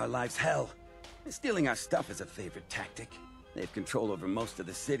to make our lives hell. Stealing our stuff is a favorite tactic. They have control over most of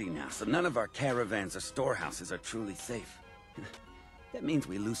the city now, so none of our caravans or storehouses are truly safe. That means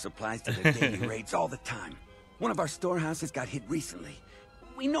we lose supplies to their daily raids all the time. One of our storehouses got hit recently.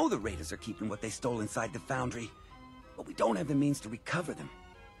 We know the raiders are keeping what they stole inside the foundry, but we don't have the means to recover them.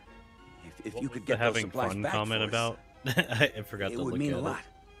 If you could get those having supplies fun back comment for us, about, I forgot it to would look mean at a lot.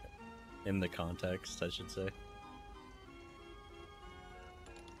 it in the context, I should say.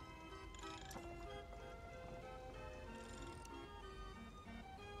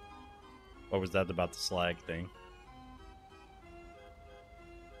 Or was that about the slag thing?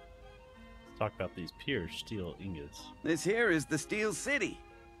 Let's talk about these pure steel ingots. This here is the Steel City.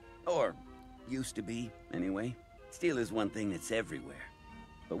 Or, used to be, anyway. Steel is one thing that's everywhere.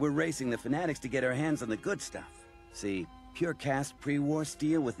 But we're racing the fanatics to get our hands on the good stuff. See, pure cast pre-war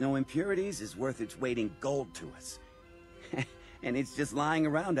steel with no impurities is worth its weight in gold to us. And it's just lying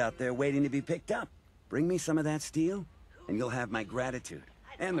around out there waiting to be picked up. Bring me some of that steel, and you'll have my gratitude.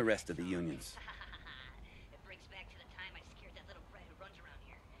 And the rest of the unions. It brings back to the time I scared that little brat who runs around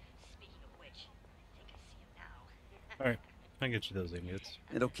here. Speaking of which, I think I see him now. Alright, I'll get you those ingots.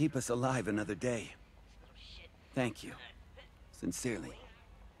 It'll keep us alive another day. Thank you. Sincerely.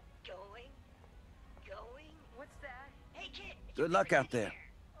 Going? What's that? Hey, kid! Good luck out there.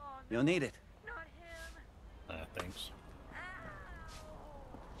 You'll need it. Thanks.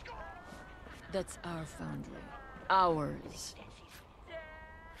 That's our foundry. Ours.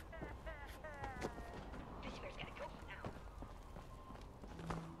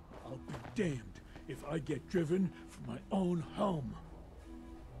 I'll be damned if I get driven from my own home.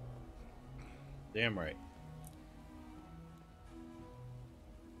 Damn right.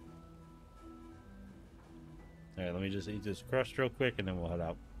 Alright, let me just eat this crust real quick and then we'll head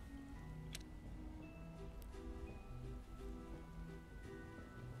out.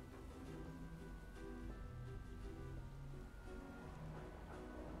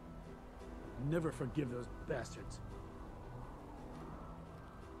 Never forgive those bastards.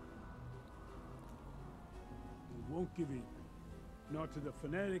 We won't give in. Not to the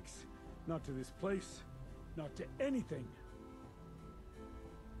fanatics, not to this place, not to anything.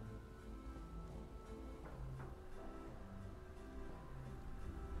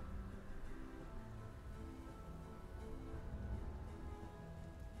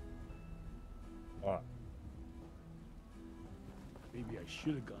 Maybe I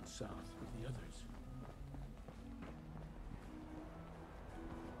should have gone south with the others.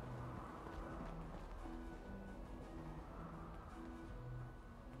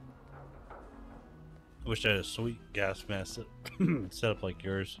 I wish I had a sweet gas mask set up like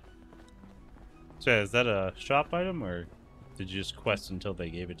yours. So is that a shop item or did you just quest until they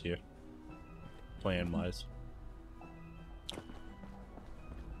gave it to you? Plan wise.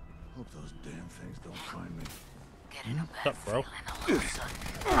 Hope those damn things don't find me. What's up, bro?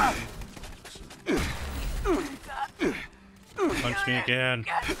 Punch me again.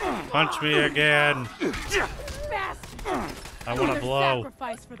 Punch me again. I want to blow.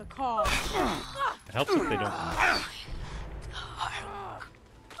 Sacrifice for the cause. It helps if they don't.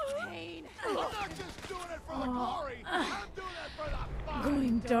 Pain. I'm not just doing it for the glory. I'm doing it for the fun.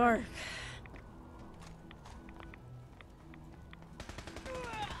 Going dark.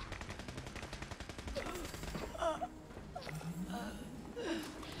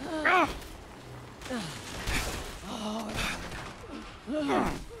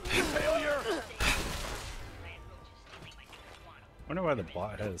 Failure. Wonder why the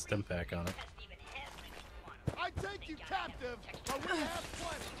bot had a stim pack on it. I take you captive, but we have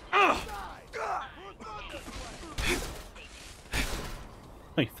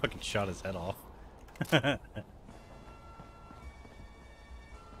plenty. He fucking shot his head off.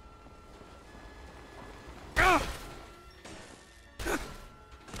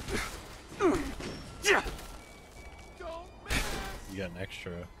 You got an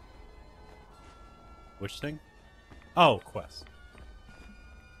extra. Which thing? Oh, quest.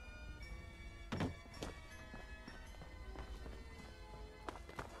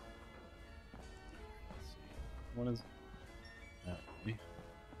 What is that?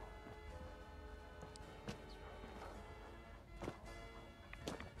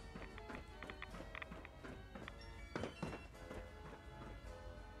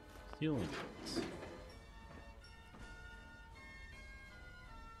 Healing.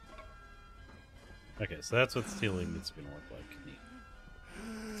 Okay, so that's what stealing is gonna look like. Neat.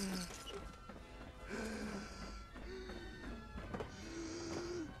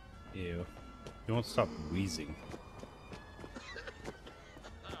 Ew. You won't stop wheezing.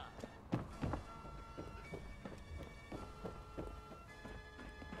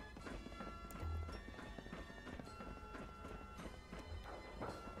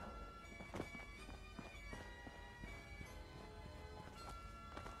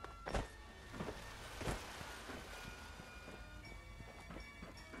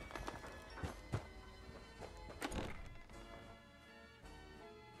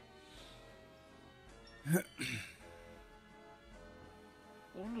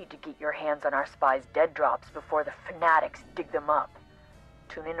 You need to get your hands on our spies' dead drops before the fanatics dig them up.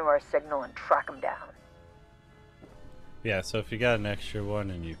 Tune into our signal and track them down. Yeah, so if you got an extra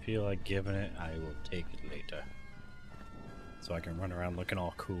one and you feel like giving it, I will take it later. So I can run around looking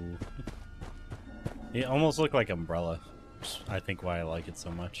all cool. It almost looked like Umbrella. I think why I like it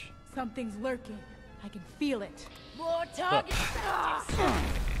so much. Something's lurking. I can feel it. More targets.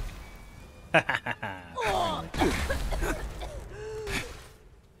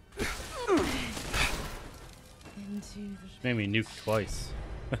 Made me nuke twice.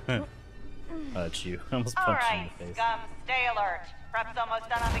 That's you. I almost punched you in the face. Scum, stay alert. Prep's almost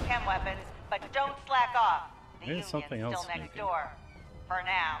done on the chem weapons, but don't slack off. The There's Union's something else still next sneaking. door. For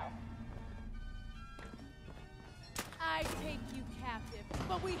now. I take you captive,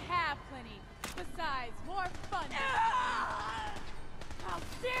 but we have plenty. Besides, more fun. How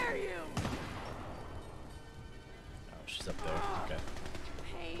dare you! Oh, she's up there. Okay.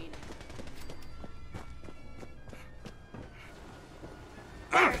 Pain.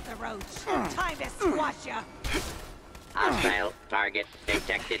 There's the roach. Time to squash ya. Hostile target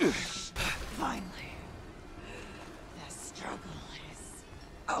detected. Finally. The struggle is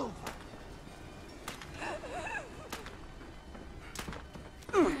over.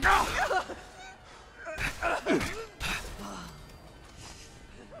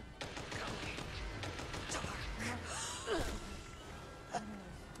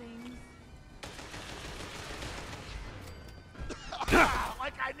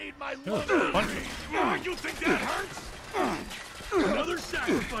 Like I need my Oh, lung. punch. Oh, you think that hurts? Another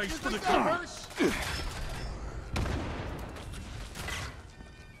sacrifice for the cause.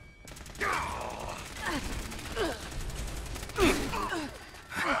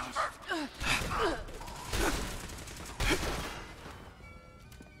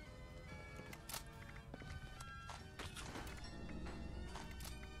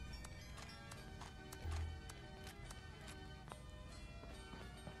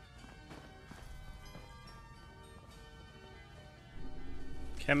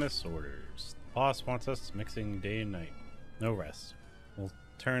 Chemist's orders. The boss wants us mixing day and night. No rest. We'll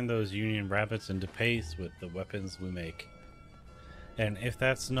turn those Union rabbits into paste with the weapons we make. And if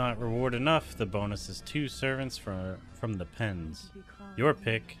that's not reward enough, the bonus is 2 servants from the pens. Your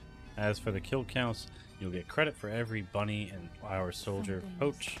pick. As for the kill counts, you'll get credit for every bunny and our soldier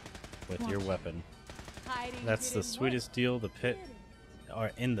poach with your weapon. That's the sweetest deal the pit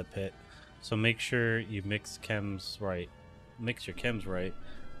are in the pit. So make sure you mix chems right. Mix your chems right.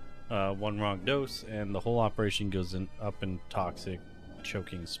 One wrong dose and the whole operation goes up in toxic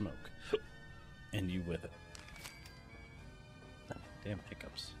choking smoke. And you with it. Damn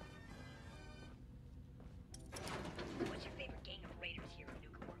hiccups. What's your favorite gang of raiders here in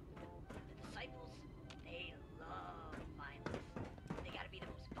Nuka World? The Disciples? They love violence. They gotta be the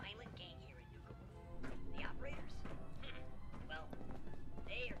most violent gang here in Nuka World. The Operators? Well,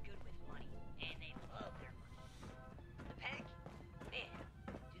 they are good with money, and they love their money. The Pack? Man,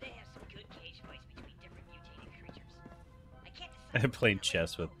 do they have some good cage fights between different mutated creatures. I can't decide. I played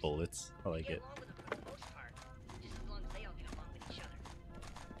chess with bullets. I like it.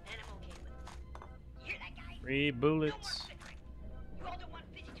 Free bullets. You all don't want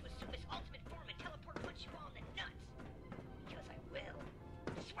Fidget to assume his ultimate form and teleport punch you all in the nuts. Because I will.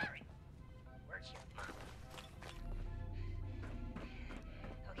 I swear it. Where's your mom?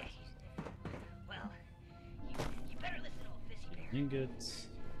 Okay. Well, you better listen to old Fizzy Bear. Ingots.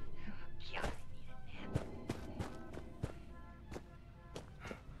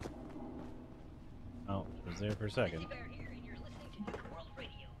 there for a second.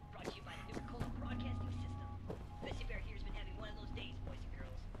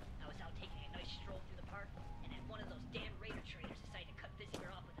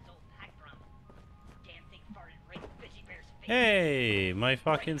 Hey, my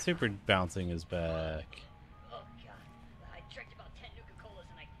fucking super bouncing is back. Oh god, I drank about 10 Nuka-Colas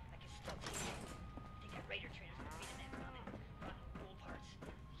and I can still taste it. I think that Raider trainer's been feeding that ramen rotten wool parts.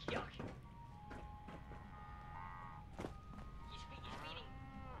 Yuck. He's feeding...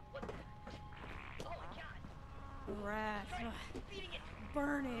 What the... Oh my god. Rat.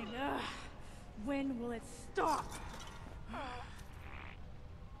 Burning. Ugh. When will it stop?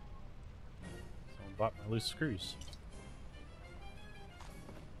 Someone bought my loose screws.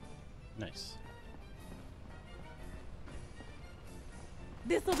 Nice.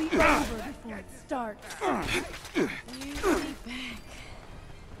 This'll be over before it starts. Easy back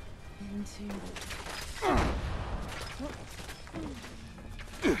into.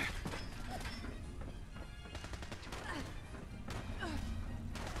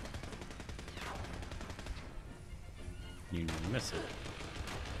 You miss it.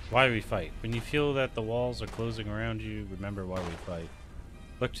 Why we fight? When you feel that the walls are closing around you, remember why we fight.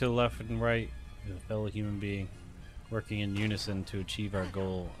 Look to the left and right as a fellow human being, working in unison to achieve our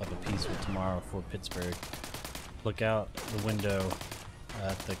goal of a peaceful tomorrow for Pittsburgh. Look out the window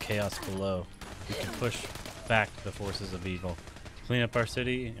at the chaos below. We can push back the forces of evil, clean up our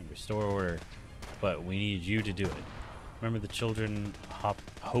city, and restore order. But we need you to do it. Remember the children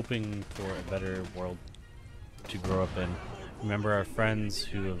hoping for a better world to grow up in. Remember our friends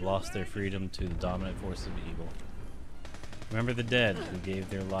who have lost their freedom to the dominant force of evil. Remember the dead who gave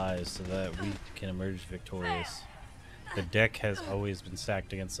their lives so that we can emerge victorious. The deck has always been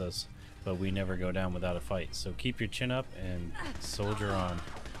stacked against us, but we never go down without a fight. So keep your chin up and soldier on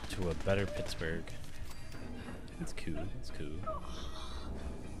to a better Pittsburgh. It's cool. It's cool.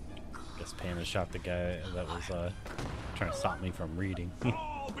 Guess Panda shot the guy that was trying to stop me from reading.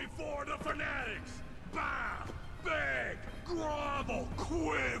 All before the fanatics! Bow, beg, grovel,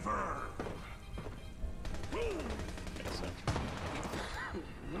 quiver!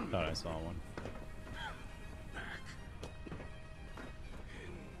 Thought I saw one.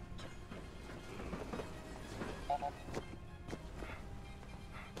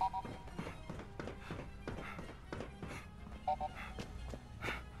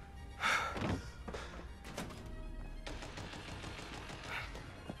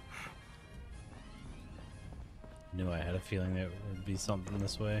 Knew I had a feeling that it would be something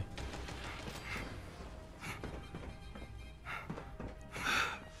this way.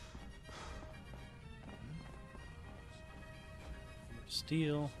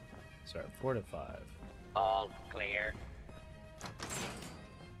 Steel. Start 4 to 5. All clear.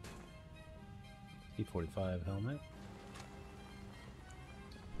 T45 helmet.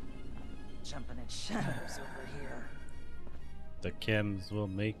 Jumping at shadows over here. The chems will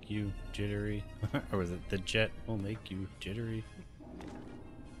make you jittery. Or was it the jet will make you jittery?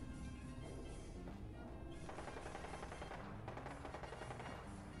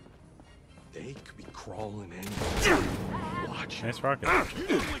 They could be crawling in. Watch. Nice rocket.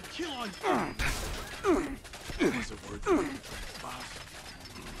 Kill on. Was it worth it, boss?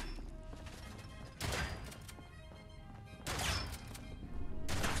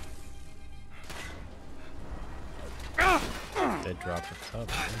 They dropped a tub.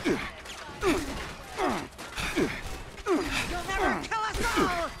 You'll never kill us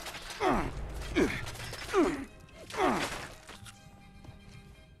all!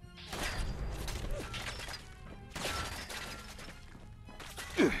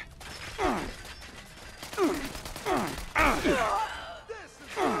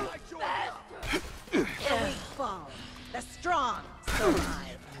 The weak fall, the strong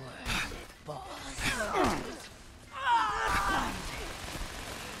survive.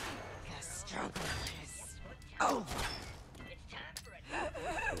 The struggle is over.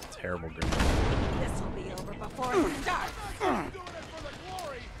 Terrible grenade. This will be over before it starts. I'm doing it for the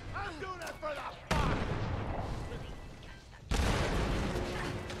glory! I'm doing it for the fun!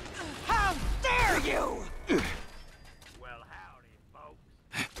 How dare you! Well, howdy, folks.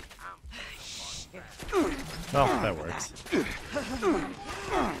 Well, that works.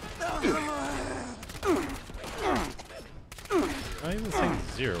 Not even saying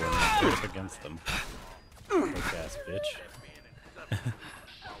 0 when I'm right up against them. Fake ass bitch.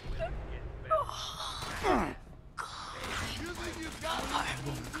 You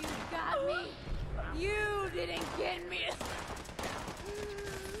got me. You didn't get me.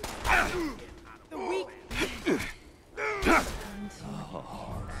 The weak.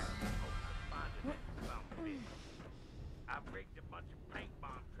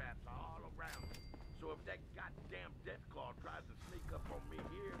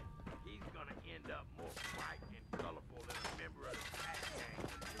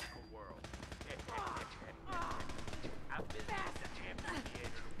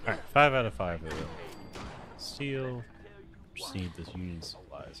 5 out of 5 of it. Steel. Just need this Union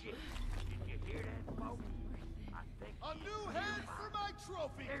supplies. A new head for my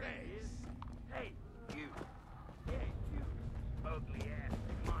trophy case! Hey, you. Yeah, you. Ugly ass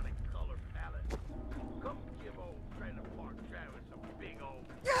demonic color palette. Come give old Trailer Park Travis a big old.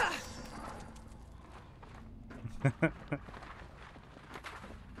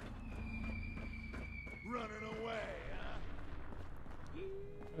 Running away, huh?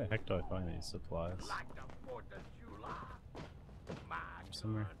 Where the heck do I find these supplies? Like the 4th of July. My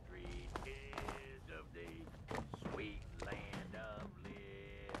Somewhere. country is of the sweet land of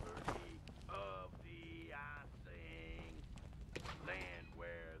liberty, of the I sing. Land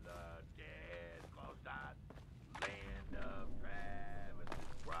where the dead cause died. Land of Travis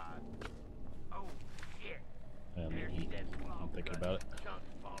Rod. Oh shit. I'm thinking about it.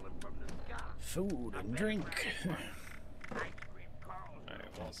 Food and drink. Alright,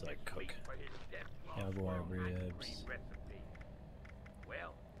 what else did I cook? Jaguar ribs.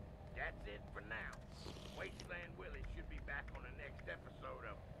 Well, that's it for now. Wasteland Willie should be back on the next episode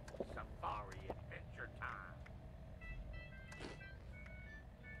of Safari Adventure Time.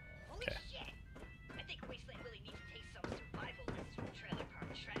 Holy shit! I think Wasteland Willie needs to take some survival lessons from Trailer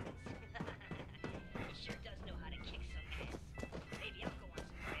Park Travis. He sure does know how to kick some ass. Maybe I'll go on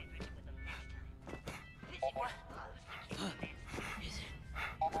some more adventure with him next time. Visit loves to kick ass.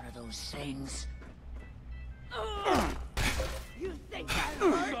 What are those things? You think that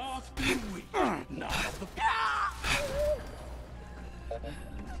hurts? Soft and weak. Not the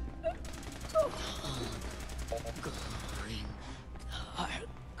Green dark.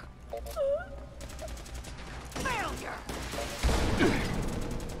 Failure!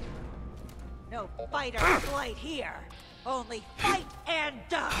 No fight or flight here. Only fight and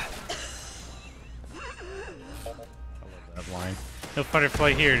die. That line. No fight or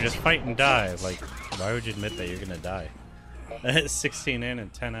flight here, just fight and die. Like, why would you admit that you're gonna die? 16 in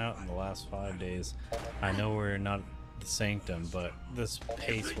and 10 out in the last 5 days. I know we're not the sanctum, but this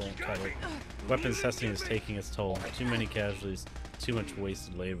pace won't cut it. Weapons testing is taking its toll. Too many casualties, too much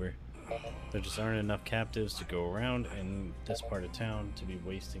wasted labor. There just aren't enough captives to go around in this part of town to be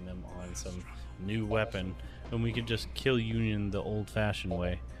wasting them on some new weapon when we could just kill Union the old-fashioned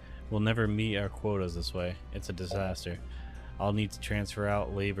way. We'll never meet our quotas this way. It's a disaster. I'll need to transfer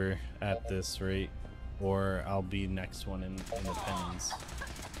out labor at this rate, or I'll be next one in the pens.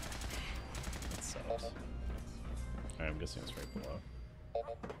 That sucks. Alright, I'm guessing it's right below.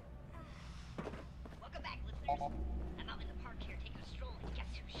 Welcome back, listeners. I'm out in the park here taking a stroll, and guess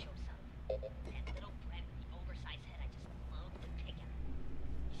who shows up? That little brat with the oversized head I just love to pick at.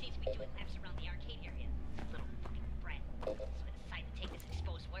 He seems to be doing laps around the arcade area. Little fucking brat. So I decided to take this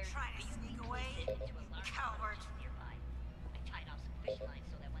exposed wire Trying to sneak away? into a large Coward. box nearby. I tied off some fish lines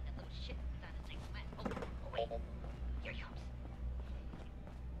so that when that little shit was on his next wet. Oh wait. Here he comes.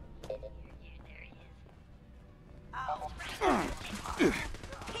 There he is. Oh, was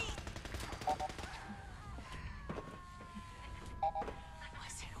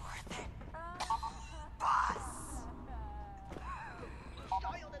it worth it? Boss!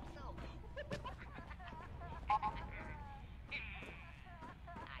 Styled himself.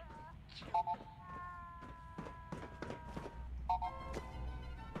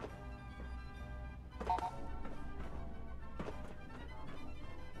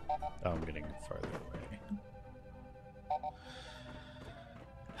 Oh, I'm getting farther away.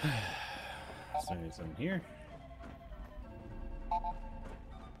 So there's in here.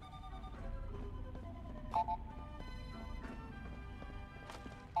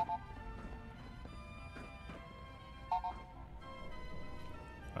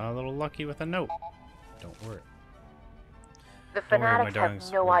 A little lucky with a note. Don't worry. The Don't worry, my fanatics darlings.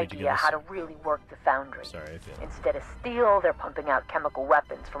 have no We'll be together idea how to soon. really work the foundry. Sorry, I feel it. Instead of steel, they're pumping out chemical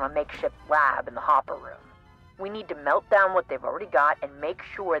weapons from a makeshift lab in the hopper room. We need to melt down what they've already got and make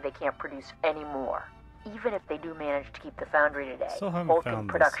sure they can't produce any more. Even if they do manage to keep the foundry today, Still haven't halting found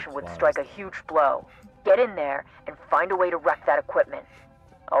the production would supplies. strike a huge blow. Get in there and find a way to wreck that equipment.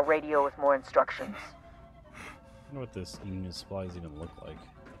 I'll radio with more instructions. I wonder what this Union supplies even look like.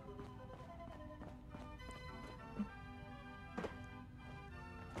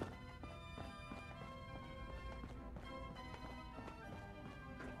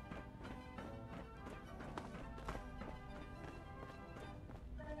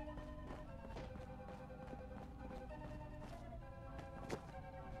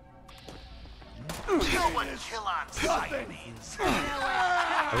 No one kill on sight.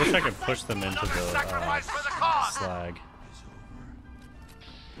 I wish I could push them into the slag.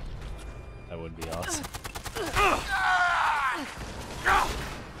 That would be awesome.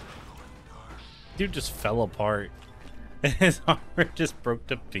 dude just fell apart. His armor just broke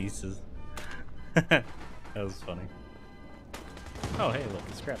to pieces. That was funny. Oh, hey, look,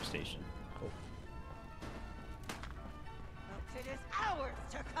 a scrap station. Cool. It is ours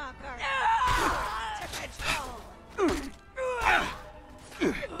to conquer. To control.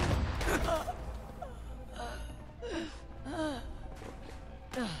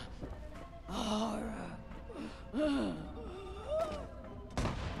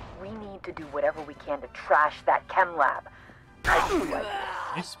 We need to do whatever we can to trash that chem lab.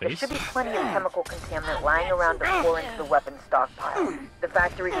 There should be plenty of chemical contaminant lying around to pour into the weapons stockpile. The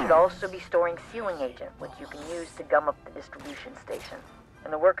factory should also be storing sealing agent, which you can use to gum up the distribution station.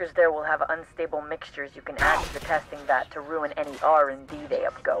 And the workers there will have unstable mixtures you can add to the testing vat to ruin any R&D they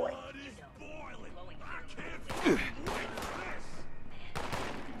have going.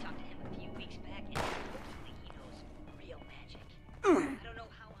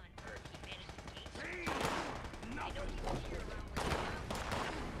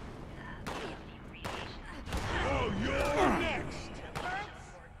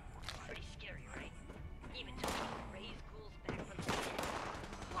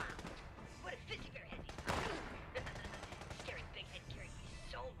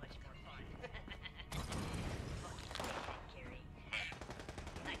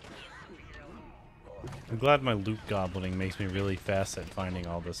 I'm glad my loot gobbling makes me really fast at finding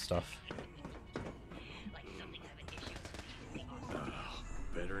all this stuff.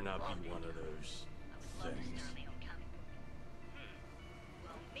 Better not be one of those things.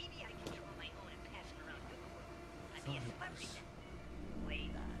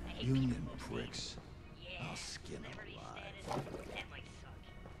 Union pricks. I'll skin them alive.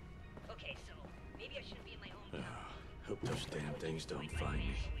 Hope those damn things don't find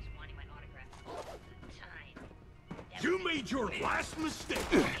me. You made your last mistake!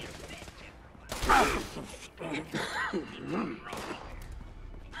 Into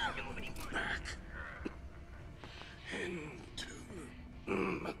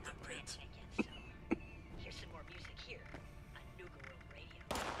the pit. Here's some more music here on Nuka World Radio.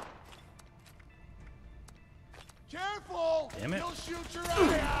 Careful! Damn it. You'll shoot your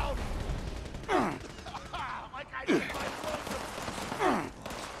eye out! Like I did my brother.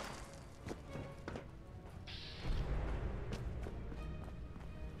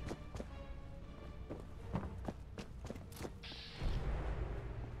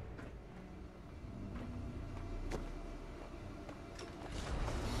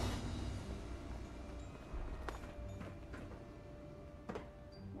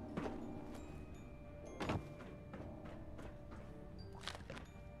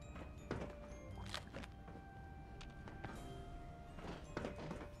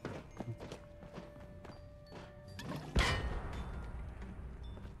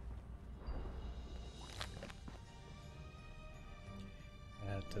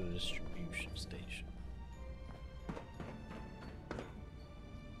 Add to the distribution station.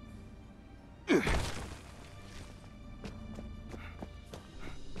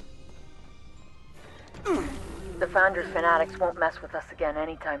 The Foundry fanatics won't mess with us again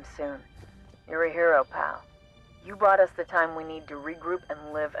anytime soon. You're a hero, pal. You brought us the time we need to regroup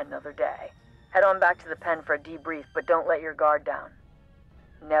and live another day. Head on back to the pen for a debrief, but don't let your guard down.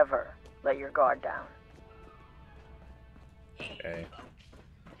 Never let your guard down. Okay.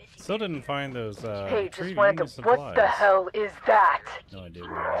 Still didn't find those Hey, just tree wanted union to... What the supplies. hell is that? No idea.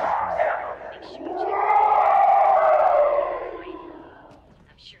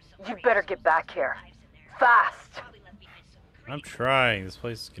 You better get back here. Fast! I'm trying. This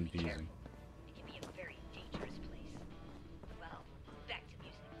place is confusing.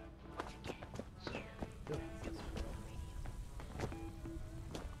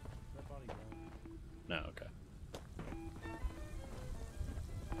 No, okay.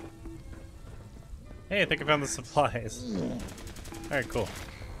 Hey, I think I found the supplies. Alright, cool.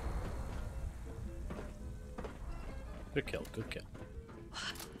 Good kill, good kill.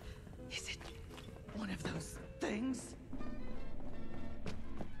 Is it one of those things?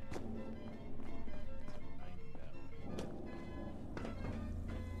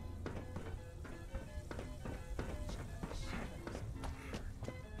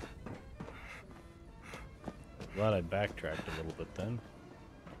 Glad I backtracked a little bit then.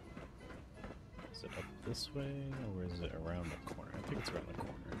 Is it up this way, or is it around the corner? I think it's around the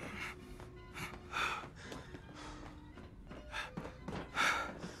corner.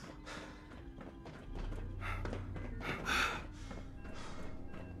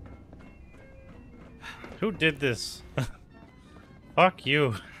 Who did this? Fuck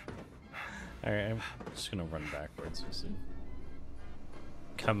you. Alright, I'm just gonna run backwards. We'll see.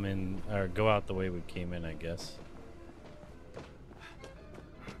 come in or go out the way we came in, I guess.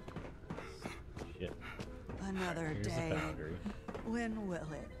 Shit. Another Here's the day. boundary. When will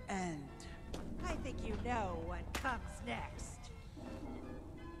it end? I think you know what comes next.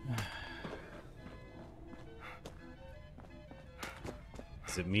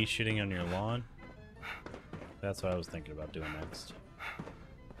 Is it me shitting on your lawn? That's what I was thinking about doing next.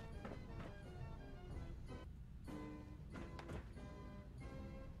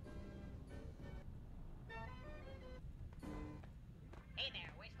 Hey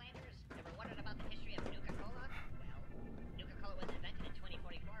there, Wastelanders. Ever wondered about the history of Nuka-Cola? Well, Nuka-Cola was invented in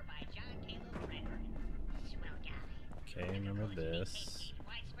 2044 by John Caleb Redford. Swell guy. Okay, remember this.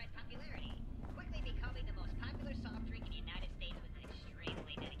 Widespread popularity, quickly becoming the most popular soft drink in the United States with an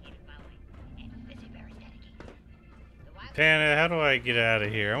extremely dedicated following, and very dedicated. Panda, how do I get out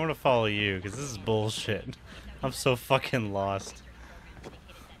of here? I want to follow you because this is bullshit. I'm so fucking lost.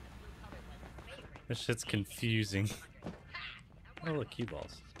 This shit's confusing. Oh, look, cue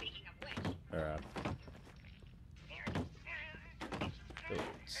balls. Or,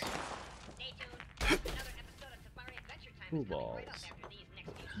 boats. Cue balls.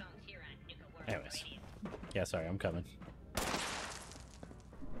 Anyways. Yeah, sorry, I'm coming.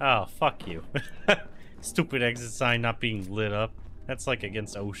 Oh, fuck you. Stupid exit sign not being lit up. That's like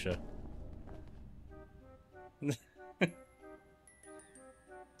against OSHA.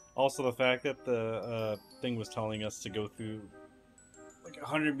 Also, the fact that the thing was telling us to go through like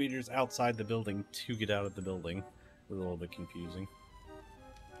 100 meters outside the building to get out of the building was a little bit confusing.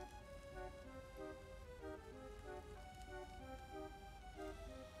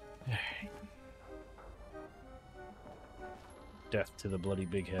 Death to the bloody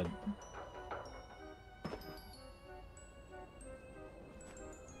big head.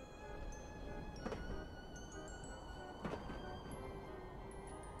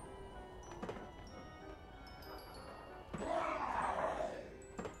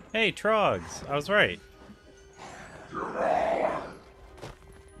 Hey, Trogs! I was right.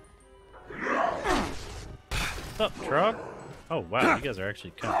 What's up, Trog? Oh, wow, you guys are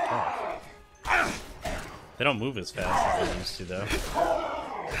actually kind of tough. They don't move as fast as they used to, though.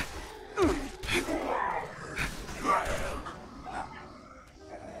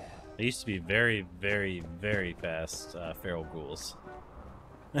 They used to be very, very, very fast feral ghouls.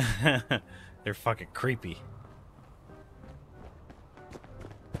 They're fucking creepy.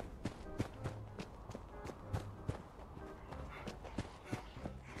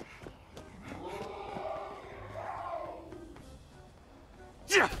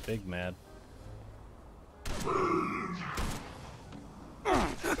 Big mad.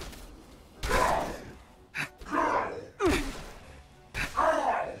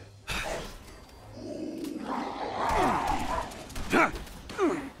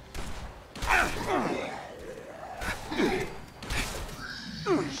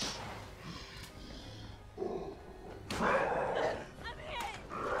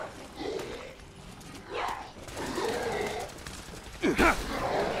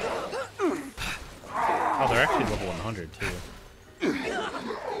 Oh, they're actually level 100 too.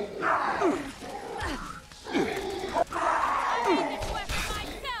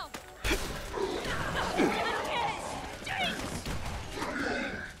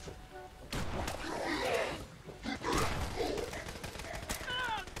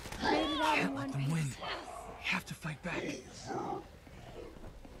 Can't let them win. We have to fight back.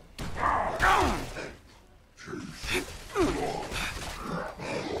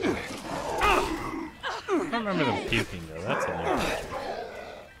 I don't remember them puking though, that's a new feature.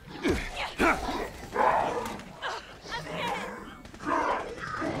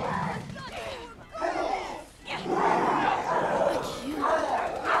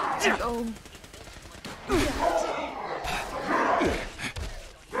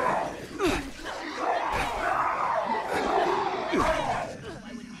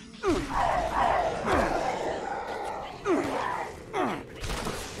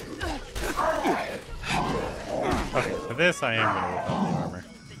 Okay, for this I am gonna whip out the armor.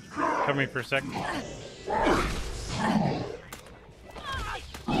 Cover me for a second.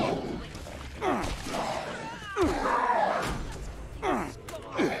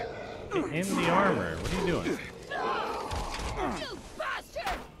 In the armor, what are you doing?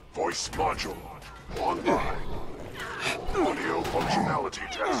 Voice module online. Audio functionality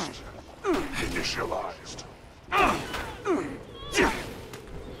test initialized. There we go.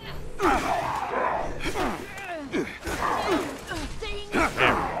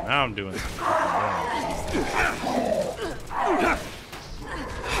 Now I'm doing some fucking damage.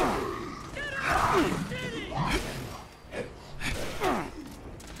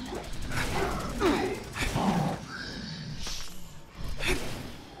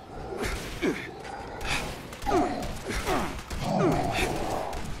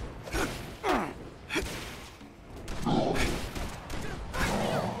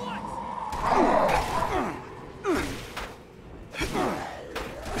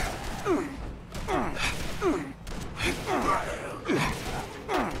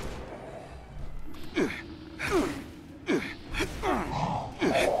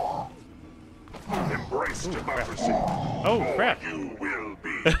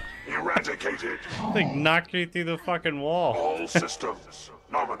 eradicated. They knocked me through the fucking wall. All systems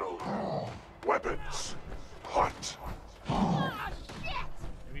nominal. Weapons hot.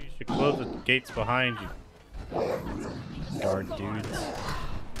 Maybe you should close the gates behind you. Guard dudes.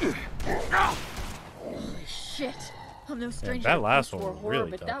 Holy shit. I'm no stranger that to last post-war one was horror,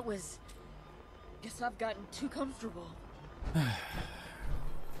 really but tough. that was... Guess I've gotten too comfortable.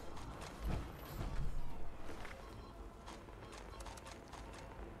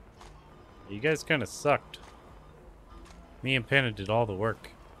 You guys kind of sucked. Me and Panda did all the work.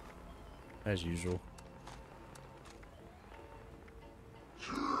 As usual.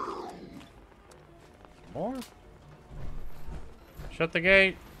 More? Shut the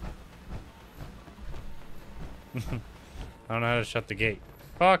gate! I don't know how to shut the gate.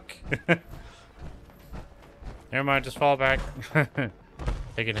 Fuck! Never mind, just fall back.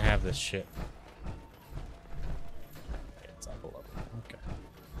 They can have this shit. It's up a level. Okay.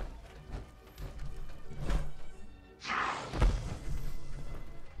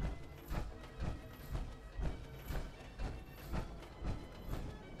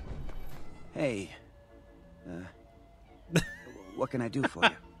 Hey. What can I do for you?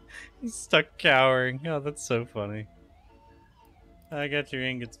 He's stuck cowering. Oh, that's so funny. I got your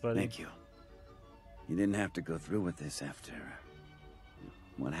ingots, buddy. Thank you. You didn't have to go through with this after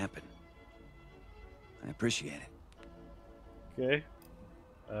what happened. I appreciate it. Okay.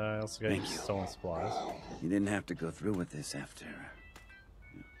 I also got Thank you you. stolen supplies. You didn't have to go through with this after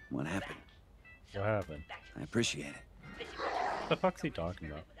what happened. What happened? I appreciate it. What the fuck's he talking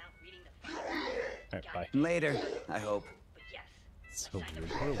about? Alright, bye. Later, I hope. So weird.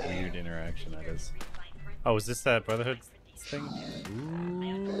 What a weird interaction that is. Oh, is this that Brotherhood thing?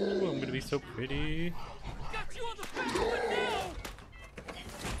 Ooh, I'm gonna be so pretty. Got you on the back foot now!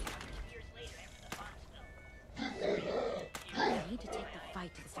 I need to take the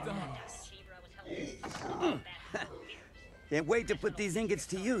fight to the fanatics. Can't wait to put these ingots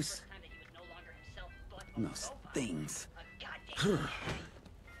to use. Those things.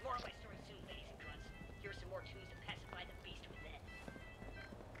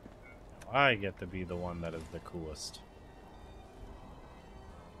 I get to be the one that is the coolest.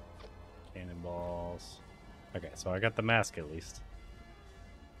 Cannonballs. Okay, so I got the mask at least.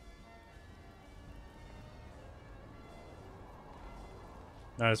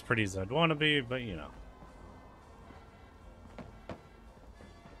 Not as pretty as I'd want to be, but you know.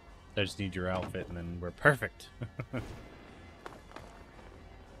 I just need your outfit and then we're perfect.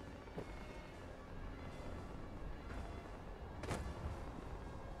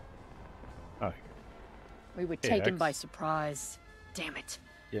 Oh. We were Hey, taken X. by surprise. Damn it.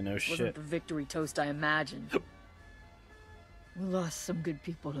 Yeah, no Wasn't shit. the victory toast I imagined. We lost some good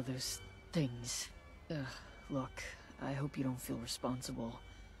people to those things. Look, I hope you don't feel responsible.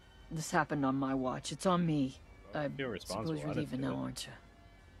 This happened on my watch. It's on me. I feel responsible. suppose you're I didn't leaving do now, it. aren't you?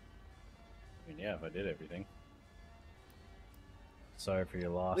 I mean, yeah, if I did everything. Sorry for your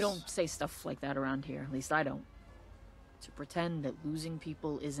loss. We don't say stuff like that around here. At least I don't. To pretend that losing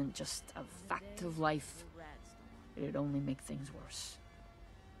people isn't just a fact of life, it'd only make things worse.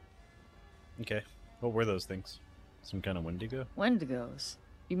 Okay. What were those things? Some kind of Wendigo? Wendigos?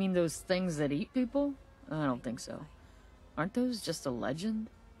 You mean those things that eat people? I don't think so. Aren't those just a legend?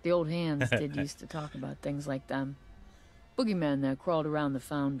 The old hands did used to talk about things like them. Boogeymen that crawled around the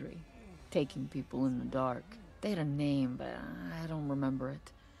foundry, taking people in the dark. They had a name, but I don't remember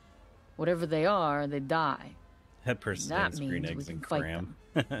it. Whatever they are, they die. That person That eats green means we eggs can and fight cram.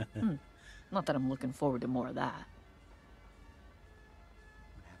 Not that I'm looking forward to more of that.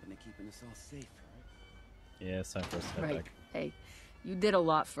 What happened to keeping us all safe? Yeah, it's time for us to head Right. back. Hey, you did a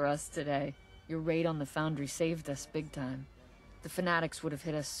lot for us today. Your raid on the foundry saved us big time. The fanatics would have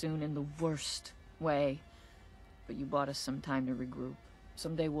hit us soon in the worst way. But you bought us some time to regroup.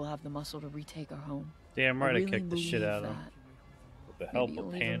 Someday we'll have the muscle to retake our home. Damn right, I really kicked the shit believe out of them. that. With the help Maybe of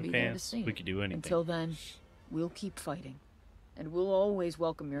you'll even Pan be there to Pants, see we it. could do anything. Until then, we'll keep fighting. And we'll always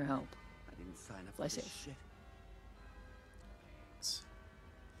welcome your help. I didn't sign up Fly for this safe. shit.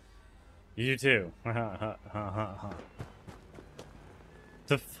 You too. The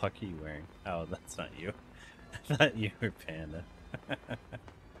fuck are you wearing? Oh, that's not you. I thought you were Panda.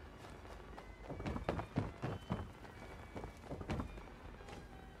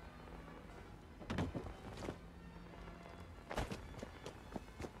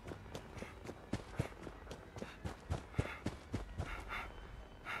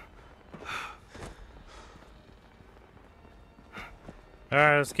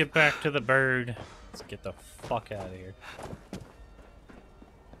 Alright, let's get back to the bird. Let's get the fuck out of here.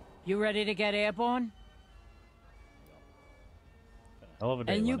 You ready to get airborne? Hell of a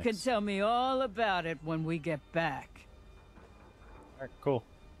day, And you Lennox. can tell me all about it when we get back. Alright, cool.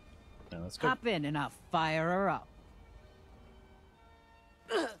 Now let's go. Hop in and I'll fire her up.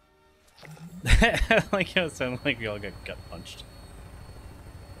 Like how it sounded like we all got gut punched.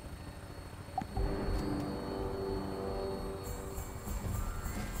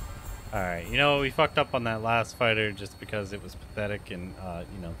 Alright, you know, we fucked up on that last fighter just because it was pathetic and,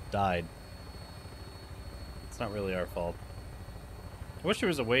 you know, died. It's not really our fault. I wish there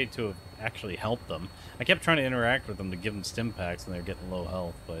was a way to actually help them. I kept trying to interact with them to give them stim packs and they were getting low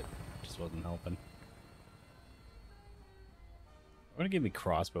health, but it just wasn't helping. Why don't give me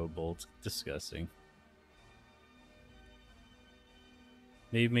crossbow bolts? Disgusting.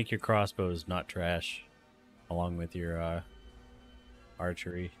 Maybe make your crossbows not trash, along with your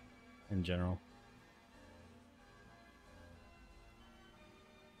archery in general.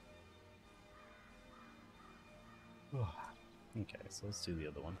 Okay, so let's do the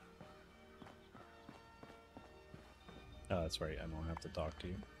other one. Oh, that's right, I don't have to talk to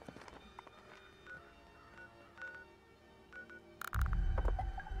you.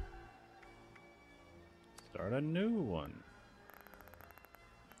 Start a new one.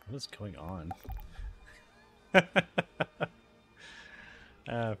 What is going on?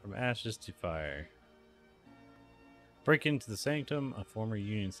 From ashes to fire. Break into the sanctum, a former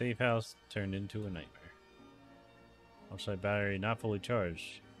Union safe house turned into a nightmare. Outside battery not fully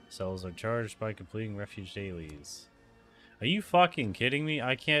charged. Cells are charged by completing refuge dailies. Are you fucking kidding me?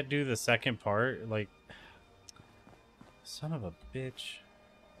 I can't do the second part? Like, son of a bitch.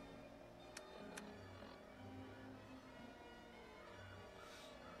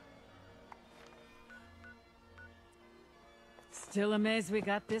 Still amazed we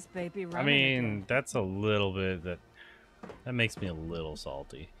got this baby running. I mean, again. that's a little bit that makes me a little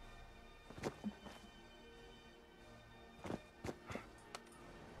salty.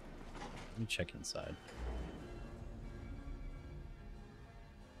 Let me check inside.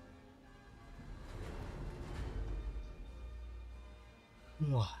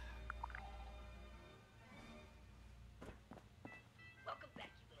 Welcome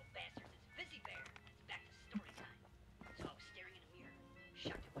back, you little bastards. It's Busy Bear. It's back to story time. So I was staring in a mirror,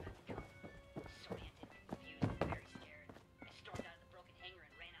 shocked at what I'd become. Disoriented, confused, and very scared. I stormed out of the broken hangar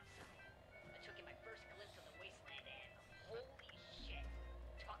and ran outside. I took in my first glimpse of the wasteland and holy shit.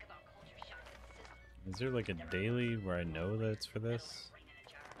 Talk about culture shock to the system. Is there like a daily where I know that it's for this?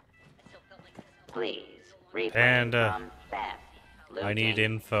 Please, refrain Panda. from theft, I need looting,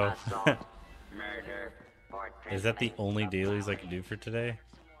 info. assault, murder, or Is that the only dailies I can do for today?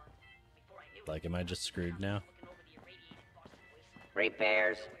 Like, am I just screwed now?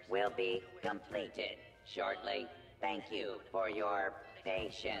 repairs will be completed shortly. Thank you for your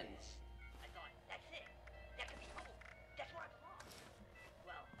patience. I thought, that's it. That could be home. That's where I belong.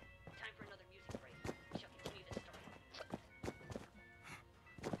 Well, time for another music break. We shall continue this story.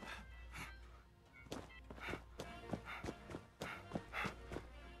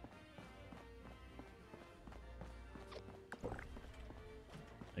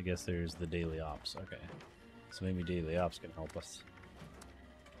 I guess there's the daily ops. Okay. So maybe daily ops can help us.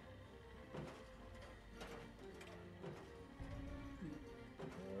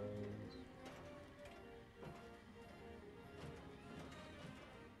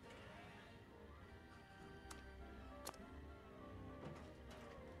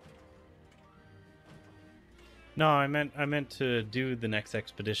 No, I meant to do the next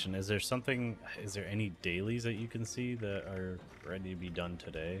expedition. Is there any dailies that you can see that are ready to be done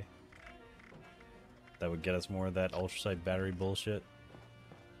today? That would get us more of that ultrasonic battery bullshit?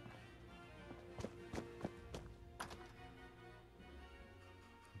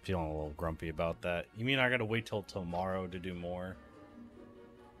 I'm feeling a little grumpy about that. You mean I gotta wait till tomorrow to do more?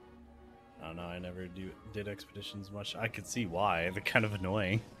 I don't know, I never did expeditions much. I could see why, they're kind of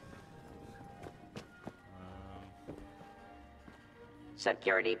annoying.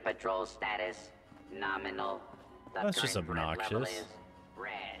 Security patrol status nominal. The That's just current threat level obnoxious. is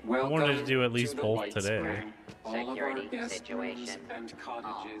red. I wanted to do at least both today. Security situation. and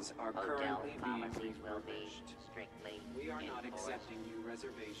cottages are Hotel currently being policies will be refurbished. strictly We are not enforced. accepting new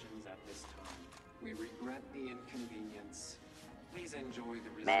reservations at this time. We regret the inconvenience. Please enjoy the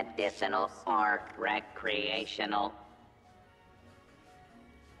resort. Medicinal or recreational.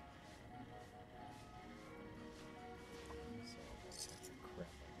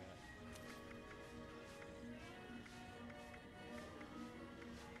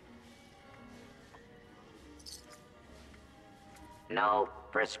 No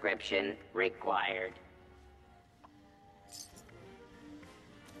prescription required.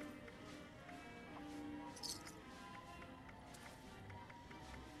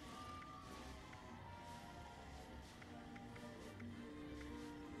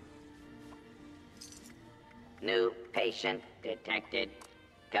 New patient detected.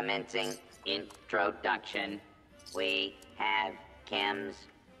 Commencing introduction. We have chems.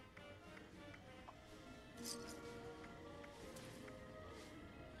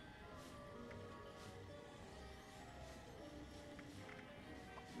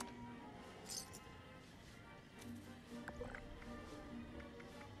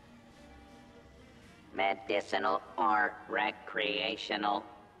 Medicinal or recreational.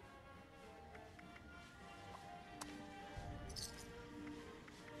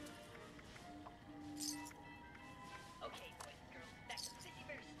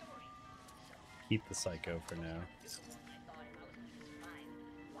 Keep the psycho for now.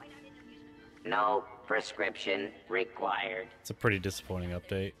 No prescription required. It's a pretty disappointing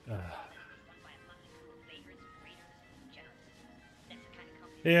update.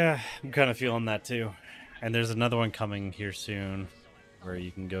 Yeah, I'm kind of feeling that too. And there's another one coming here soon where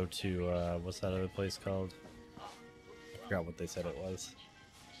you can go to, what's that other place called? I forgot what they said it was.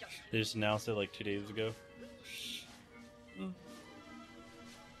 They just announced it like 2 days ago.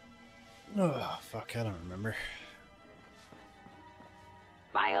 Oh, fuck, I don't remember.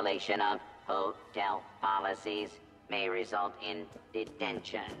 Violation of hotel policies may result in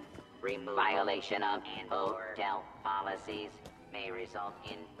detention. Violation of hotel policies may result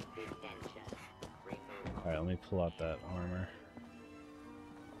in detention. Alright, let me pull out that armor.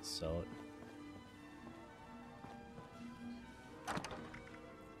 Sell it.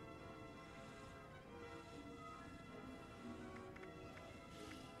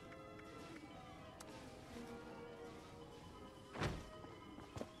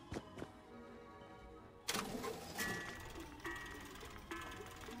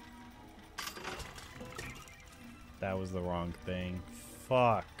 That was the wrong thing.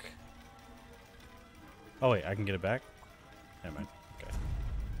 Fuck. Oh wait, I can get it back? Never mind. Okay.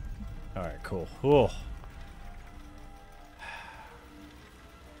 Alright, cool. Cool.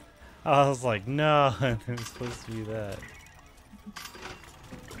 I was like, no, it was supposed to be that.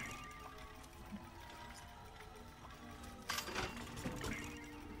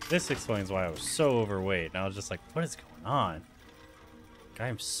 This explains why I was so overweight. And I was just like, what is going on? I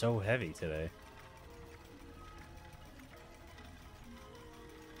am so heavy today.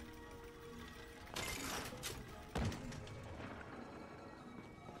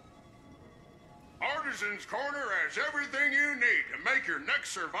 Artisan's Corner has everything you need to make your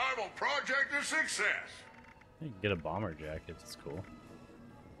next survival project a success. You can get a bomber jacket, it's cool.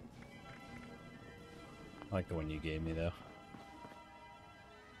 I like the one you gave me though.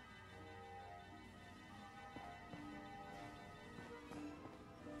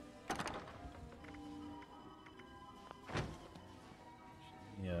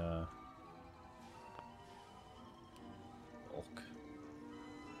 Yeah. Bulk.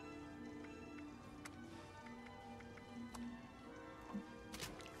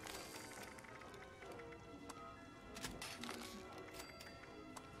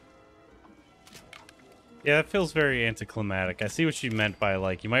 Yeah, it feels very anticlimactic. I see what you meant by,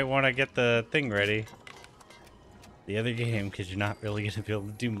 like, you might want to get the thing ready. The other game, because you're not really going to be able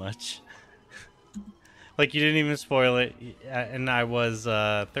to do much. Like, you didn't even spoil it, and I was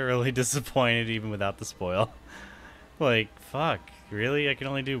thoroughly disappointed even without the spoil. Like, fuck, really? I can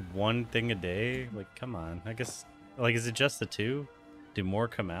only do one thing a day? Like, come on. I guess, like, is it just the two? Do more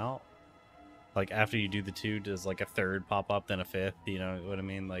come out? Like, after you do the two, does, like, a third pop up, then a fifth? You know what I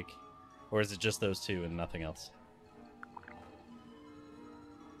mean? Like... Or is it just those two and nothing else?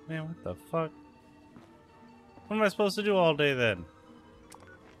 Man, what the fuck? What am I supposed to do all day then?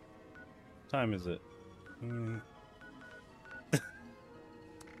 What time is it? This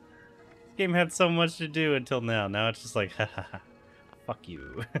game had so much to do until now. Now it's just like, haha, fuck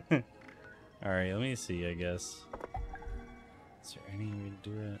you. Alright, let me see, I guess. Is there any way to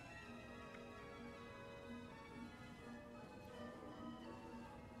do it?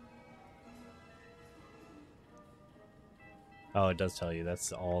 Oh, it does tell you.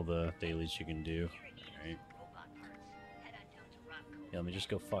 That's all the dailies you can do. Right. Yeah, let me just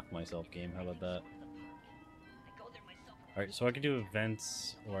go fuck myself, game. How about that? Alright, so I can do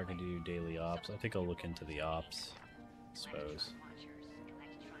events, or I can do daily ops. I think I'll look into the ops, I suppose.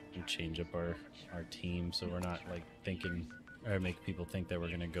 And change up our team so we're not, like, thinking, or make people think that we're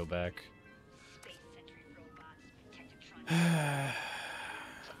gonna go back.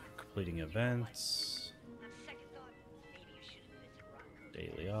 Completing events.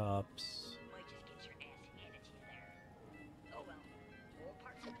 Daily ops.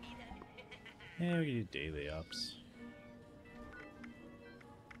 Yeah, we can do daily ops.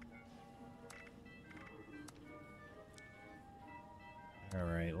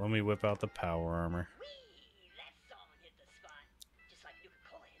 Alright, let me whip out the power armor.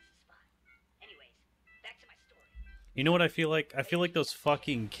 You know what I feel like? I feel like those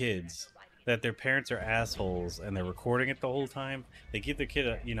fucking kids that their parents are assholes and they're recording it the whole time. They give their kid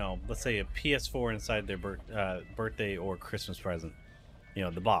a, you know, let's say a PS4 inside their birthday or Christmas present. You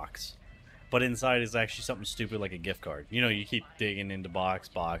know, the box. But inside is actually something stupid like a gift card. You know, you keep digging into box,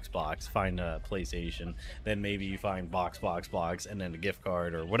 find a PlayStation, then maybe you find box, and then a gift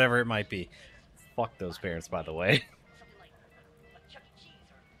card or whatever it might be. Fuck those parents, by the way.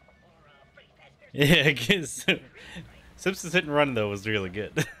 Yeah, I guess Simpsons Hit and Run, though, was really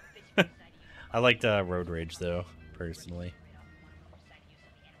good. I liked Road Rage, though, personally.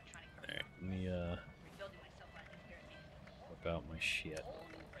 Alright, let me whip out my shit.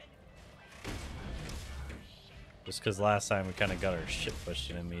 Just because last time we kind of got our shit pushed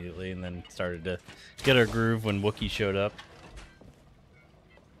in immediately and then started to get our groove when Wookiee showed up.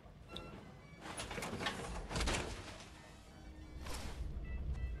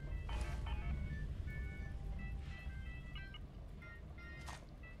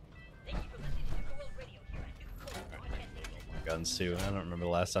 Guns too. I don't remember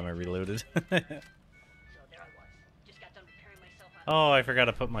the last time I reloaded. Oh, I forgot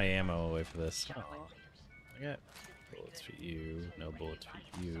to put my ammo away for this. Oh, I got bullets for you. No bullets for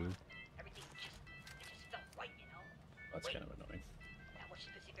you. That's kind of annoying.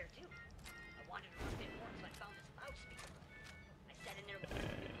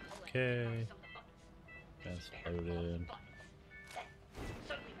 Okay. That's loaded.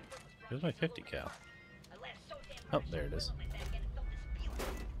 Here's my 50 cal. Oh, there it is.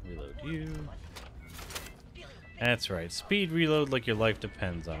 Reload you. That's right. Speed reload like your life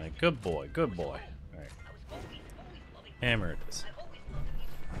depends on it. Good boy. Good boy. Alright. Hammer it is.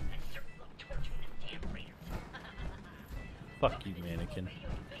 Fuck you, mannequin.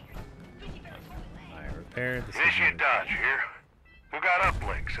 Alright, repair this. Mission Dodge here. We've got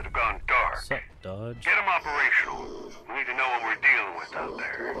uplinks that have gone dark. What's up, Dodge? Get them operational. We need to know what we're dealing with out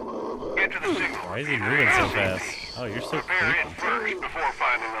there. Get to the signal. Why is he moving so fast? Oh, you're so Repair it creepy. first before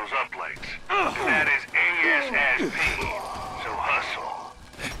finding those uplinks. And that is ASAP. So hustle.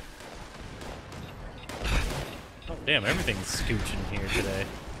 Oh, damn, everything's scooching here today.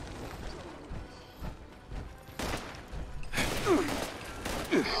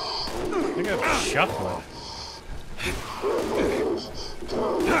 I think I'm shuffling.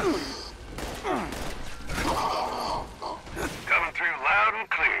 Coming through loud and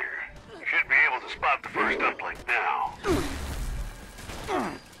clear. You should be able to spot the first uplink now.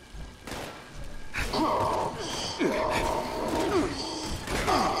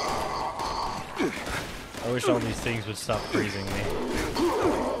 I wish all these things would stop freezing me.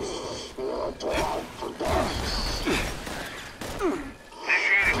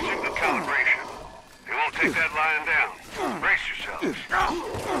 Initiating signal calibration. It won't take that lying down. Brace yourselves.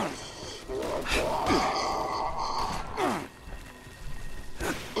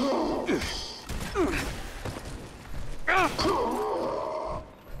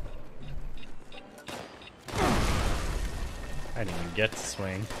 I didn't even get to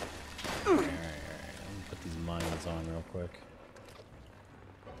swing. Alright, let me put these mines on real quick.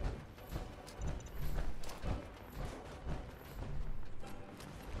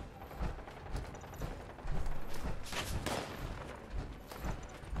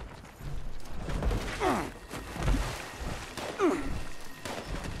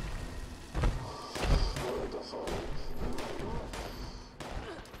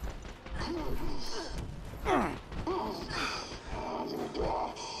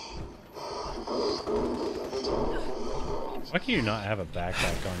 Why can you not have a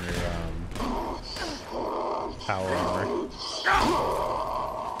backpack on your power armor?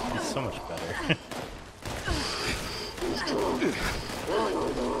 It's so much better.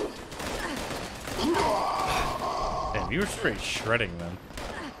 Damn, you were straight shredding them.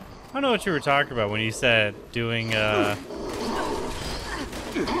 I don't know what you were talking about when you said doing you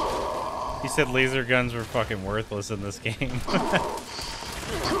said laser guns were fucking worthless in this game.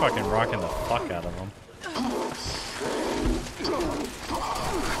 Fucking rocking the fuck out of them.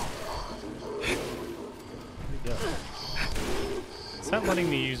 It's not letting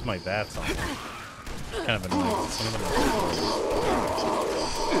me use my bats on them. It's kind of annoying. Some of them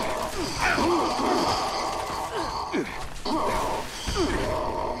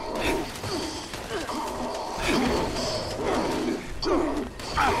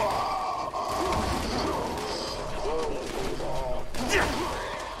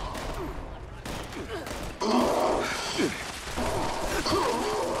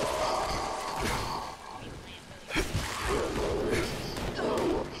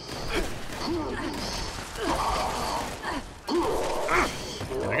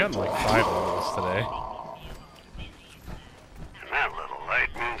I got like 5 levels today.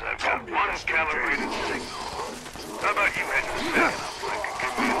 One calibrated signal. How about you head to the second uplink and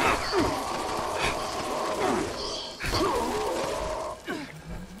give me another?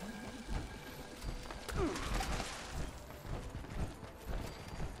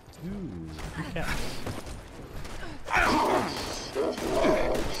 Ooh, okay.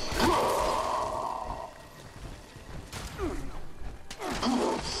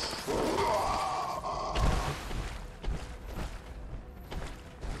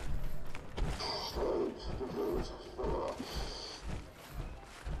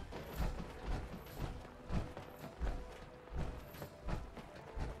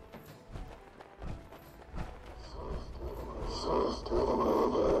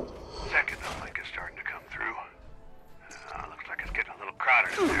 Second uplink is starting to come through. Looks like it's getting a little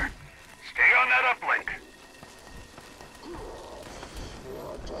crowded in there. Stay on that uplink.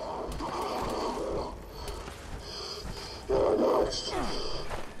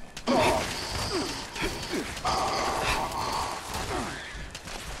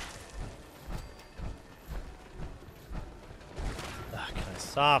 Can I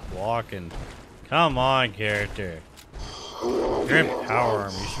stop walking? Come on, character. You're in power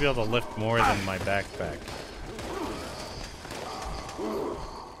armor. You should be able to lift more than my backpack.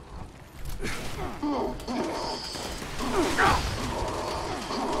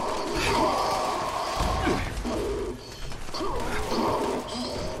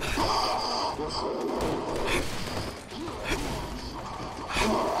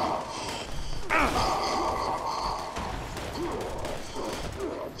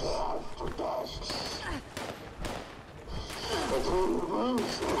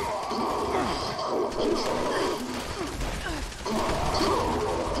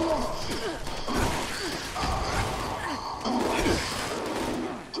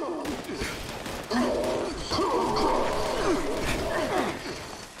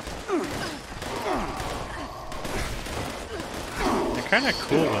 They're kind of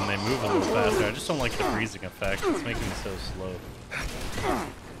cool when they move a little faster. I just don't like the freezing effect. It's making me so slow.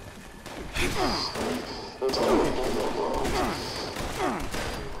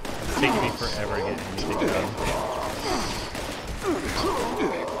 It's taking me forever to get anything done.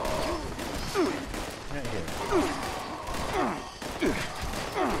 Right here.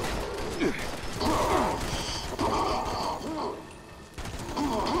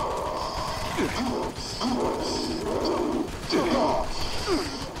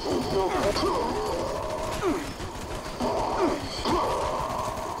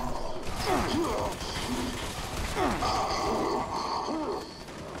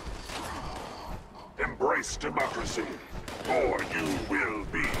 Embrace democracy, or you will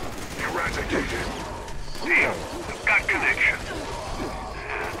be eradicated. Team, we've got connection.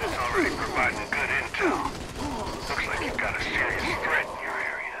 And it's already providing good intel. Looks like you've got a serious threat in your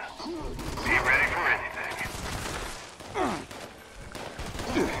area. Be ready for anything.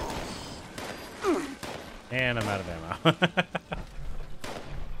 And I'm out of ammo.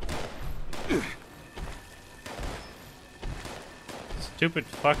 Stupid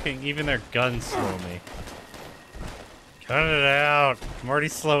fucking, even their guns slow me. Cut it out. I'm already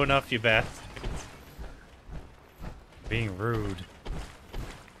slow enough, you bastards. Being rude.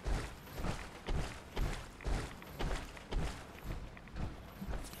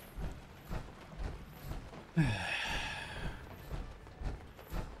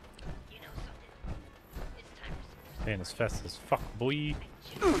 Man, as fast as fuck, boy.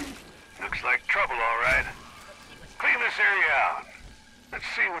 Looks like trouble, all right. Clean this area out. Let's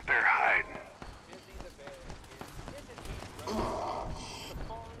see what they're hiding.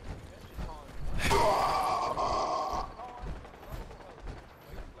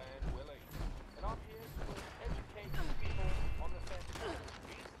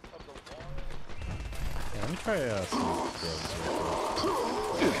 Yeah, let me try some drugs real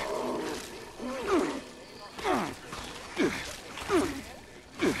quick.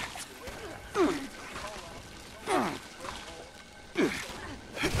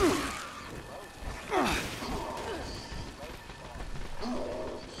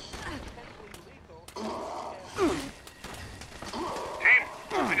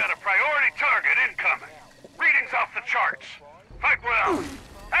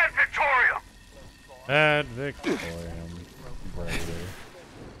 Ad Victorium. Brighter.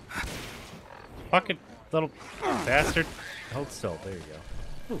 Fucking little bastard. Hold still. There you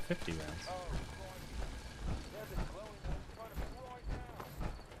go. Ooh, 50 rounds.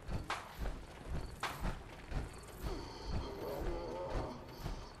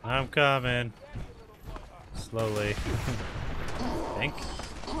 I'm coming. Slowly. Think.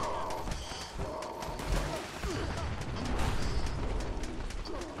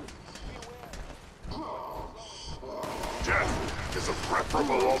 is a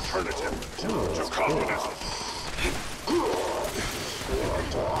preferable alternative to communism. You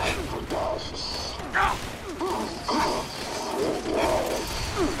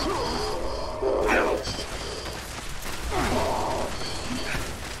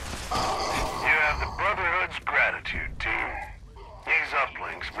have the Brotherhood's gratitude, team. These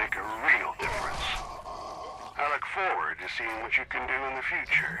uplinks make a real difference. I look forward to seeing what you can do in the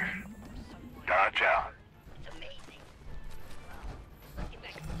future. Dodge out.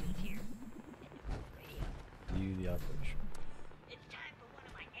 You, the operation.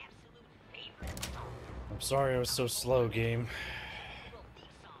 I'm sorry I was so slow, game.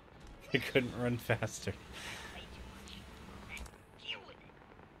 I couldn't run faster.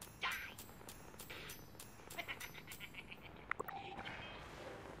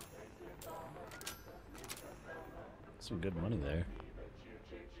 Some good money there.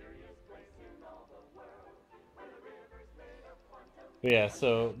 But yeah,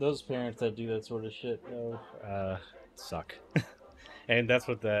 so those parents that do that sort of shit, though, suck. And that's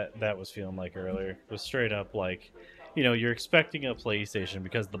what that was feeling like earlier. It was straight up like, you know, you're expecting a PlayStation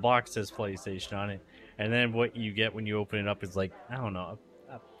because the box says PlayStation on it, and then what you get when you open it up is like, I don't know,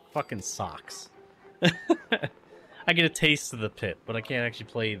 fucking socks. I get a taste of the Pit, but I can't actually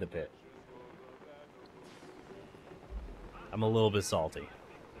play the Pit. I'm a little bit salty.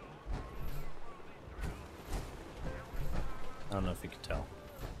 I don't know if you can tell.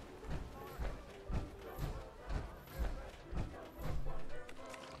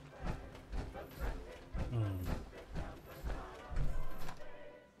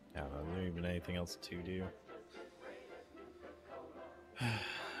 I don't know, is there even anything else to do? I've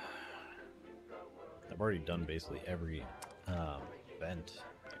already done basically every event.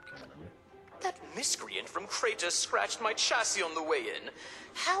 That miscreant from Kratos scratched my chassis on the way in.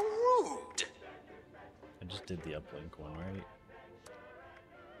 How rude! I just did the uplink one, right?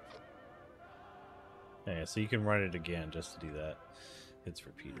 Yeah, so you can run it again just to do that. It's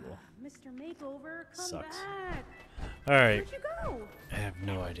repeatable. Mr. Makeover, come Sucks. back. Alright. Where'd you go? I have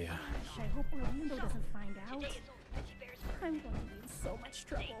no idea. Gosh, I hope Orlando doesn't find out. I'm going to be in so much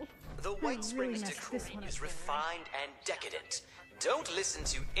trouble. The White Springs decree is refined and decadent. Don't listen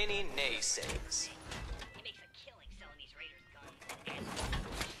to any naysayers.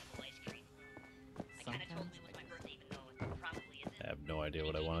 I have no idea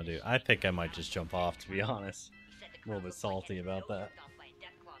what I want to do. I think I might just jump off, to be honest. I'm a little bit salty about that.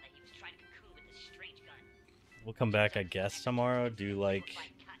 We'll come back, I guess, tomorrow, do like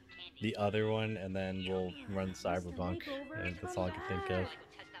the other one, and then we'll run Cyberpunk. And that's all I can think of.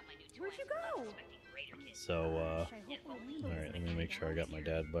 Where'd you go? So, alright, let me make sure I got my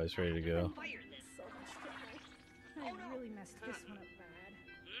dad advice ready to go. So much trouble. I really messed this one up bad.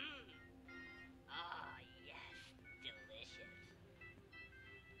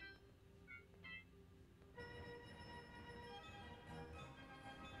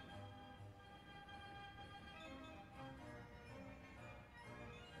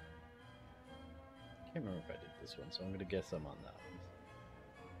 I can't remember if I did this one, so I'm gonna guess I'm on that one.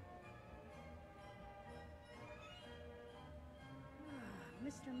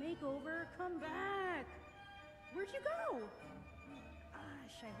 Mr. Makeover, come back! Where'd you go?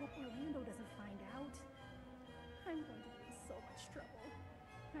 Gosh, I hope Orlando doesn't find out. I'm going to be in so much trouble.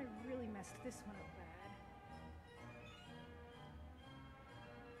 I really messed this one up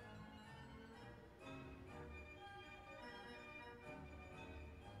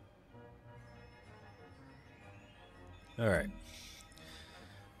bad. Alright.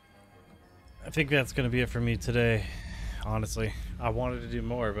 I think that's going to be it for me today. Honestly, I wanted to do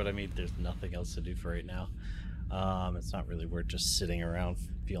more, but I mean, there's nothing else to do for right now. It's not really worth just sitting around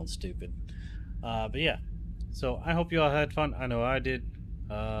feeling stupid. But yeah, so I hope you all had fun. I know I did.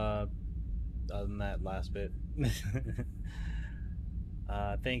 Other than that last bit.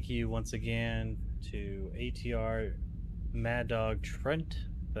 Thank you once again to ATR, Mad Dog, Trent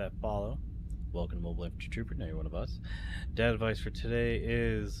for that follow. Welcome to Mobile Infantry Trooper, now you're one of us. Dad advice for today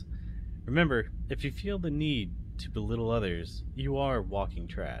is, remember, if you feel the need to belittle others, you are walking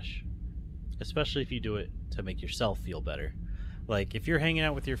trash. Especially if you do it to make yourself feel better. Like, if you're hanging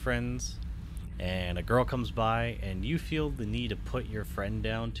out with your friends and a girl comes by and you feel the need to put your friend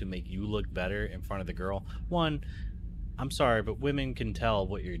down to make you look better in front of the girl, one, I'm sorry, but women can tell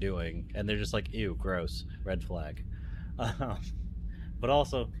what you're doing and they're just like, ew, gross, red flag. But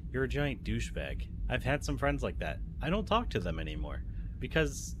also, you're a giant douchebag. I've had some friends like that. I don't talk to them anymore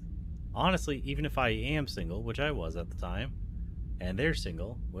because honestly, even if I am single, which I was at the time, and they're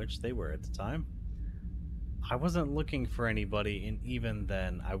single, which they were at the time, I wasn't looking for anybody, and even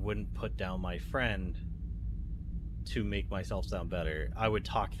then, I wouldn't put down my friend to make myself sound better, I would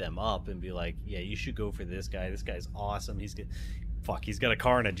talk them up and be like, yeah, you should go for this guy. This guy's awesome. He's good. Fuck, he's got a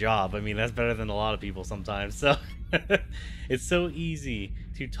car and a job. I mean, that's better than a lot of people sometimes. So it's so easy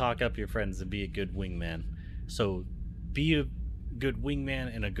to talk up your friends and be a good wingman. So be a good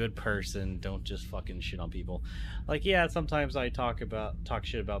wingman and a good person. Don't just fucking shit on people. Like, yeah, sometimes I talk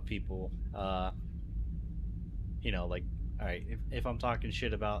shit about people. You know, like, all right, if I'm talking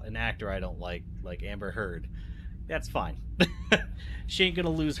shit about an actor I don't like Amber Heard, that's fine. She ain't gonna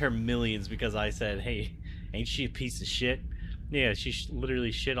lose her millions because I said, hey, ain't she a piece of shit? Yeah, she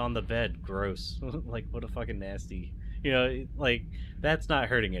literally shit on the bed. Gross. Like, what a fucking nasty. You know, like, that's not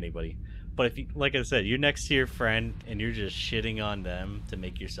hurting anybody. But if you, like I said, you're next to your friend and you're just shitting on them to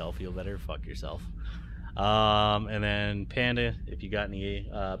make yourself feel better, fuck yourself. And then Panda, if you got any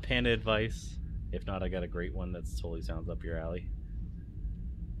Panda advice. If not, I got a great one that totally sounds up your alley.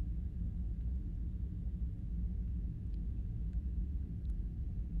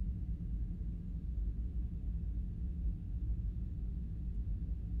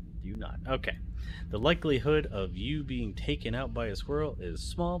 Do not. Okay. The likelihood of you being taken out by a squirrel is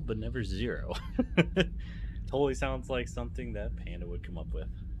small, but never zero. Totally sounds like something that Panda would come up with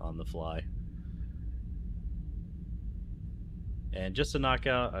on the fly. And just to knock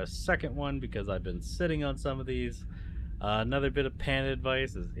out a second one, because I've been sitting on some of these, another bit of Panda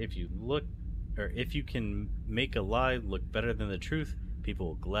advice is if you can make a lie look better than the truth, people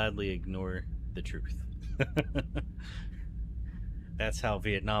will gladly ignore the truth. That's how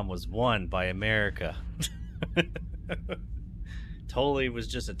Vietnam was won by America. Totally was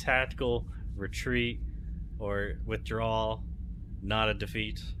just a tactical retreat or withdrawal, not a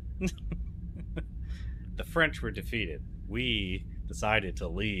defeat. The French were defeated. We decided to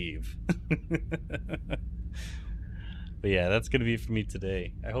leave. But yeah, that's going to be for me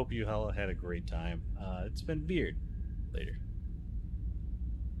today. I hope you all had a great time. It's been Beard. Later.